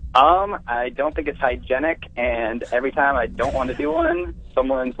 I don't think it's hygienic, and every time I don't want to do one,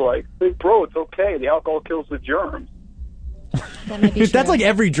 someone's like, "Hey, bro, it's okay. The alcohol kills the germs." That's like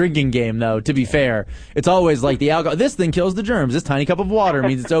every drinking game, though, to be fair. It's always like the alcohol. This thing kills the germs. This tiny cup of water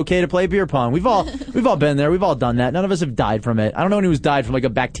means it's okay to play beer pong. We've all been there. We've all done that. None of us have died from it. I don't know anyone who's died from like a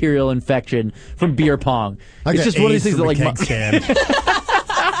bacterial infection from beer pong. It's just one of these things that like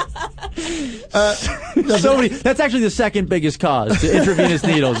so many. That's actually the second biggest cause to intravenous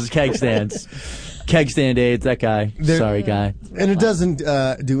needles is keg stands. Keg stand AIDS, that guy. Sorry, guy. And it doesn't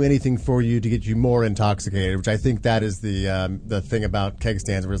do anything for you to get you more intoxicated, which I think that is the thing about keg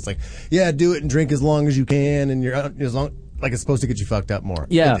stands, where it's like, yeah, do it and drink as long as you can, and you're like it's supposed to get you fucked up more.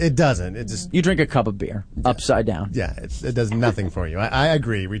 Yeah, it doesn't. It just you drink a cup of beer upside down. Yeah, it does nothing for you. I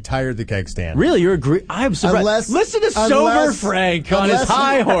agree. Retire the keg stand. Really, you agree? I'm surprised. Listen to sober Frank on his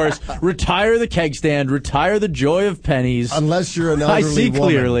high horse. Retire the keg stand. Retire the joy of pennies. Unless you're an elderly I see woman.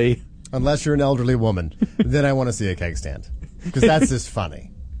 clearly. Unless you're an elderly woman, then I want to see a keg stand because that's just funny.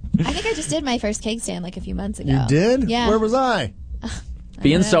 I think I just did my first keg stand like a few months ago. You did? Yeah. Where was I?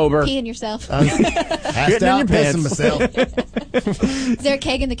 Being sober. Peeing yourself. Passed out, pissing myself. Is there a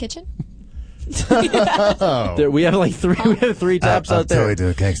keg in the kitchen? We have like three. We have three taps out there. I'll totally do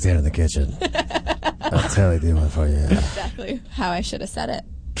a keg stand in the kitchen. I'll totally do one for you. Exactly how I should have said it.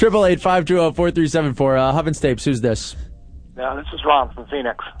 888-520-4374. Huff and Stapes, who's this? No, this is Ron from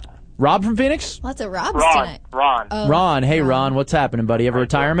Phoenix. Rob from Phoenix? Lots of Robs Ron. tonight. Ron. Oh, Ron. Hey, Ron. What's happening, buddy? You have a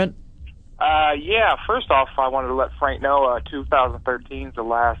retirement? Yeah. First off, I wanted to let Frank know 2013 is the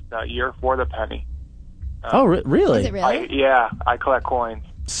last year for the penny. Really? Is it really? I collect coins.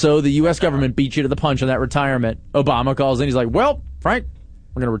 So the U.S. government beat you to the punch on that retirement. Obama calls in. He's like, well, Frank,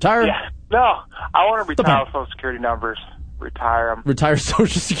 we're going to retire. Yeah. No, I want to retire Social Security numbers. Retire them. Retire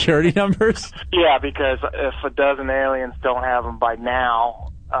Social Security numbers? Yeah, because if a dozen aliens don't have them by now,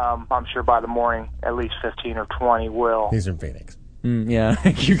 I'm sure by the morning at least 15 or 20 will. He's from Phoenix. Yeah,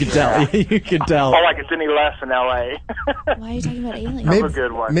 you can tell. You can tell. Oh, like it's any less in L.A. Why are you talking about aliens? That's a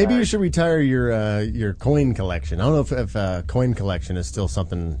good one. Maybe you should retire your coin collection. I don't know if coin collection is still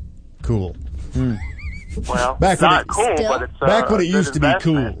something cool. Well, back it's when not it, cool, but it's back when it a good used to be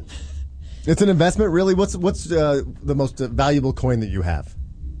investment. cool. It's an investment, really. What's the most valuable coin that you have?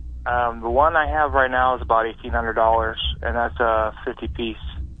 The one I have right now is about $1,800, and that's a 50 piece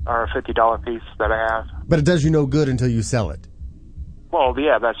or a $50 piece that I have. But it does you no good until you sell it. Well,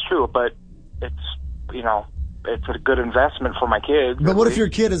 yeah, that's true, but it's it's a good investment for my kids. But what if your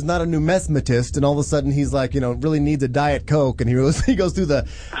kid is not a numismatist and all of a sudden he's like, really needs a Diet Coke, and he goes through the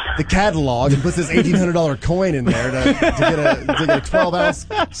catalog and puts this $1,800 coin in there to get a 12-ounce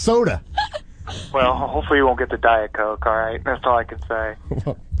soda? Well, hopefully you won't get the Diet Coke, all right? That's all I can say.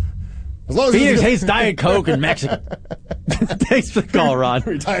 As long as Phoenix hates Diet Coke in Mexico. Thanks for the call, Ron.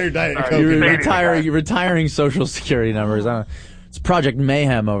 Retired Diet Coke. You're retiring Social Security numbers. It's Project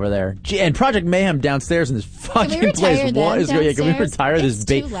Mayhem over there. And Project Mayhem downstairs in this fucking place. What is going on? Can we retire this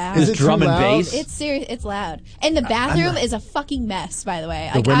drum and bass? It's serious. It's loud. And the bathroom is a fucking mess, by the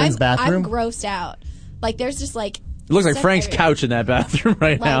way. The women's bathroom? I'm grossed out. Like, there's just like... It looks like Frank's couch in that bathroom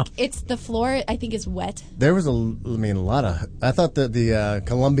right now. It's the floor, I think, is wet. There was a lot of... I thought that the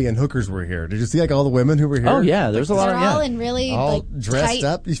Colombian hookers were here. Did you see all the women who were here? Oh, yeah. There's a lot of... They're all in really, all dressed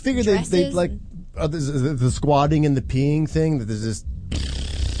up. You figure they'd like... the squatting and the peeing thing that there's just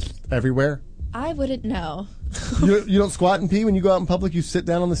everywhere. I wouldn't know. You don't squat and pee when you go out in public. You sit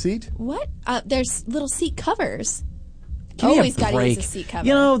down on the seat. What? There's little seat covers. Give me Always a got to break. use a seat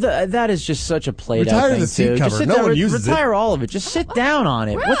cover. That is just such a played out Retire thing the seat too. cover. Just sit No down, one uses it. retire all of it. Just sit down on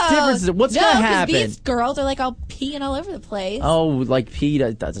it. What difference is it? What's no, gonna 'cause happen? These girls are like all peeing all over the place. Oh, like pee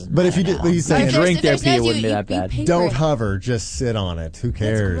doesn't. But if you did, he's saying drink their there's pee, no- it wouldn't be you- that you bad. pay don't for it. hover, just sit on it. Who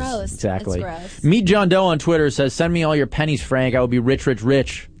cares? Gross. Exactly. It's gross. Meet John Doe on Twitter says, "Send me all your pennies, Frank. I will be rich, rich,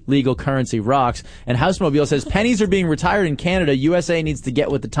 rich. Legal currency rocks." And Housemobile says, "Pennies are being retired in Canada. USA needs to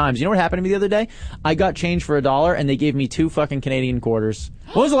get with the times." You know what happened to me the other day? I got change for $1 and they gave me 2 fucking Canadian quarters.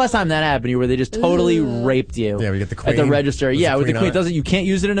 When was the last time that happened to you, where they just totally raped you? Yeah, we get the queen. At the register. Was Yeah, the with the queen queen. on It doesn't. You can't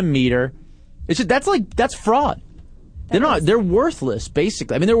use it in a meter. It's just that's fraud. They're worthless,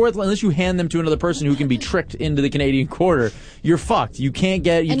 basically. I mean, they're worthless unless you hand them to another person who can be tricked into the Canadian quarter. You're fucked. You can't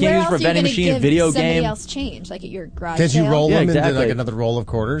use it for a vending machine, video somebody game. else change, like at your garage Can't you sale? roll them exactly. into like another roll of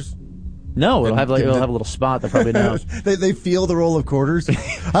quarters? No, it'll have a little spot that probably knows. They feel the roll of quarters.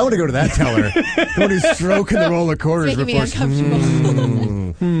 I want to go to that teller. The one who's stroking the roll of quarters It's making me before.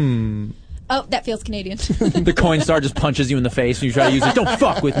 uncomfortable. Oh, that feels Canadian. The Coinstar just punches you in the face and you try to use it. Don't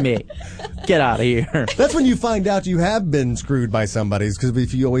fuck with me. Get out of here. That's when you find out you have been screwed by somebody's, because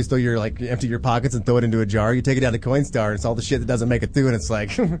if you always empty your pockets and throw it into a jar, you take it down to Coinstar and it's all the shit that doesn't make it through, and it's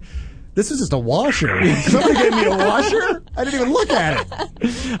like, this is just a washer. Somebody gave me a washer? I didn't even look at it.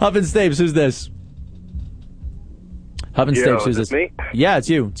 Huff and Stapes, who's this? Huff and Stapes, who's is this? this me? Yeah, it's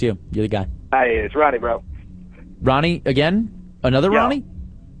you. It's you. You're the guy. Hi, it's Ronnie, bro. Ronnie again? Another Yeah. Ronnie?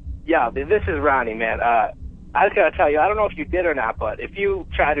 Yeah, this is Ronnie, man. I just gotta tell you, I don't know if you did or not, but if you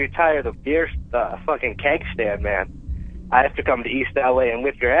try to retire the beer fucking keg stand, man, I have to come to East LA and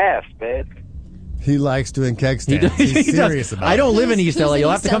whip your ass, man. He likes doing keg stands. He He's does. serious about it. I don't live in East Who's LA. in You'll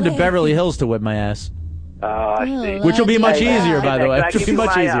have to East come to LA? Beverly Hills to whip my ass. Oh, I see. Which will be much easier, by the way. Can I Which will give be you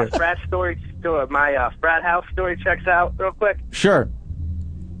much my easier. frat story, my frat house story checks out real quick? Sure.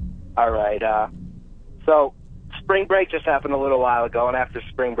 All right. So spring break just happened a little while ago, and after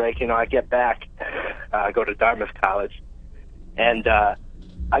spring break, I get back, go to Dartmouth College, and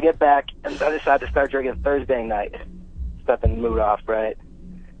I get back and I decide to start drinking Thursday night, stepping the mood off, right?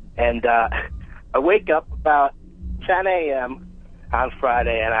 And I wake up about 10 a.m. on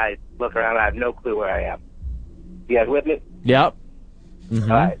Friday, and I look around, and I have no clue where I am. You guys with me? Yep. All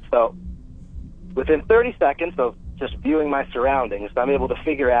right, so within 30 seconds of just viewing my surroundings, I'm able to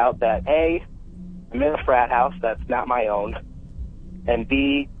figure out that A, I'm in a frat house that's not my own, and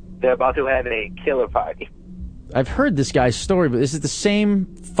B, they're about to have a killer party. I've heard this guy's story, but this is the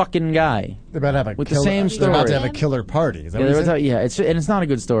same fucking guy. They're about to have a with killer, the same They're story. about to have a killer party. Is that Yeah, what you said? it's not a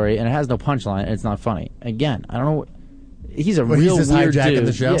good story, and it has no punchline, and it's not funny. Again, I don't know. He's a Well, he's real just weird hijacking dude.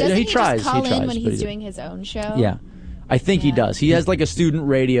 the show? Yeah, Doesn't he he tries. just call he tries, in when but he's he- doing his own show? Yeah, I think he does. He has like a student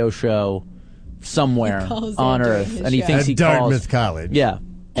radio show somewhere He calls on in during Earth, his and he show. thinks At he Dartmouth calls. College. Yeah,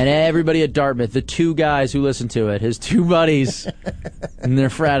 and everybody at Dartmouth, the two guys who listen to it, his two buddies in their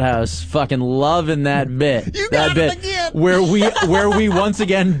frat house, fucking loving that bit. That bit where we once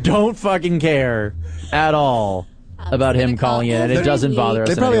again don't fucking care at all about him calling in, and it doesn't bother us.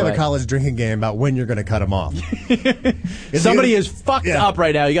 They in probably any have a way. college drinking game about when you're going to cut him off. Somebody is fucked up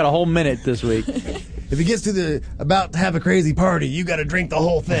right now. You got a whole minute this week. If he gets to the about to have a crazy party, you got to drink the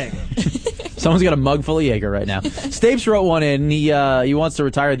whole thing. Someone's got a mug full of Jaeger right now. Stapes wrote one in. He wants to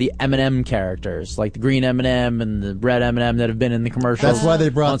retire the M&M characters, like the green M&M and the red M&M that have been in the commercials. That's why they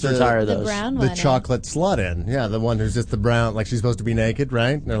brought wants to retire those. the chocolate slut in. Yeah, the one who's just the brown, like she's supposed to be naked,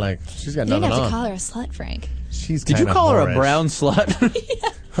 right? And they're like, she's got You didn't nothing have on. to call her a slut, Frank. She's Did you kinda call her a whorish. brown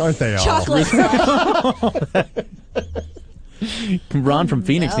slut? Aren't they all? Chocolate slut. Ron from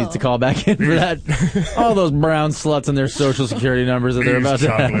Phoenix needs to call back in for that. All those brown sluts and their social security numbers that they're about to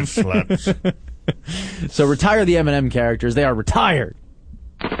have. sluts. So retire the M&M characters. They are retired.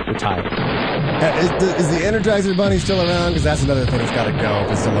 Retired. Is the Energizer Bunny still around? Because that's another thing that's got to go.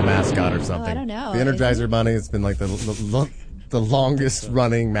 If it's still a mascot or something. I don't know. The Energizer Bunny has been like the longest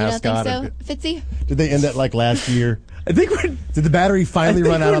running You mascot. don't think so, Fitzy? Did they end that like last year? I think when Did the battery finally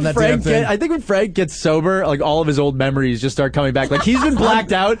run out on that damn thing? I think when Frank gets sober, like all of his old memories just start coming back. Like he's been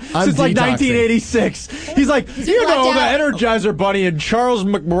blacked out I'm since like detoxing. 1986. He's like, you know, the Energizer Bunny and Charles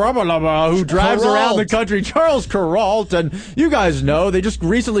McBrubba who drives around the country. Charles Kuralt, and you guys know they just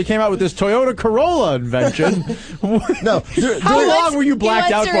recently came out with this Toyota Corolla invention. No, How long were you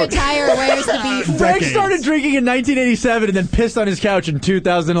blacked out to for? retire. Where's the beef? Frank started drinking in 1987 and then pissed on his couch in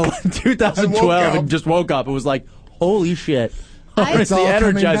 2012 and just woke up. It was like, holy shit. It's the all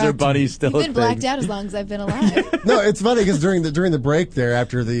coming back Energizer to Bunny's still You've a been thing. blacked out as long as I've been alive. No, it's funny because during the break there,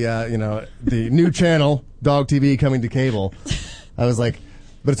 after the the new channel Dog TV coming to cable, I was like,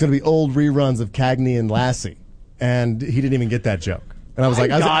 but it's going to be old reruns of Cagney and Lassie, and he didn't even get that joke. And I was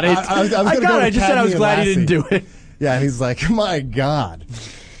like, I got it. I was gonna I go got it. to I just said I Cagney was and glad he Lassie. didn't do it. Yeah, and he's like, my God.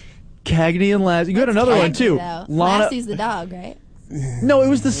 Cagney and Lassie. You got another one too. Though. Lana. Lassie's the dog, right? No, it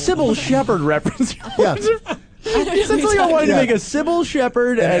was the Sybil Shepherd reference. Yeah. It sounds like I wanted to Yeah. make a Sybil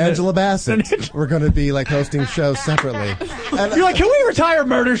Shepherd And and Angela Bassett. We're going to be like hosting shows separately. And You're like, can we retire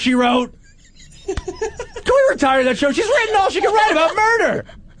Murder, She Wrote? Can we retire that show? She's written all she can write about murder.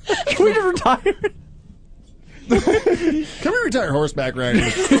 Can we just retire? can we retire horseback riding?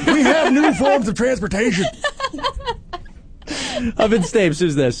 We have new forms of transportation. Up in Stapes,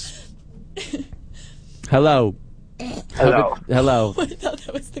 who's this? Hello. Hello. Hello. I thought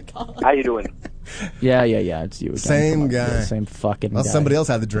that was the call. How you doing? Yeah, it's you again. Same Come on, guy. yeah, same fucking Well, guy. somebody else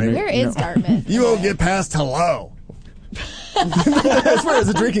had the drink. Where is Dartmouth? You won't get past hello. That's where it's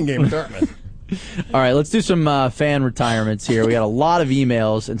a drinking game in Dartmouth. All right, let's do some fan retirements here. We got a lot of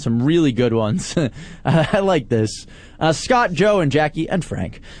emails and some really good ones. I like this. Scott, Joe, and Jackie, and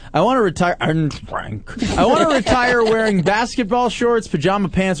Frank. I want to retire. I want to retire wearing basketball shorts, pajama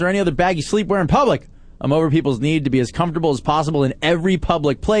pants, or any other baggy sleepwear in public. I'm over people's need to be as comfortable as possible in every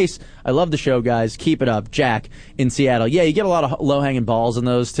public place. I love the show, guys. Keep it up. Jack in Seattle. Yeah, you get a lot of low-hanging balls in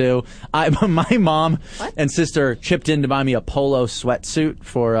those, too. My mom and sister chipped in to buy me a polo sweatsuit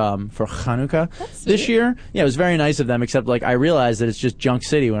for Hanukkah this year. Yeah, it was very nice of them, except, like, I realized that it's just junk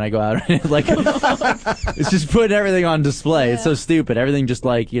city when I go out. Like, it's just putting everything on display. Yeah. It's so stupid. Everything just,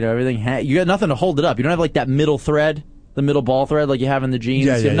 like, everything. You got nothing to hold it up. You don't have, like, that middle thread. The middle ball thread like you have in the jeans.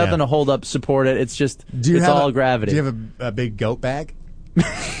 You have nothing to hold up, support it. It's just, it's all gravity. Do you have a big goat bag?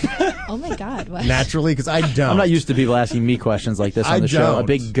 Oh my God! What? Naturally, because I don't. I'm not used to people asking me questions like this on the show. A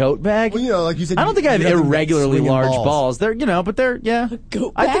big goat bag? Well, like you said, I don't think I have irregularly large balls. They're, but they're, yeah.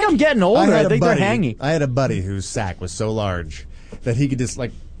 Goat I think I'm getting older. I think they're hanging. I had a buddy whose sack was so large that he could just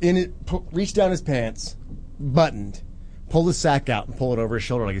reach down his pants, buttoned, pull his sack out and pull it over his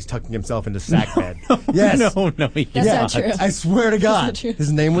shoulder like he's tucking himself into sack bed. Yes. No, that's not true. I swear to God.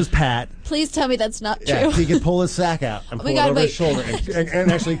 His name was Pat. Please tell me that's not true. Yeah, he could pull his sack out and pull it over his shoulder and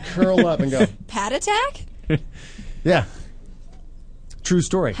actually curl up and go. Pat attack? Yeah. True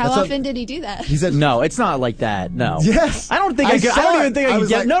story. How often did he do that? He said, no, it's not like that. No. Yes. I don't think I don't even think I can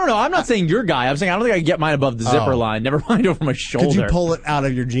get. No. I'm not saying your guy. I'm saying I don't think I can get mine above the zipper line. Never mind over my shoulder. Could you pull it out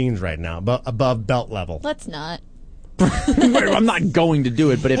of your jeans right now, above belt level? Let's not. I'm not going to do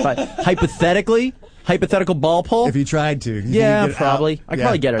it, but if I hypothetical ball pull, if you tried to, probably I could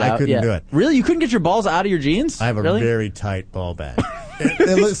probably get it out. I couldn't do it. Really, you couldn't get your balls out of your jeans? I have a very tight ball bag.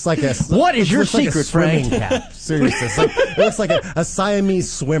 It looks like a. What is your secret, Frank? Swimming cap. Seriously, it looks like a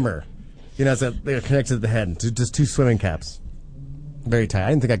Siamese swimmer. They're connected to the head. Just two swimming caps. Very tight. I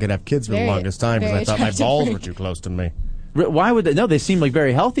didn't think I could have kids for the longest time because I thought my balls were too close to me. Why would they? No, they seem like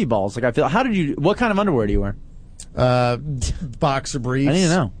very healthy balls. Like I feel. How did you? What kind of underwear do you wear? Boxer briefs. I didn't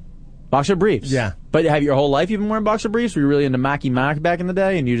know. Boxer briefs. Yeah. But have your whole life you've been wearing boxer briefs? Were you really into Mackie Mac back in the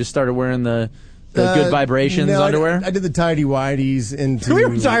day, and you just started wearing the good vibrations underwear? I did the tidy whities into. We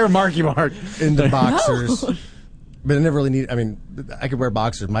retire Marky Mark into boxers. No. But I never really need. I mean, I could wear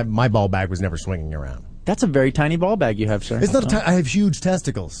boxers. My ball bag was never swinging around. That's a very tiny ball bag you have, sir. It's not. I have huge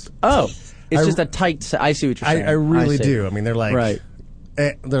testicles. Oh, it's just a tight. I see what you're saying. I really do. I mean, they're like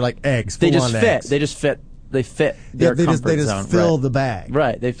they're like eggs. They just fit. Eggs. They just fit. They fit their comfort zone. They just fill the bag.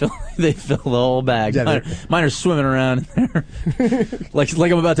 Right. They fill the whole bag. Yeah, mine are swimming around in there. like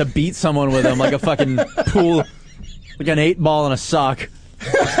I'm about to beat someone with them, like a fucking pool, like an 8-ball in a sock.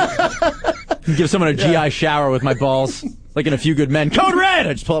 Give someone a GI shower with my balls. Like in A Few Good Men. Code Red!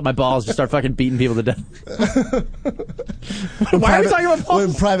 I just pull up my balls and start fucking beating people to death. Why are we talking about balls?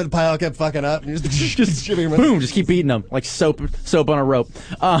 When Private Pile kept fucking up. And just boom, just keep beating them. Like soap on a rope.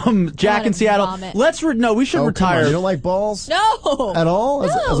 Jack in Seattle. Vomit. We should retire. You don't like balls? No! At all?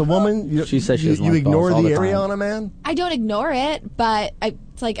 As a woman? She says she doesn't you like ignore balls all the the area time. on a man? I don't ignore it, but I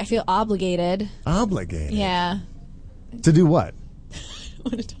feel obligated. Obligated? Yeah. To do what?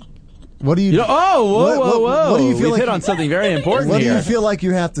 Want to talk? What do you? Whoa! What do you feel? We've hit on something very important What here. do you feel like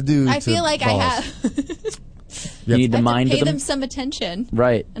you have to do? I feel like balls? I have. You need to mind pay them? them some attention.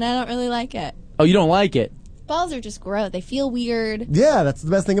 Right. And I don't really like it. Oh, you don't like it? Balls are just gross. They feel weird. Yeah, that's the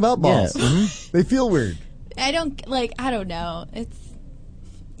best thing about balls. Yeah. Mm-hmm. They feel weird. I don't know. It's.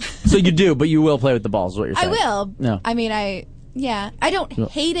 So you do, but you will play with the balls. Is what you're saying? I will. No. I mean, I don't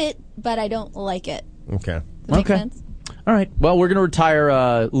hate it, but I don't like it. Okay. Does that make sense? All right. Well, we're going to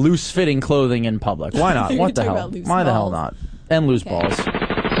retire loose-fitting clothing in public. Why not? What the hell? Why the hell not? And loose balls.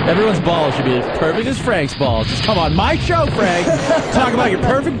 Everyone's balls should be as perfect as Frank's balls. Just come on my show, Frank. Talk about your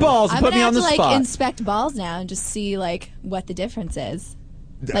perfect balls and put me on the spot. I'm gonna have to inspect balls now and just see what the difference is.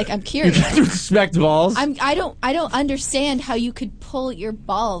 I'm curious. You have to inspect balls. I don't understand how you could pull your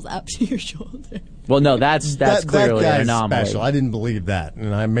balls up to your shoulder. Well, no, that's clearly an anomaly. Special. I didn't believe that,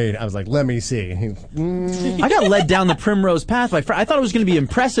 and I was like, let me see. I got led down the primrose path. I thought it was going to be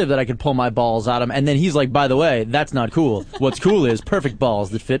impressive that I could pull my balls out of him, and then he's like, by the way, that's not cool. What's cool is perfect balls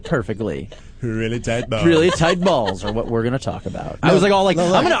that fit perfectly. Really tight balls. Really tight balls are what we're going to talk about. I was like,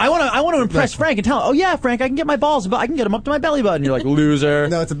 I want to impress Frank and tell him, oh yeah, Frank, I can get my balls, but I can get them up to my belly button. You're like, loser.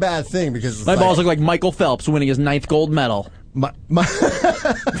 No, it's a bad thing because my balls look like Michael Phelps winning his 9th gold medal. My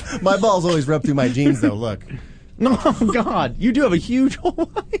balls always rub through my jeans, though. Look. No, God, you do have a huge hole.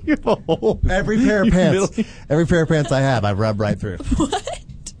 Every pair of pants I have, I rub right through. What?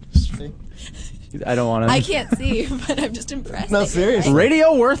 I don't want to. I can't see, but I'm just impressed. No, seriously.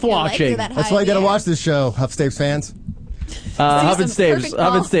 Radio worth watching. That's why you got to watch this show, Huff Stapes fans. Huff and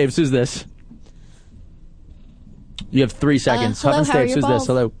Stapes. Who's this? You have 3 seconds. Hello, Huffin' how are Stapes, your who's balls? this?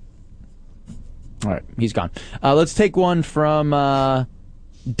 Hello. All right, he's gone. Let's take one from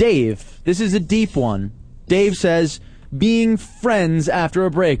Dave. This is a deep one. Dave says, being friends after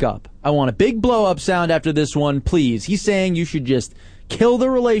a breakup. I want a big blow-up sound after this one, please. He's saying you should just kill the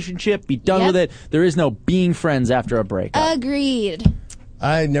relationship, be done with it. There is no being friends after a breakup. Agreed.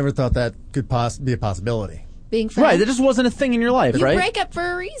 I never thought that could be a possibility. Being friends. Right, that just wasn't a thing in your life, You right? break up for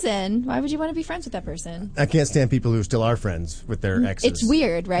a reason. Why would you want to be friends with that person? I can't stand people who still are friends with their exes. It's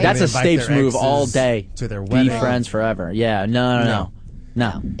weird, right? That's a They invite Stapes their move all exes day. to their Be wedding. friends forever. Yeah, no.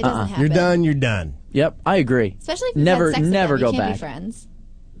 It doesn't happen. You're done. You're done. Yep, I agree. Especially if you've never, had sex with never them. go You can't back. be friends.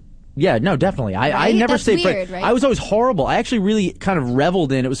 Yeah, no, definitely. I Right? never That's stayed weird, friends. right? I was always horrible. I actually really kind of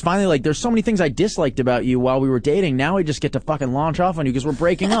reveled in it. Was finally like, there's so many things I disliked about you while we were dating. Now I just get to fucking launch off on you because we're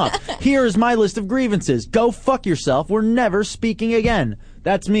breaking up. Here's my list of grievances. Go fuck yourself. We're never speaking again.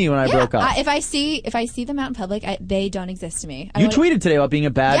 That's me when I broke up. If I see them out in public, they don't exist to me. You tweeted today about being a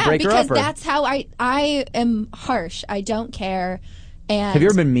bad breaker-upper. because that's how I am harsh. I don't care. And Have you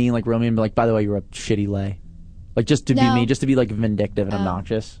ever been mean, like Romy, and be like, by the way, you're a shitty lay? Like, just to be No. mean, just to be, like, vindictive and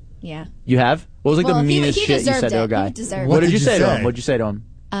obnoxious? Yeah. You have? What was, like, Well, the he meanest shit you deserved said to a it. guy? He deserved What it. did you say to him? What did you say to him?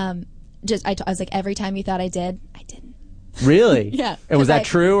 I was like, every time you thought I did, I didn't. Really? Yeah. And was that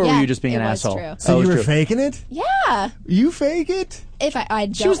true, or yeah, were you just being it an was asshole? true. So Oh, it you was were true. faking it? Yeah. You fake it? If I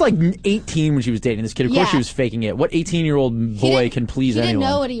don't. She was like 18 when she was dating this kid. Of course Yeah. she was faking it. What 18-year-old boy can please he anyone? didn't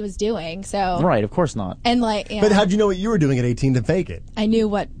know what he was doing, so. Right, of course not. And like, yeah, But how'd you know what you were doing at 18 to fake it? I knew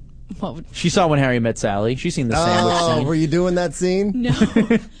what would. She saw When Harry Met Sally. She's seen the sandwich Oh, scene. were you doing that scene? No.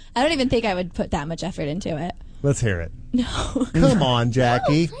 I don't even think I would put that much effort into it. Let's hear it. No. Come on,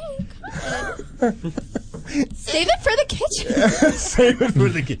 Jackie. Save it for the kitchen. Save it for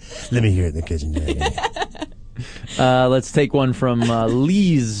the kitchen. Let me hear it in the kitchen, Jackie. Let's take one from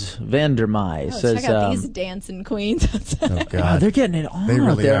Lise Vandermeij. Says, Check out these dancing queens. Oh, God, they're getting it on They out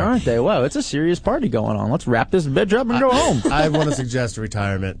really there, are. aren't they? Wow, it's a serious party going on. Let's wrap this bitch up and go home. I want to suggest a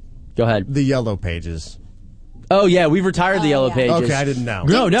retirement. Go ahead. The Yellow Pages. Oh yeah, we've retired the Yellow Pages. Okay, I didn't know.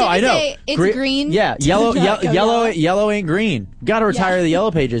 No, Did I you know. say it's green? Yeah, Go yellow yellow. ain't green. Got to retire the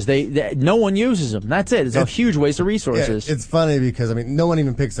Yellow Pages. They no one uses them. That's it. It's a huge waste of resources. Yeah, it's funny because, I mean, no one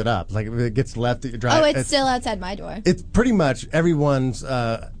even picks it up. Like, if it gets left at your drive. Oh, it's still outside my door. It's pretty much everyone's.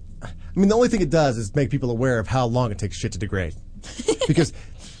 I mean, the only thing it does is make people aware of how long it takes shit to degrade. Because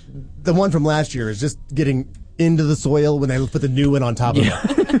the one from last year is just getting into the soil when they put the new one on top of it.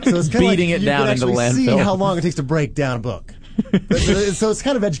 So it's kind Beating of like it down you into can the actually see landfill. how long it takes to break down a book. So it's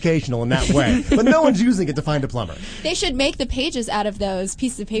kind of educational in that way. But no one's using it to find a plumber. They should make the pages out of those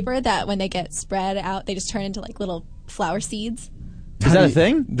pieces of paper that when they get spread out, they just turn into like little flower seeds. Is that a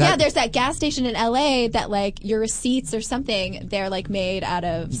thing? Yeah, there's that gas station in LA that like your receipts or something, they're like made out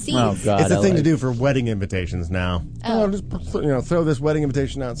of seeds. Oh God, It's a thing LA. to do for wedding invitations now. Oh. Just throw this wedding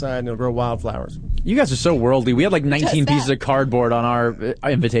invitation outside and it'll grow wildflowers. You guys are so worldly. We had like 19 pieces of cardboard on our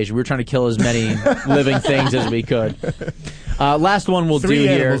invitation. We were trying to kill as many living things as we could. Last one we'll Three do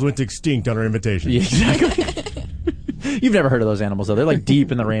here. animals went extinct on our invitation. Yeah, exactly. You've never heard of those animals, though. They're like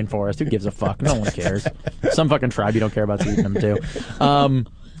deep in the rainforest. Who gives a fuck? No one cares. Some fucking tribe you don't care about eating them, too. Someone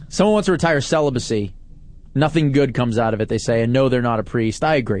wants to retire celibacy. Nothing good comes out of it, they say, and no, they're not a priest.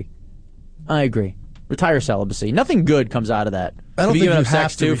 I agree. Retire celibacy. Nothing good comes out of that. I don't Have think given you up have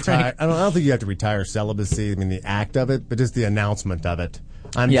sex to too, retire. Frank? I don't think you have to retire celibacy. I mean, the act of it, but just the announcement of it.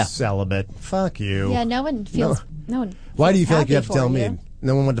 I'm celibate. Fuck you. Yeah, no one feels. No one. Why do you feels feel like you have happy to tell for me? you.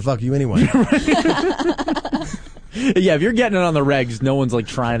 No one wanted to fuck you anyway. Yeah, if you're getting it on the regs, no one's like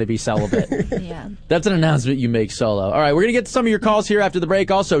trying to be celibate. Yeah. That's an announcement you make solo. All right, we're going to get to some of your calls here after the break.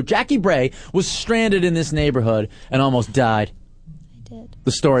 Also, Jackie Bray was stranded in this neighborhood and almost died.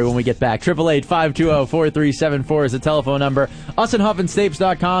 The story when we get back. 888-520-4374 is the telephone number. Us at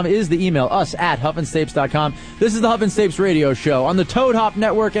HuffandStapes.com is the email. Us at HuffandStapes.com. This is the Huff and Stapes radio show on the Toad Hop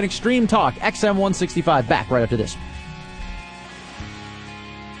Network and Extreme Talk, XM 165. Back right after this.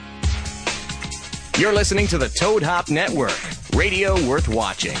 You're listening to the Toad Hop Network, radio worth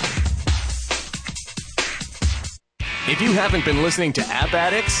watching. If you haven't been listening to App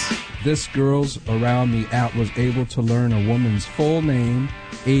Addicts, This Girls Around the App was able to learn a woman's full name,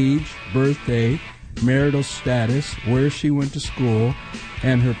 age, birthday, marital status, where she went to school,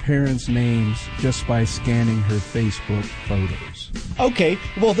 and her parents' names just by scanning her Facebook photos. Okay,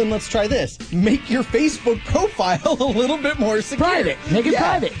 well then let's try this. Make your Facebook profile a little bit more secure. Private. Make it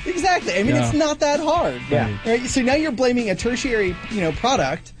private. Exactly. I mean, Yeah. it's not that hard. Yeah. Right? So now you're blaming a tertiary,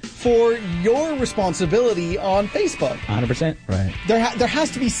 product for your responsibility on Facebook. 100%. Right. There has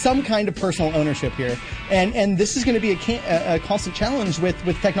to be some kind of personal ownership here, and this is going to be a constant challenge with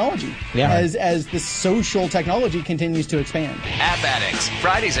technology as the social technology continues to expand. App Addicts,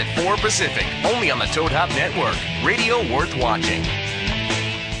 Fridays at 4 Pacific, only on the Toad Hop Network. Radio worth watching.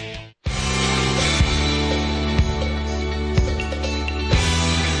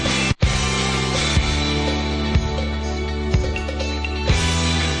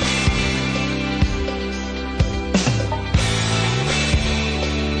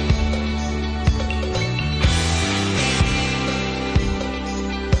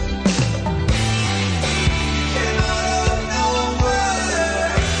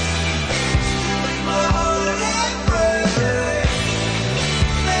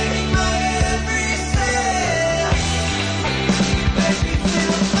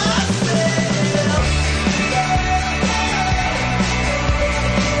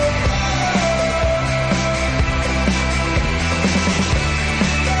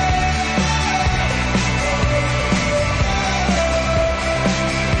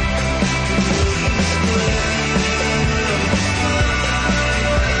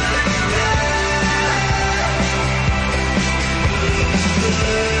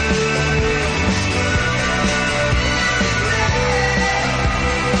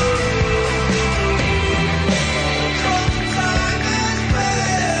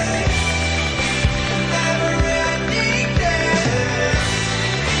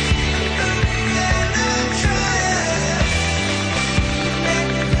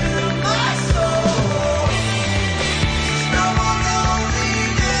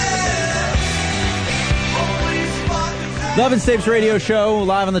 Love and Stapes Radio Show,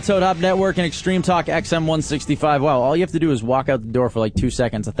 live on the Toad Hop Network and Extreme Talk XM 165. Wow, all you have to do is walk out the door for like 2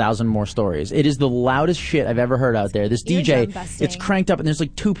 seconds, 1,000 more stories. It is the loudest shit I've ever heard out there. This DJ, it's cranked up and there's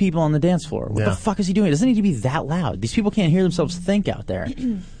like 2 people on the dance floor. What the fuck is he doing? It doesn't need to be that loud. These people can't hear themselves think out there.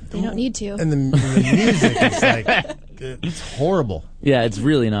 They don't need to. And the music is like, it's horrible. Yeah, it's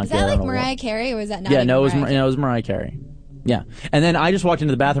really not Is good. that like Mariah Carey, or was that not? Yeah, even no, it was Mariah Carey? it was Mariah Carey. Yeah, and then I just walked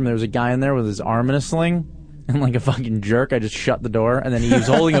into the bathroom. There was a guy in there with his arm in a sling, and like a fucking jerk, I just shut the door, and then he was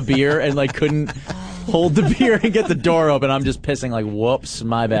holding a beer and like couldn't hold the beer and get the door open. I'm just pissing like, whoops,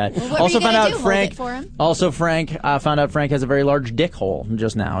 my bad. Well, what also were you found gonna out do, hold Frank. it for him? Also, Frank found out Frank has a very large dick hole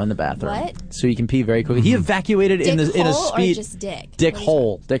just now in the bathroom. What? So he can pee very quickly. He evacuated Dick in a hole speed. or just dick? Dick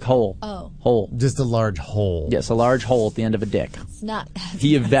hole. Dick hole. Oh. Hole. Just a large hole. Yes, a large hole at the end of a dick. It's not.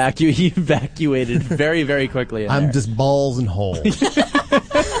 He evacuated very, very quickly. In I'm there. just balls and holes.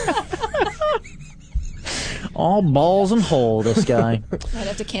 All balls and hole, this guy. I'd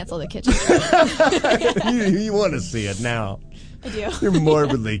have to cancel the kitchen. you want to see it now. I do. You're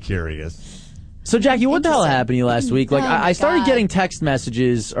morbidly curious. So, Jackie, what the hell happened to you last week? Like, Oh, I my started God. getting text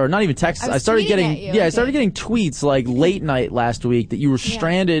messages, or not even texts. I was started tweeting getting, at you, I started getting tweets like late night last week that you were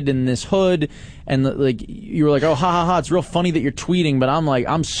stranded in this hood, and like you were like, "Oh, ha ha ha! It's real funny that you're tweeting," but I'm like,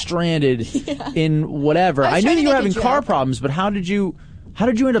 I'm stranded in whatever. I was I knew trying that to you were make a having car joke. problems, but how did you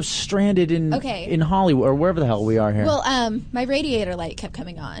end up stranded in Hollywood or wherever the hell we are here? Well, my radiator light kept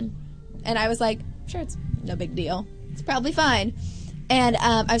coming on, and I was like, sure, it's no big deal. It's probably fine. And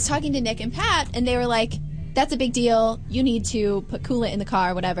I was talking to Nick and Pat, and they were like, that's a big deal. You need to put coolant in the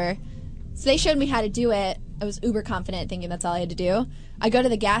car, whatever. So they showed me how to do it. I was uber confident, thinking that's all I had to do. I go to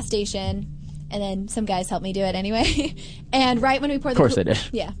the gas station, and then some guys helped me do it anyway. And right when we poured Of course they did.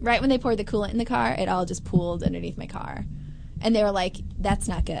 Yeah, right when they poured the coolant in the car, it all just pooled underneath my car. And they were like, that's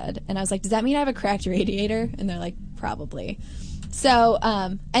not good. And I was like, does that mean I have a cracked radiator? And they're like, probably. So,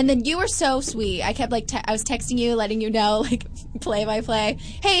 and then you were so sweet. I kept like, I was texting you, letting you know, like, play by play.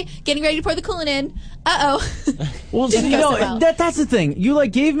 Hey, getting ready to pour the coolant in. Uh-oh. Well, Didn't you go know, so well. that's the thing. You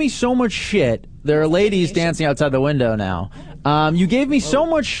like gave me so much shit. There are ladies dancing outside the window now. You gave me so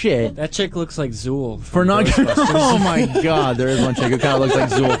much shit. That chick looks like Zool For not. Oh my God! There is one chick who kind of looks like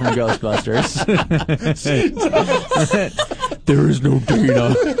Zool from Ghostbusters. There is no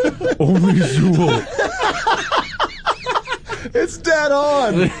Dana, only Zool. It's dead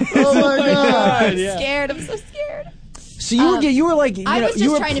on. Oh my God! I'm scared. I'm so scared. So you were like, I was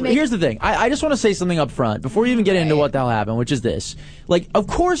just trying to make- Here's the thing. I just want to say something up front before you even get into what the hell happened, which is this. Like, of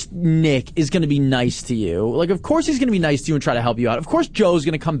course Nick is going to be nice to you. Like, of course he's going to be nice to you and try to help you out. Of course Joe's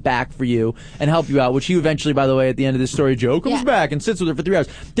going to come back for you and help you out, which he eventually, by the way, at the end of this story, Joe comes back and sits with her for 3 hours.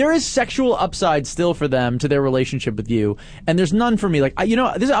 There is sexual upside still for them to their relationship with you, and there's none for me. Like, I'm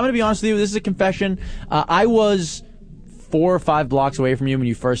going to be honest with you. This is a confession. I was 4 or 5 blocks away from you when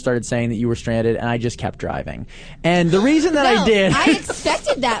you first started saying that you were stranded, and I just kept driving. And the reason that I did... I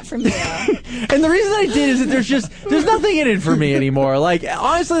expected that from you. And the reason I did is that there's nothing in it for me anymore. Like,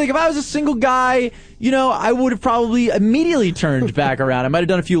 honestly, like if I was a single guy, I would have probably immediately turned back around. I might have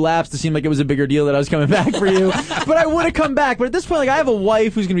done a few laps to seem like it was a bigger deal that I was coming back for you, but I would have come back. But at this point, like, I have a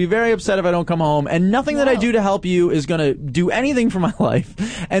wife who's going to be very upset if I don't come home, and nothing that I do to help you is going to do anything for my life.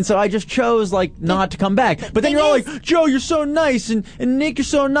 And so I just chose, like, not to come back. But then you're all like, Joe, you're so nice, and Nick, you're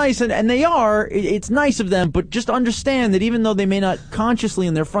so nice, and they are. It's nice of them, but just understand that even though they may not consciously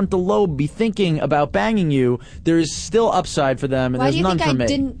in their frontal lobe be thinking about banging you, there is still upside for them, and Why there's do you none think for I me.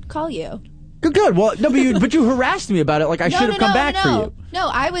 didn't call you? Good. Well, no, but you harassed me about it. Like I should have come back for you. No,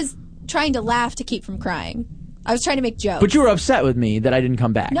 I was trying to laugh to keep from crying. I was trying to make jokes. But you were upset with me that I didn't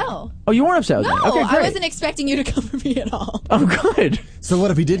come back. No. Oh, you weren't upset with me. No, Okay, great. I wasn't expecting you to come for me at all. Oh, good. So what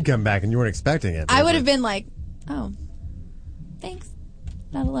if he did come back and you weren't expecting it? I would have been like, oh, thanks.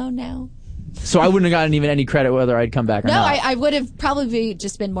 Not alone now. So I wouldn't have gotten even any credit whether I'd come back or No, not. I would have probably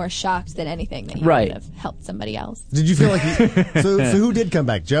just been more shocked than anything that you Right. would have helped somebody else. Did you feel like so who did come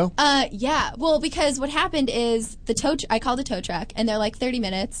back, Joe? Yeah. Well, because what happened is I called a tow truck, and they're like 30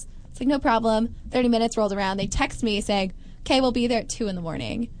 minutes. It's like, no problem. 30 minutes rolled around. They text me saying, okay, we'll be there at 2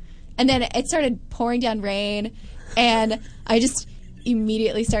 a.m. And then it started pouring down rain, and I just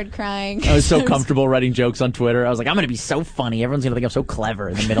immediately started crying. I was so comfortable writing jokes on Twitter. I was like, I'm going to be so funny. Everyone's going to think I'm so clever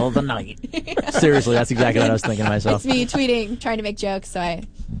in the middle of the night. Seriously, that's exactly what I was thinking to myself. It's me tweeting, trying to make jokes so I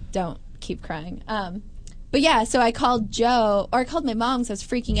don't keep crying. But yeah, so I called Joe, or I called my mom because I was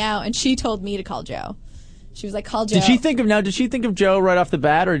freaking out, and she told me to call Joe. She was like, call Joe. Did she think of Joe right off the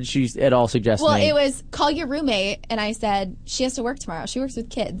bat, or did she at all suggest Well, me? it was call your roommate, and I said, she has to work tomorrow. She works with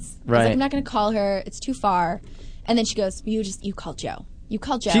kids. I was Right. like, I'm not going to call her. It's too far. And then she goes, you call Joe. You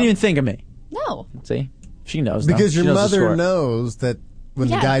call Joe. She didn't even think of me. No. See? She knows. though. Because She your knows the mother score. knows that when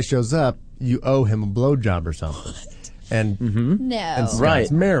Yeah. the guy shows up, you owe him a blowjob or something. And No. and Scott's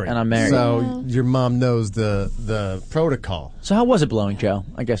Right. married. And I'm married. So your mom knows the protocol. So how was it blowing, Joe?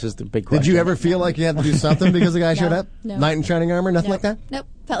 I guess is the big question. Did you ever feel like you had to do something because the guy showed up? No. Knight in shining armor, nothing No. like that? Nope.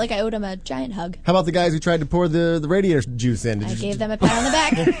 Felt like I owed him a giant hug. How about the guys who tried to pour the radiator juice in? I gave them a pat on the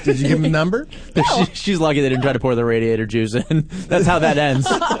back. Did you give them a number? She's lucky they didn't try to pour the radiator juice in. That's how that ends.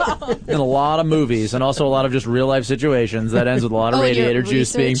 In a lot of movies, and also a lot of just real life situations, that ends with a lot of Oh, your radiator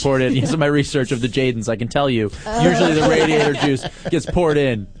juice being research? poured in. Yes, in my research of the Jadens, I can tell you. Usually the radiator juice gets poured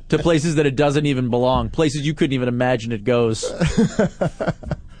in to places that it doesn't even belong, places you couldn't even imagine it goes.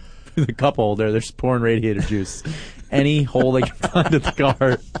 The cup holder, they're just pouring radiator juice. Any hole they can find in the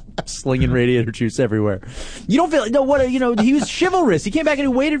car, slinging radiator juice everywhere. You don't feel he was chivalrous. He came back and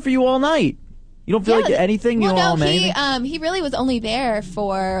he waited for you all night. You don't feel like anything? You Well, don't owe him no, anything? he really was only there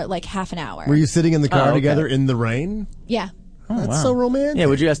for like half an hour. Were you sitting in the car Oh, okay. together in the rain? Yeah. That's wow. so romantic. Yeah,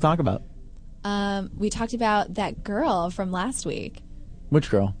 what'd you guys talk about? We talked about that girl from last week. Which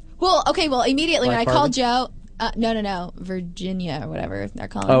girl? Well, okay, immediately when I Black called Joe, no, Virginia or whatever they're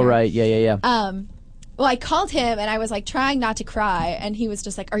calling her. Oh, right. Yeah. Well, I called him and I was like trying not to cry, and he was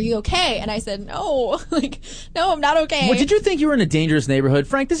just like, "Are you okay?" And I said, "No, no, I'm not okay." What, did you think you were in a dangerous neighborhood?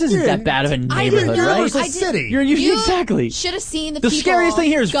 Frank, this isn't that bad of a neighborhood, right? Universal City. You're in You exactly. should have seen the The people scariest thing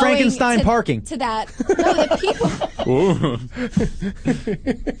here is going Frankenstein to- parking. To that, no, the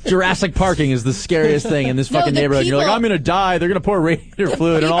people. Jurassic parking is the scariest thing in this No, fucking the neighborhood. You're like, people- I'm going to die. They're going to pour radiator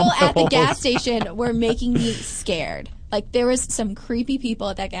fluid and all People at the my gas holes. station were making me scared. Like, there was some creepy people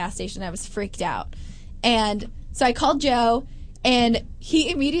at that gas station. I was freaked out. And so I called Joe, and he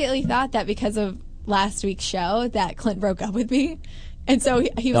immediately thought that because of last week's show that Clint broke up with me. And so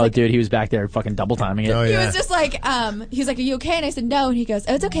he was Oh, like, dude, he was back there fucking double timing it. Oh, he yeah. was just like, he was like, "Are you okay?" And I said, "No." And he goes,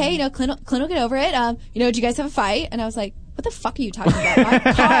 "Oh, it's okay. Clint will get over it. Did you guys have a fight?" And I was like, "What the fuck are you talking about?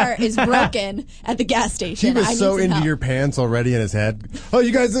 My car is broken at the gas station. He was I need so some into help." your pants already in his head. Oh,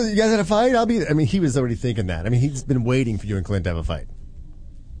 you guys had a fight? He was already thinking that. I mean, he's been waiting for you and Clint to have a fight.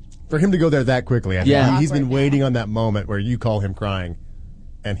 For him to go there that quickly, I think. Yeah. He's been Awkward waiting on that moment where you call him crying,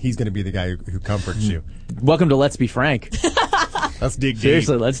 and he's going to be the guy who comforts you. Welcome to Let's Be Frank. Let's dig deep.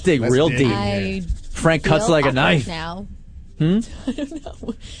 Seriously, let's dig real deep. I Frank cuts feel like a awkward knife. now. Hmm? I don't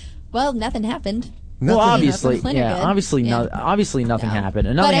know. Well, nothing happened. Well, Nothing. obviously, Clint are yeah, good. obviously, Yeah. obviously nothing No. happened,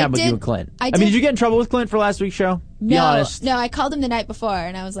 and nothing But I happened with you did- and Clint. I mean, did did- you get in trouble with Clint for last week's show? Be honest. No, I called him the night before,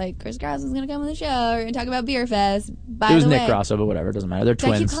 and I was like, "Chris Gross is going to come on the show. We're going to talk about Beer Fest." By It was the Nick way, Grosso, but whatever, it doesn't matter. They're Did I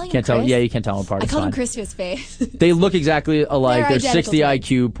keep twins. calling him Can't tell. Chris? Yeah, you can't tell them apart. I It's called him fine. Chris to his face. They look exactly alike. They're They're identical 60 to me.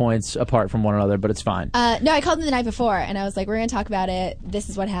 IQ points apart from one another, but it's fine. No, I called him the night before, and I was like, "We're going to talk about it. This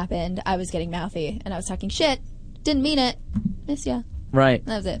is what happened." I was getting mouthy, and I was talking shit. Didn't mean it. Miss ya. Right.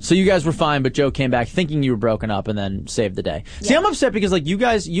 That was it. So you guys were fine, but Joe came back thinking you were broken up and then saved the day. See, Yeah. I'm upset because, like, you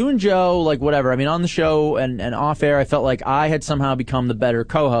and Joe, like, whatever. I mean, on the show and off air, I felt like I had somehow become the better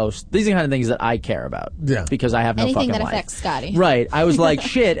co-host. These are the kind of things that I care about. Yeah. Because I have no Anything fucking that life. affects Scotty. Right. I was like,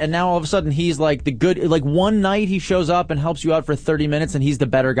 shit, and now all of a sudden he's like the good, like one night he shows up and helps you out for 30 minutes and he's the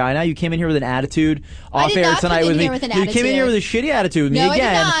better guy. Now you came in here with an attitude I off did air not tonight come in with me. here with an You came in here with a attitude. shitty attitude with me No,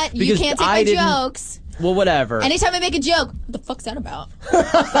 again. I did not. You because can't take I my didn't- jokes. Well, whatever. Anytime I make a joke, what the fuck's that about?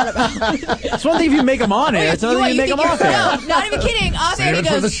 It's one thing if you make them on air. It's another thing you make them off air. No, not even kidding. Off air, he Save it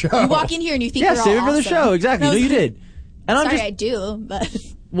for the goes, show. you walk in here and you think Yeah, you're all save it for the awesome. show. Exactly. And I No, was you like, did. And I'm Sorry, just I do, but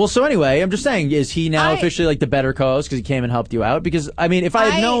well. So anyway, I'm just saying, is he now officially like the better co-host because he came and helped you out? Because I mean, if I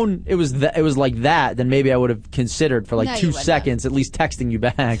had known it was like that, then maybe I would have considered for like No, you 2 wouldn't seconds at least texting you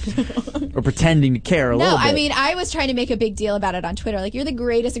back or pretending to care a no, little bit. I mean, I was trying to make a big deal about it on Twitter. Like, you're the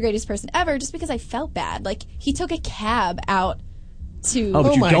greatest person ever, just because I felt bad. Like, he took a cab out to. Oh,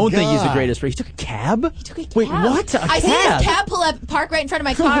 but you don't think he's the greatest. He took a cab. He took a cab. Wait, what? A I cab? seen his cab pull up, park right in front of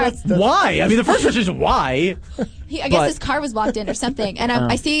my car. Why? I mean, the first question is why. I guess But- his car was locked in or something. And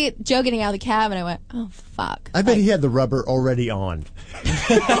I see Joe getting out of the cab, and I went, oh, fuck. I bet he had the rubber already on.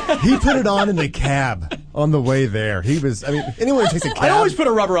 He put it on in the cab on the way there. He was, I mean, anyone who takes a cab. I always put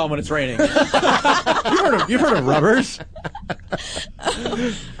a rubber on when it's raining. You've heard of rubbers?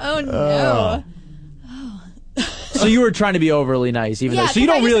 Oh, no. So you were trying to be overly nice, even Yeah, though. So you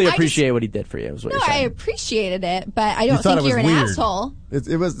 'cause don't I really just- appreciate what he did for you. Is what No, you're I saying. appreciated it, but I You don't thought think it was you're an weird. asshole. It's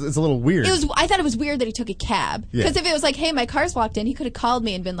a little weird. I thought it was weird that he took a cab. Yeah. Because if it was like, hey, my car's locked in, he could have called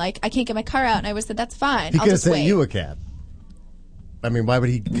me and been like, I can't get my car out. And I would have said, that's fine. He I'll could have just sent wait. you a cab. I mean, why would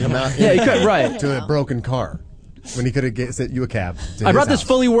he come out Yeah, he could, right. to a broken car when he could have sent you a cab? To I his brought this house?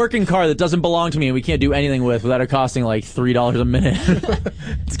 fully working car that doesn't belong to me and we can't do anything with without it costing like $3 a minute.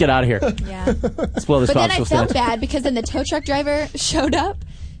 Let's get out of here. Yeah. Let's blow this But then box. I We'll felt stand. bad because then the tow truck driver showed up,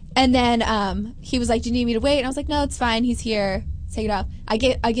 and then he was like, "Do you need me to wait?" And I was like, "No, it's fine. He's here. Take it off." I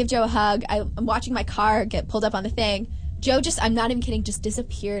give Joe a hug. I'm watching my car get pulled up on the thing. Joe I'm not even kidding, just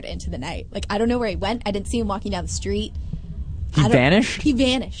disappeared into the night. Like, I don't know where he went. I didn't see him walking down the street. He vanished? He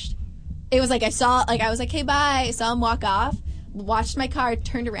vanished. It was like I was like, "Hey, bye." I saw him walk off. Watched my car,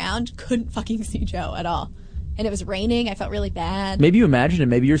 turned around, couldn't fucking see Joe at all. And it was raining. I felt really bad. Maybe you imagined it.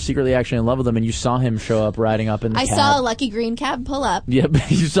 Maybe you're secretly actually in love with him and you saw him show up riding up in the I cab. saw a lucky green cab pull up. Yep,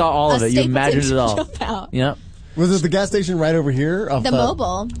 you saw all of A it. You Stapleton imagined it all. jump out. Yep. Was it the gas station right over here? Off, The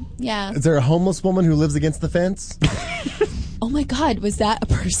mobile. Yeah. Is there a homeless woman who lives against the fence? Oh my God, was that a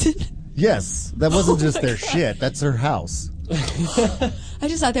person? Yes. That wasn't Oh just my their God. shit. That's her house. I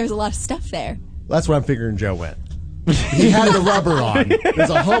just thought there was a lot of stuff there. That's where I'm figuring Joe went. He had the rubber on. There's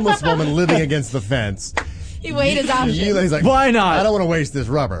a homeless woman living against the fence. He weighed his options. He's like, why not? I don't want to waste this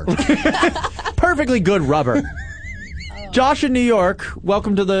rubber. Perfectly good rubber. Josh in New York,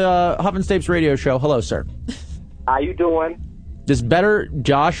 welcome to the Huff and Stapes radio show. Hello, sir. How you doing? This better,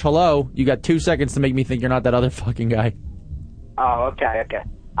 Josh, hello. You got 2 seconds to make me think you're not that other fucking guy. Oh, okay.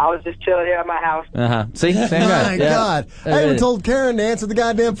 I was just chilling here at my house. Uh-huh. See? Same guy. My Yeah. God. I even told Karen to answer the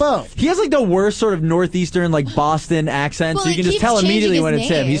goddamn phone. He has like the worst sort of northeastern, like Boston accent, Well, so you he can just keeps tell changing immediately his when it's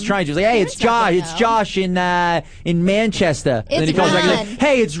him. name. He's trying to. He's like, hey, it's Josh. It's Josh in Manchester. And then he calls back and Ron. like,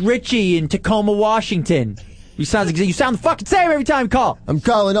 hey, it's Richie in Tacoma, Washington. You sound the fucking same every time you call. I'm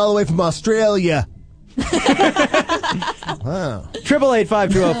calling all the way from Australia. Wow.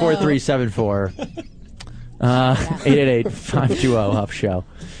 888-520-4374. 888-520 Huff Show.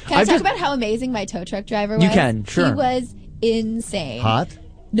 Can I talk about how amazing my tow truck driver was? You can, sure. He was insane. Hot?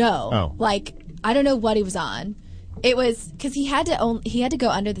 No. Oh. Like, I don't know what he was on. It was because he had to go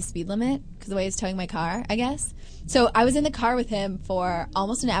under the speed limit because the way he was towing my car, I guess. So I was in the car with him for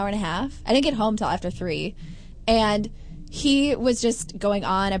almost an hour and a half. I didn't get home till after 3, and he was just going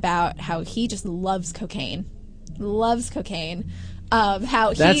on about how he just loves cocaine.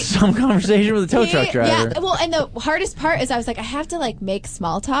 How That's some conversation with a tow truck driver. Yeah, well, and the hardest part is I was like, I have to like make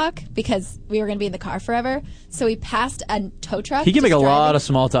small talk because we were going to be in the car forever. So we passed a tow truck. He can make a just lot driving. of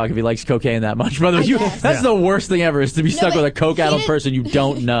small talk if he likes cocaine that much, brother. I guess. That's the worst thing ever is to be No, stuck but with a coke he addled didn't- person you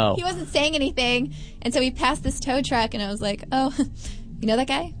don't know. He wasn't saying anything, and so we passed this tow truck, and I was like, "Oh, you know that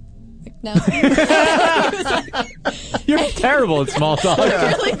guy?" Like, no. You're terrible at small talk.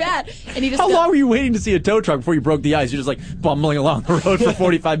 really bad. And he just How long were you waiting to see a tow truck before you broke the ice? You're just like bumbling along the road for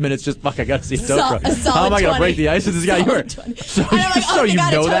 45 minutes. Just fuck, I gotta see a tow truck. a solid How am I gonna 20. break the ice with this guy? You're Solid 20. so, And I'm like, so oh, you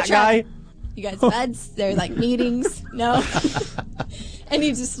got a know tow that truck. guy? You guys buds? They're like meetings? No. And he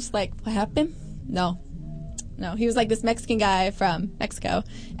just was like, what happened? No. He was like this Mexican guy from Mexico.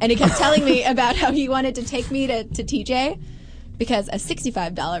 And he kept telling me about how he wanted to take me to TJ because a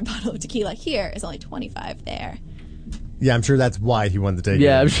 $65 bottle of tequila here is only $25 there. Yeah, I'm sure that's why he wanted to take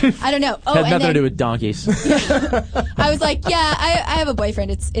Yeah, it. I'm sure. I don't know. Oh, Had and nothing then to do with donkeys. I was like, yeah, I have a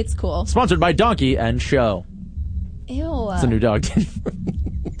boyfriend. It's cool. Sponsored by Donkey and Show. Ew. It's a new dog.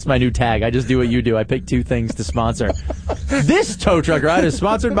 It's my new tag. I just do what you do. I pick two things to sponsor. This tow truck ride is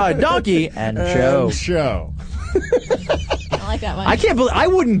sponsored by Donkey and Show. I like that one. I can't believe I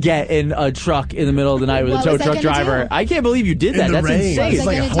wouldn't get in a truck in the middle of the night with What a tow was I truck gonna driver. do? I can't believe you did that. In the That's rain. insane. It's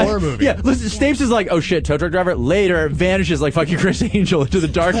like a horror movie. Yeah, listen, Stapes is like, oh shit, tow truck driver. Later, vanishes like fucking Chris Angel into the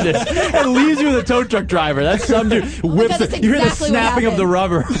darkness and leaves you with a tow truck driver. That's some dude whips that's it. You hear the exactly what snapping of the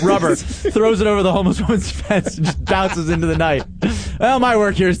happened. rubber, throws it over the homeless woman's fence, and just bounces into the night. Well, my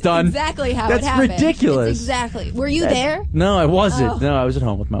work here's done. Exactly how That's it happened. ridiculous. It's exactly. Were you there? No, I wasn't. Oh. No, I was at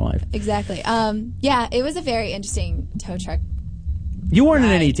home with my wife. Exactly. Yeah, it was a very interesting tow truck. You weren't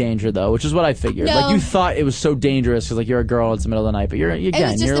in any danger though, which is what I figured. No. Like you thought it was so dangerous because like you're a girl, it's the middle of the night, but you're It was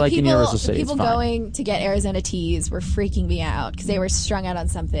again, just you're the like people, in Universal the City. people It's fine. going to get Arizona teas were freaking me out because they were strung out on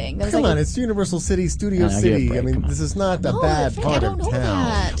something. There was Come like on, it's Universal City, Studio I know, give City. it a break, I mean, come on. this is not a bad Frank, part I of don't know town.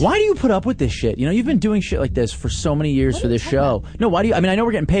 that. Why do you put up with this shit? You know, you've been doing shit like this for so many years for this show. No, why do you? I mean, I know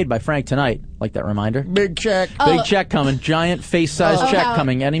we're getting paid by Frank tonight. Like that reminder. Big check. Big check coming. Giant face-sized check how-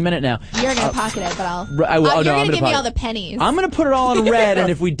 coming any minute now. You're gonna pocket it, but I'll. I will- oh, you're no, I'm gonna gonna give me pocket- all the pennies. I'm gonna put it all on red,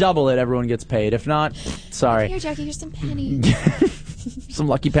 and if we double it, everyone gets paid. If not, sorry. Here, Jackie, here's some pennies. Some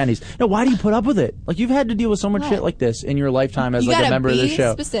lucky pennies. No, why do you put up with it? Like you've had to deal with so much What? shit like this in your lifetime as You like a gotta member of be this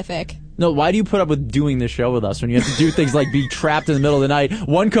show. specific. No, why do you put up with doing this show with us when you have to do things like be trapped in the middle of the night?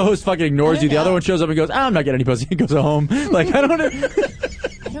 One co-host fucking ignores you, the other one shows up and goes, I'm not getting any pussy, and goes home. Like, I don't know.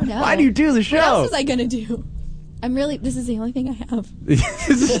 I don't know. Why do you do the show? What else was I gonna do? This is the only thing I have.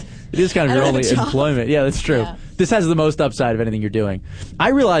 It is kind of I your don't only have a job. employment. Yeah, that's true. Yeah. This has the most upside of anything you're doing. I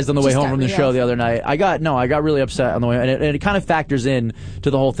realized on the way Just home got from the real. show the other night, I got really upset on the way, and it kind of factors in to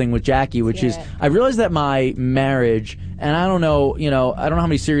the whole thing with Jackie, which is I realized that my marriage, and I don't know how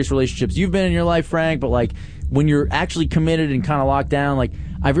many serious relationships you've been in your life, Frank, but like when you're actually committed and kind of locked down, like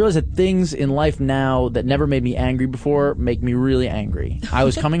I've realized that things in life now that never made me angry before make me really angry. I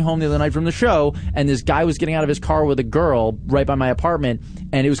was coming home the other night from the show, and this guy was getting out of his car with a girl right by my apartment,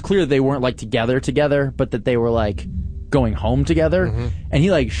 and it was clear that they weren't like together, but that they were like going home together. And he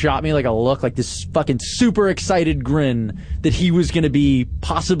like shot me like a look, like this fucking super excited grin that he was going to be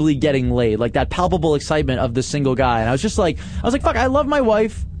possibly getting laid, like that palpable excitement of the single guy. And I was like, fuck, I love my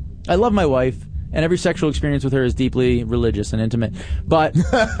wife. And every sexual experience with her is deeply religious and intimate. But,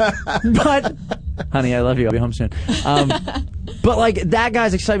 honey, I love you. I'll be home soon. But like that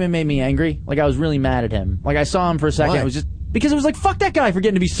guy's excitement made me angry. Like I was really mad at him. Like I saw him for a second. Why? It was just because it was like, fuck that guy for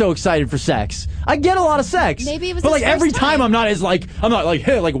getting to be so excited for sex. I get a lot of sex. Maybe it was but his like every first time I'm not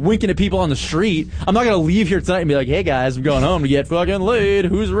hey, like winking at people on the street. I'm not gonna leave here tonight and be like, hey guys, I'm going home to get fucking laid.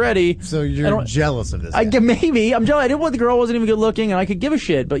 Who's ready? So you're jealous of this. Maybe I'm jealous. I didn't want the girl wasn't even good looking, and I could give a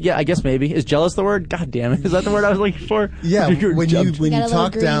shit. But yeah, I guess maybe is jealous the word? God damn it, is that the word I was looking for? Yeah, when got you a little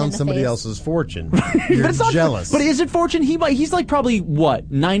talk green down in the somebody face. else's fortune, you're But it's not jealous. But is it fortune? He's like probably what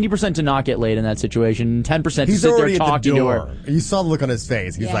 90% to not get laid in that situation, 10% to He's sit there already at the talking to door. her. You saw the look on his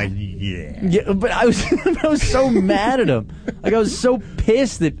face. He's Yeah. like, yeah. Yeah, but I was so mad at him. Like I was so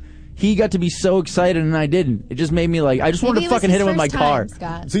pissed that he got to be so excited and I didn't. It just made me like I just wanted Maybe to it was fucking his hit him with my first car. time,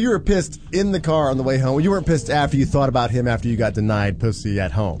 Scott. So you were pissed in the car on the way home. You weren't pissed after you thought about him after you got denied pussy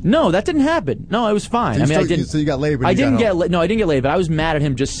at home. No, that didn't happen. No, it was fine. So I mean, I you didn't. so you got laid when I you didn't got get home. laid. No, I didn't get laid. But I was mad at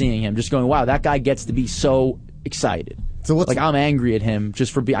him just seeing him, just going, "Wow, that guy gets to be so excited." So what's like I'm angry at him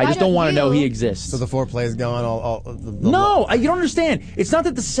just for being. I just don't want to know he exists. So the foreplay is going all No, you don't understand. It's not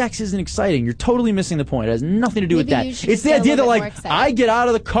that the sex isn't exciting. You're totally missing the point. It has nothing to do with Maybe that. you should It's the get a idea that little bit like more excited. I get out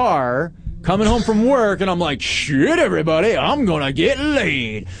of the car coming home from work and I'm like, shit, everybody, I'm gonna get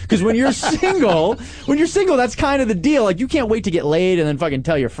laid. Because when you're single, that's kind of the deal. Like you can't wait to get laid and then fucking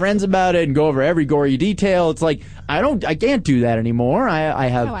tell your friends about it and go over every gory detail. It's like I can't do that anymore. I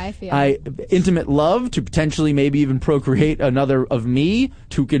have how I feel. intimate love to potentially maybe even procreate another of me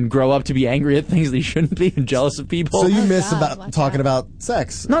who can grow up to be angry at things that he shouldn't be and jealous of people. So you miss God, about watch talking out. about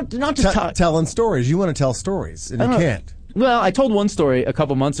sex. Not just telling stories. You want to tell stories, and I you don't know. can't. Well, I told one story a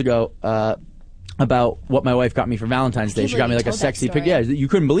couple months ago about what my wife got me for Valentine's Day. can't She got me believe like a you told that sexy pic. story. Yeah, you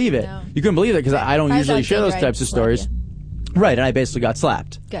couldn't believe it. No. You couldn't believe it because I don't If I was usually on share those Tinder, types of I'd slap stories. Right, and I basically got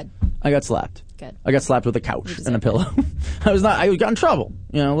slapped. Good. I got slapped. Good. I got slapped with a couch and a pillow. I got in trouble.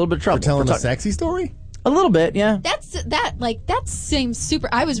 A little bit of trouble. For telling For a sexy story? A little bit, yeah. That seems super.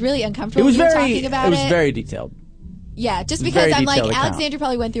 I was really uncomfortable. It was when you were very. talking about It was very detailed. Yeah, just It was because very I'm like, detailed account. Alexandra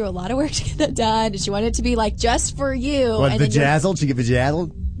probably went through a lot of work to get that done, and she wanted it to be like just for you. What, and then you're- bejazzled? She get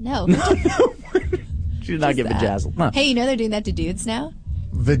bejazzled? No. She did not get that? bejazzled. Huh. Hey, you know they're doing that to dudes now?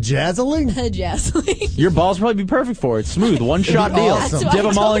 Vajazzling? Vajazzling. Your balls probably be perfect for it. Smooth, one-shot deal. Awesome. That's Dip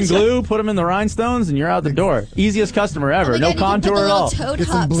what them I all in told you. glue, put them in the rhinestones, and you're out the door. Easiest customer ever. Oh my No God, you can put contour the at little all. toad Get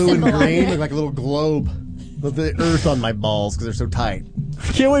some hop blue and symbol on green, there. look like a little globe. With the earth on my balls because they're so tight.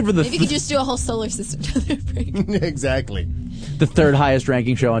 Can't wait for Maybe you could just do a whole solar system to their brain. Exactly. the third highest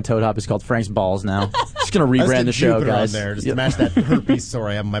ranking show on Toad Hop is called Frank's Balls now. Just going to I just rebrand did the show, Jupiter guys. on there just to match that herpes sore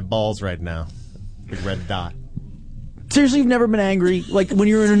I have on my balls right now. Big red dot. Seriously, you've never been angry? Like, when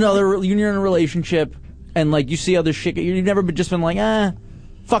you're in a relationship, and, like, you see other shit, you've never just been like,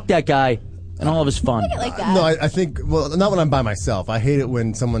 fuck that guy, and all of his fun. Like that. No, I think, well, not when I'm by myself. I hate it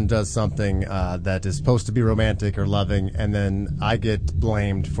when someone does something that is supposed to be romantic or loving, and then I get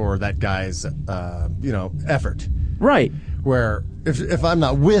blamed for that guy's, effort. Right. Where if I'm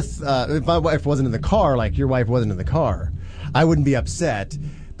not with, if my wife wasn't in the car, like your wife wasn't in the car, I wouldn't be upset.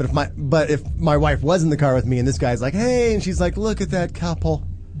 But if my wife was in the car with me and this guy's like, hey, and she's like, look at that couple.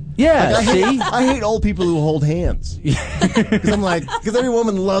 Yeah, Like, see? I hate old people who hold hands. Because every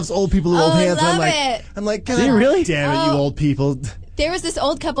woman loves old people who hold hands. I and love I'm it. I'm like, God Do you really? damn it, you old people. There was this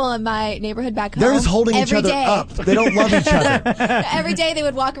old couple in my neighborhood back home. They're just holding each every other day. up. They don't love each other. Every day they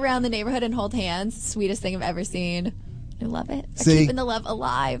would walk around the neighborhood and hold hands. Sweetest thing I've ever seen. I love it. They're See? keeping the love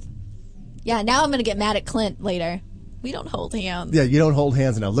alive. Yeah, now I'm going to get mad at Clint later. We don't hold hands. Yeah, you don't hold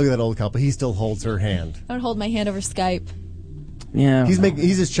hands now. Look at that old couple. He still holds her hand. I don't hold my hand over Skype. Yeah.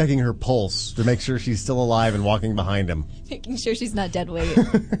 He's just checking her pulse to make sure she's still alive and walking behind him. Making sure she's not dead weight.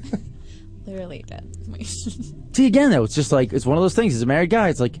 Literally dead. See, again, though, it's just like, it's one of those things. He's a married guy.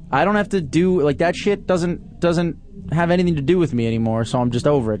 It's like, I don't have to do, like, that shit doesn't have anything to do with me anymore, so I'm just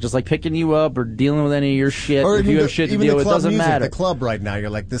over it. Just like picking you up or dealing with any of your shit. Or if you have shit to deal with, it doesn't matter. The club right now, you're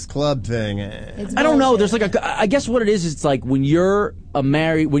like, this club thing. I don't know. There's like I guess what it is it's like when you're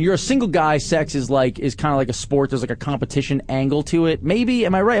a single guy, sex is kind of like a sport. There's like a competition angle to it. Maybe,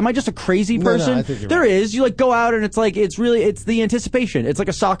 am I right? Am I just a crazy person? No, I think you're There right. is. You like go out and it's the anticipation. It's like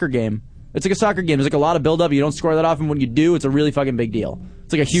a soccer game. It's like a soccer game. There's like a lot of build up. You don't score that often. When you do, it's a really fucking big deal.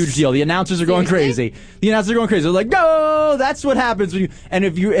 It's like a huge deal. The announcers are going crazy. They're like, go! That's what happens when you. And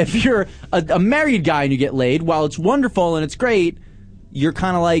if you're a married guy and you get laid, while it's wonderful and it's great, you're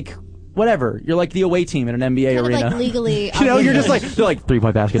kind of like, whatever. You're like the away team in an NBA Kind arena. of like legally. You're just like, they're like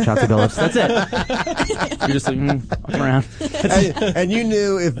 3-point basket, shots to Billups. That's it. You're just like, walking around. and you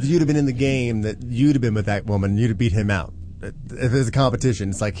knew if you'd have been in the game that you'd have been with that woman, you'd have beat him out. If there's a competition,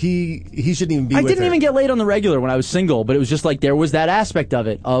 it's like he shouldn't even be I with didn't her. even get laid on the regular when I was single, but it was just like there was that aspect of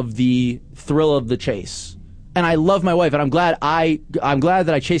it, of the thrill of the chase. And I love my wife, and I'm glad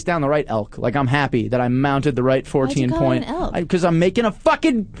that I chased down the right elk. Like, I'm happy that I mounted the right 14-point. Because I'm making a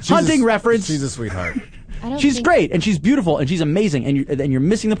fucking hunting reference. She's a sweetheart. She's great, and she's beautiful, and she's amazing, and you're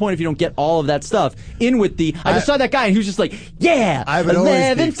missing the point if you don't get all of that stuff in with the. I just saw that guy, and he was just like, "Yeah, I would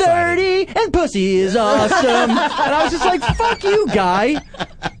always be 11:30, and pussy is awesome," and I was just like, "Fuck you, guy,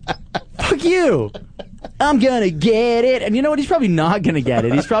 fuck you." I'm gonna get it, and you know what? He's probably not gonna get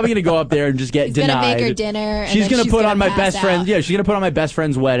it. He's probably gonna go up there and just get He's denied. gonna make her dinner. And She's then gonna put on my pass best out. friend. Yeah, she's gonna put on my best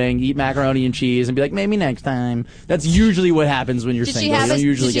friend's wedding, eat macaroni and cheese, and be like, "Maybe next time." That's usually what happens when you're Did single. she have, You don't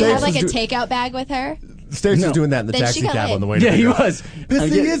usually get like a it. takeout bag with her? Stacey was doing that in the Then taxi she got cab laid. on the way. Yeah, to he the was.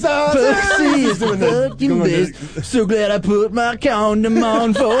 Pussy is awesome. Pussy is Doing the- fucking going to- best. So glad I put my condom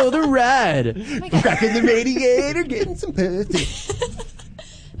on for the ride. Cracking the radiator, getting some pussy.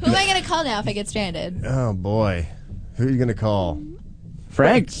 Who am I gonna call now if I get stranded? Oh boy, who are you gonna call?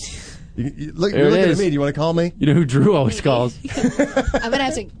 Frank. You're There it looking at is. me. Do you want to call me? You know who Drew always calls? I'm gonna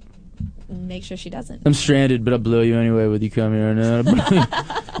have to make sure she doesn't. I'm stranded, but I'll blow you anyway with you come here. And I'll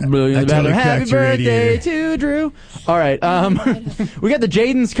blow you in the totally bathroom. Happy cracked your birthday radiator. to Drew. All right. We got the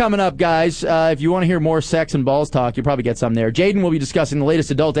Jadens coming up, guys. If you want to hear more sex and balls talk, you'll probably get some there. Jaden will be discussing the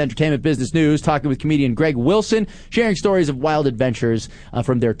latest adult entertainment business news, talking with comedian Greg Wilson, sharing stories of wild adventures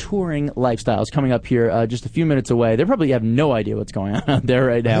from their touring lifestyles. Coming up here just a few minutes away. They probably have no idea what's going on out there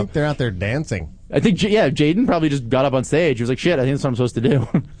right I now. think they're out there dancing. I think, Jaden probably just got up on stage. He was like, shit, I think that's what I'm supposed to do.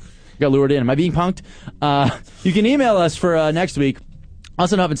 Got lured in. Am I being punked? You can email us for next week.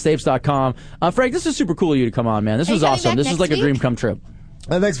 UsandHuffandStapes.com. Frank, this is super cool of you to come on, man. This Are you was coming awesome. back This was next like a dream week? come true.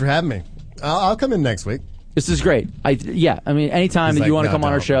 Thanks for having me. I'll come in next week. This is great. Anytime He's that you like, want to no, come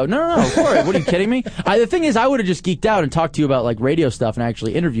on our don't. show. No, for it. What are you kidding me? The thing is, I would have just geeked out and talked to you about like radio stuff and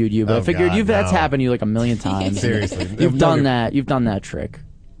actually interviewed you, but I Oh, figured God, that's no. happened to you like a million times. Seriously. You've No, done you're- that. You've done that trick.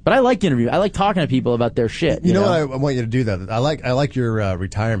 But I like interview. I like talking to people about their shit. You know what I want you to do though? I like your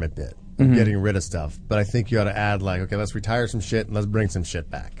retirement bit. of getting rid of stuff. But I think you ought to add, like, okay, let's retire some shit and let's bring some shit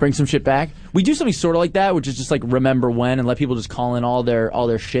back. Bring some shit back. We do something sort of like that, which is just like remember when and let people just call in all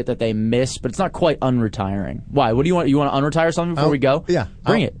their shit that they miss. But it's not quite unretiring. Why? What do you want? You want to unretire something before we go? Yeah.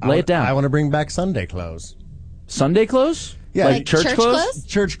 Bring it. Lay it down. I want to bring back Sunday clothes. Sunday clothes? Yeah. Like church clothes?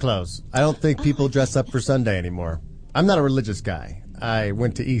 Church clothes. I don't think people dress up for Sunday anymore. I'm not a religious guy. I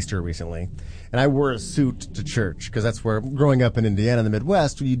went to Easter recently, and I wore a suit to church because that's where, growing up in Indiana in the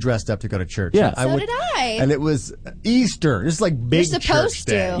Midwest, you dressed up to go to church. Yeah. So did I. And it was Easter. It's like big You're supposed church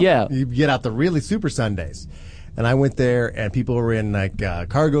day. to. Yeah. You get out the really super Sundays. And I went there, and people were in like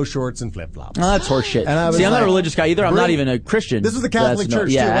cargo shorts and flip flops. Oh, that's horseshit. And I was See, I'm not a like, religious guy either. I'm not even a Christian. This was a Catholic That's church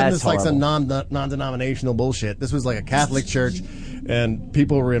yeah, too. It wasn't that's this like some horrible. non-denominational bullshit. This was like a Catholic church, and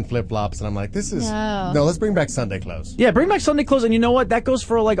people were in flip flops. And I'm like, this is no. Let's bring back Sunday clothes. Yeah, bring back Sunday clothes, and you know what? That goes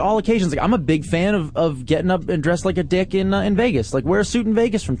for like all occasions. Like I'm a big fan of getting up and dressed like a dick in Vegas. Like wear a suit in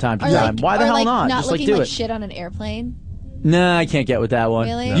Vegas from time to time. Why the hell not? Not Just like looking do like it. shit on an airplane. Nah, I can't get with that one.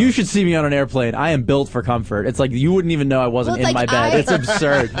 Really? You should see me on an airplane. I am built for comfort. It's like you wouldn't even know I wasn't Well, in like, my bed. It's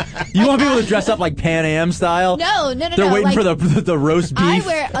absurd. You want people to dress up like Pan Am style? No. They're waiting like, for the roast beef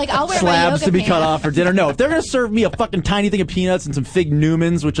I'll wear slabs my yoga to be pants. cut off for dinner. No, if they're gonna serve me a fucking tiny thing of peanuts and some Fig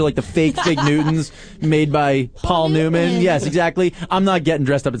Newmans, which are like the fake Fig Newtons made by Paul Newman. Yes, exactly. I'm not getting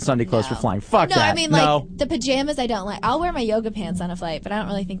dressed up in Sunday clothes for flying. Fuck No, that. I mean like the pajamas I don't like. I'll wear my yoga pants on a flight, but I don't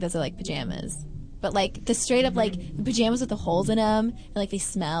really think those are like pajamas. But like the straight up like the pajamas with the holes in them and like they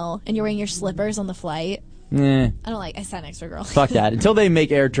smell and you're wearing your slippers on the flight. I don't like. I sat next to a girl. Fuck that. Until they make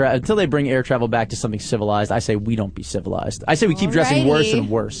until they bring air travel back to something civilized, I say we don't be civilized. I say we keep dressing worse and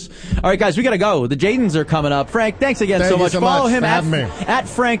worse. All right, guys, we gotta go. The Jadens are coming up. Frank, thanks again Thank so you much. so Follow much him for having me. at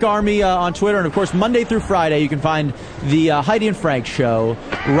Frank Army on Twitter, and of course Monday through Friday you can find the Heidi and Frank show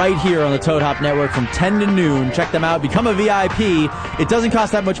right here on the Toad Hop Network from 10 to noon. Check them out. Become a VIP. It doesn't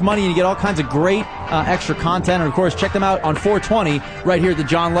cost that much money, and you get all kinds of great extra content. And of course, check them out on 420 right here at the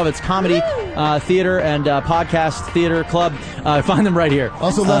John Lovitz Comedy Theater and Podcast Theater Club. Find them right here.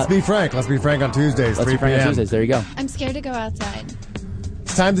 Also, Let's Be Frank. Let's Be Frank on Tuesdays, Let's 3 Be Frank p.m. on Tuesdays. There you go. I'm scared to go outside.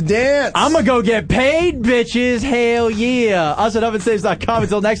 It's time to dance. I'm going to go get paid, bitches. Hell yeah. Us at OvenSaves.com.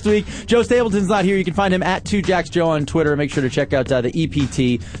 Until next week, Joe Stapleton's not here. You can find him at 2JacksJoe on Twitter. Make sure to check out the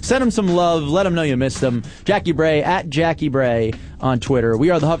EPT. Send him some love. Let him know you missed him. Jackie Bray at Jackie Bray on Twitter.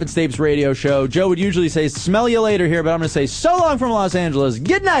 We are the Huff and Stapes radio show. Joe would usually say, smell you later here, but I'm going to say so long from Los Angeles.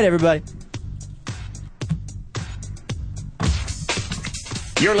 Good night, everybody.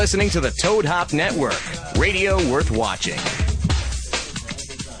 You're listening to the Toad Hop Network, radio worth watching.